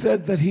he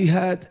said that he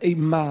had a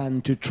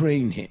man to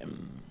train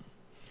him.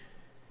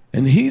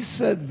 And he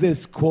said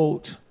this,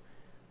 quote,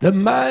 the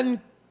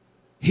man,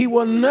 he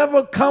will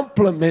never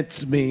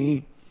compliment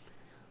me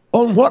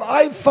on what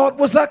I thought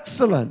was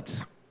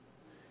excellent.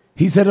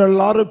 He said a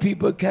lot of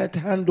people can't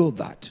handle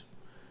that.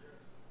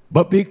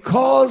 But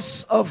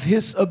because of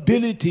his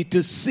ability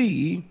to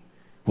see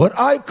what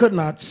I could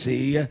not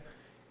see,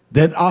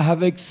 then I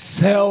have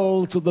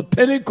excelled to the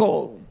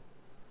pinnacle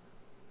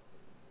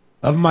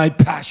of my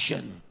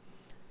passion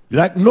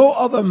like no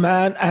other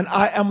man, and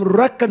I am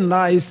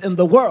recognized in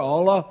the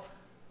world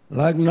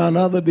like none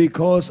other,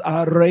 because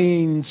I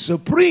reign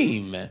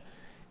supreme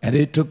And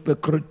it took the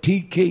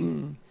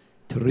critiquing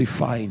to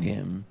refine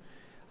him.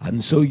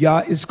 And so Yah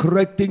is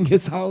correcting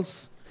his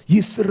house,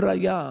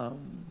 YisraYah,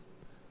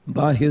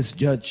 by his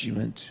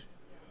judgment.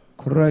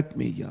 Correct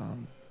me, Yah,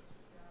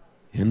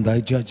 in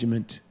thy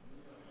judgment,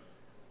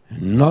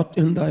 and not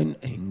in thine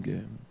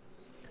anger,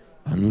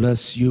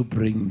 unless you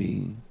bring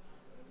me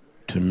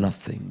to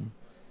nothing.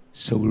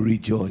 So we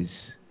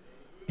rejoice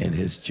in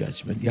his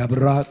judgment. Yah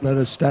Barak, let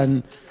us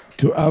stand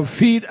to our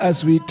feet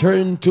as we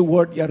turn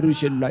toward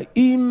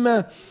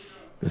Yerushalayim,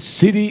 the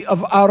city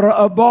of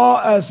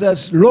Arabah,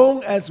 as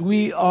long as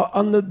we are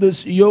under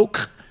this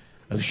yoke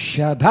of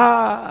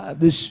Shabbat,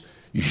 this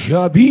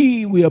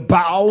Shabi, we are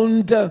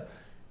bound.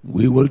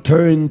 We will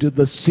turn to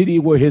the city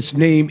where his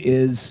name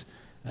is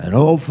and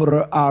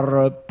offer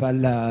our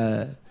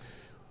pala.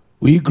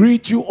 We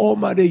greet you,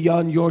 Almighty Yah,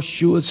 in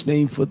Yeshua's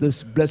name for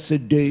this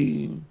blessed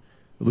day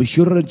of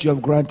assurance you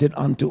have granted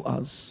unto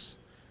us.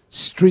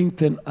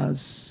 Strengthen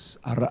us,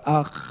 our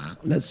Ach,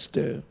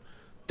 Lester.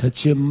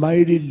 Touch him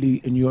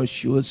mightily in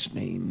Yeshua's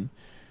name,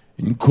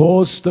 and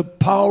cause the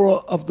power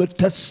of the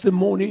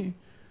testimony,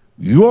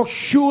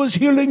 Yeshua's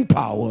healing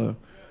power,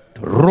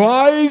 to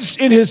rise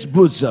in his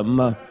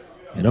bosom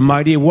in a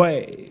mighty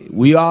way.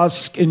 We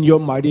ask in your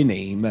mighty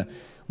name.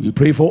 We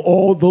pray for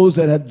all those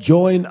that have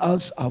joined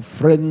us, our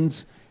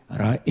friends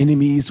and our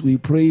enemies. We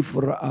pray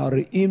for our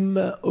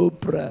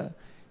Oprah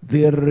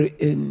there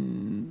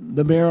in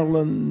the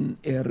Maryland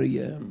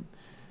area.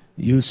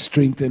 You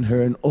strengthen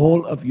her and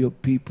all of your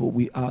people.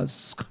 We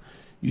ask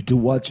you to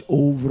watch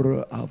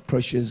over our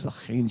precious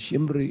Zawkane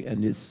Shimri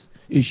and his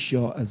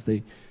Isha as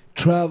they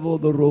travel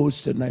the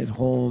roads tonight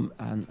home,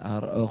 and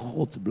our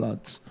Hot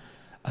Bloods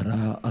and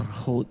our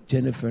Hot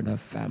Jennifer and her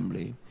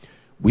family.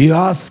 We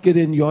ask it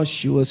in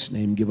Yeshua's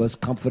name. Give us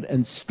comfort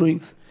and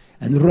strength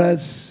and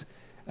rest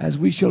as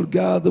we shall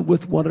gather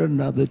with one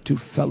another to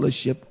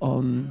fellowship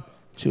on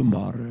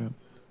tomorrow.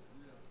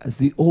 As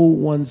the old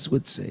ones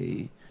would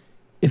say,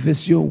 if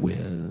it's your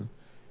will,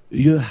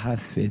 your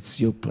hafetz,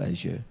 your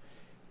pleasure,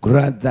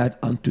 grant that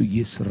unto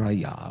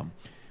YisraYah.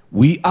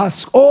 We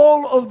ask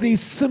all of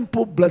these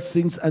simple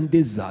blessings and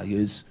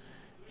desires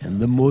in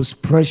the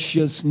most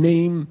precious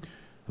name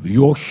of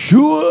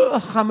Yeshua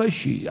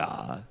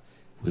HaMashiach.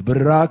 We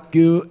barak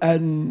you,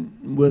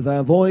 and with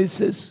our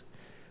voices,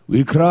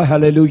 we cry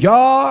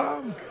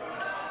hallelujah.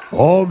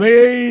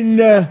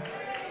 Amen.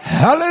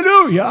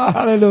 Hallelujah.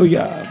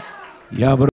 Hallelujah.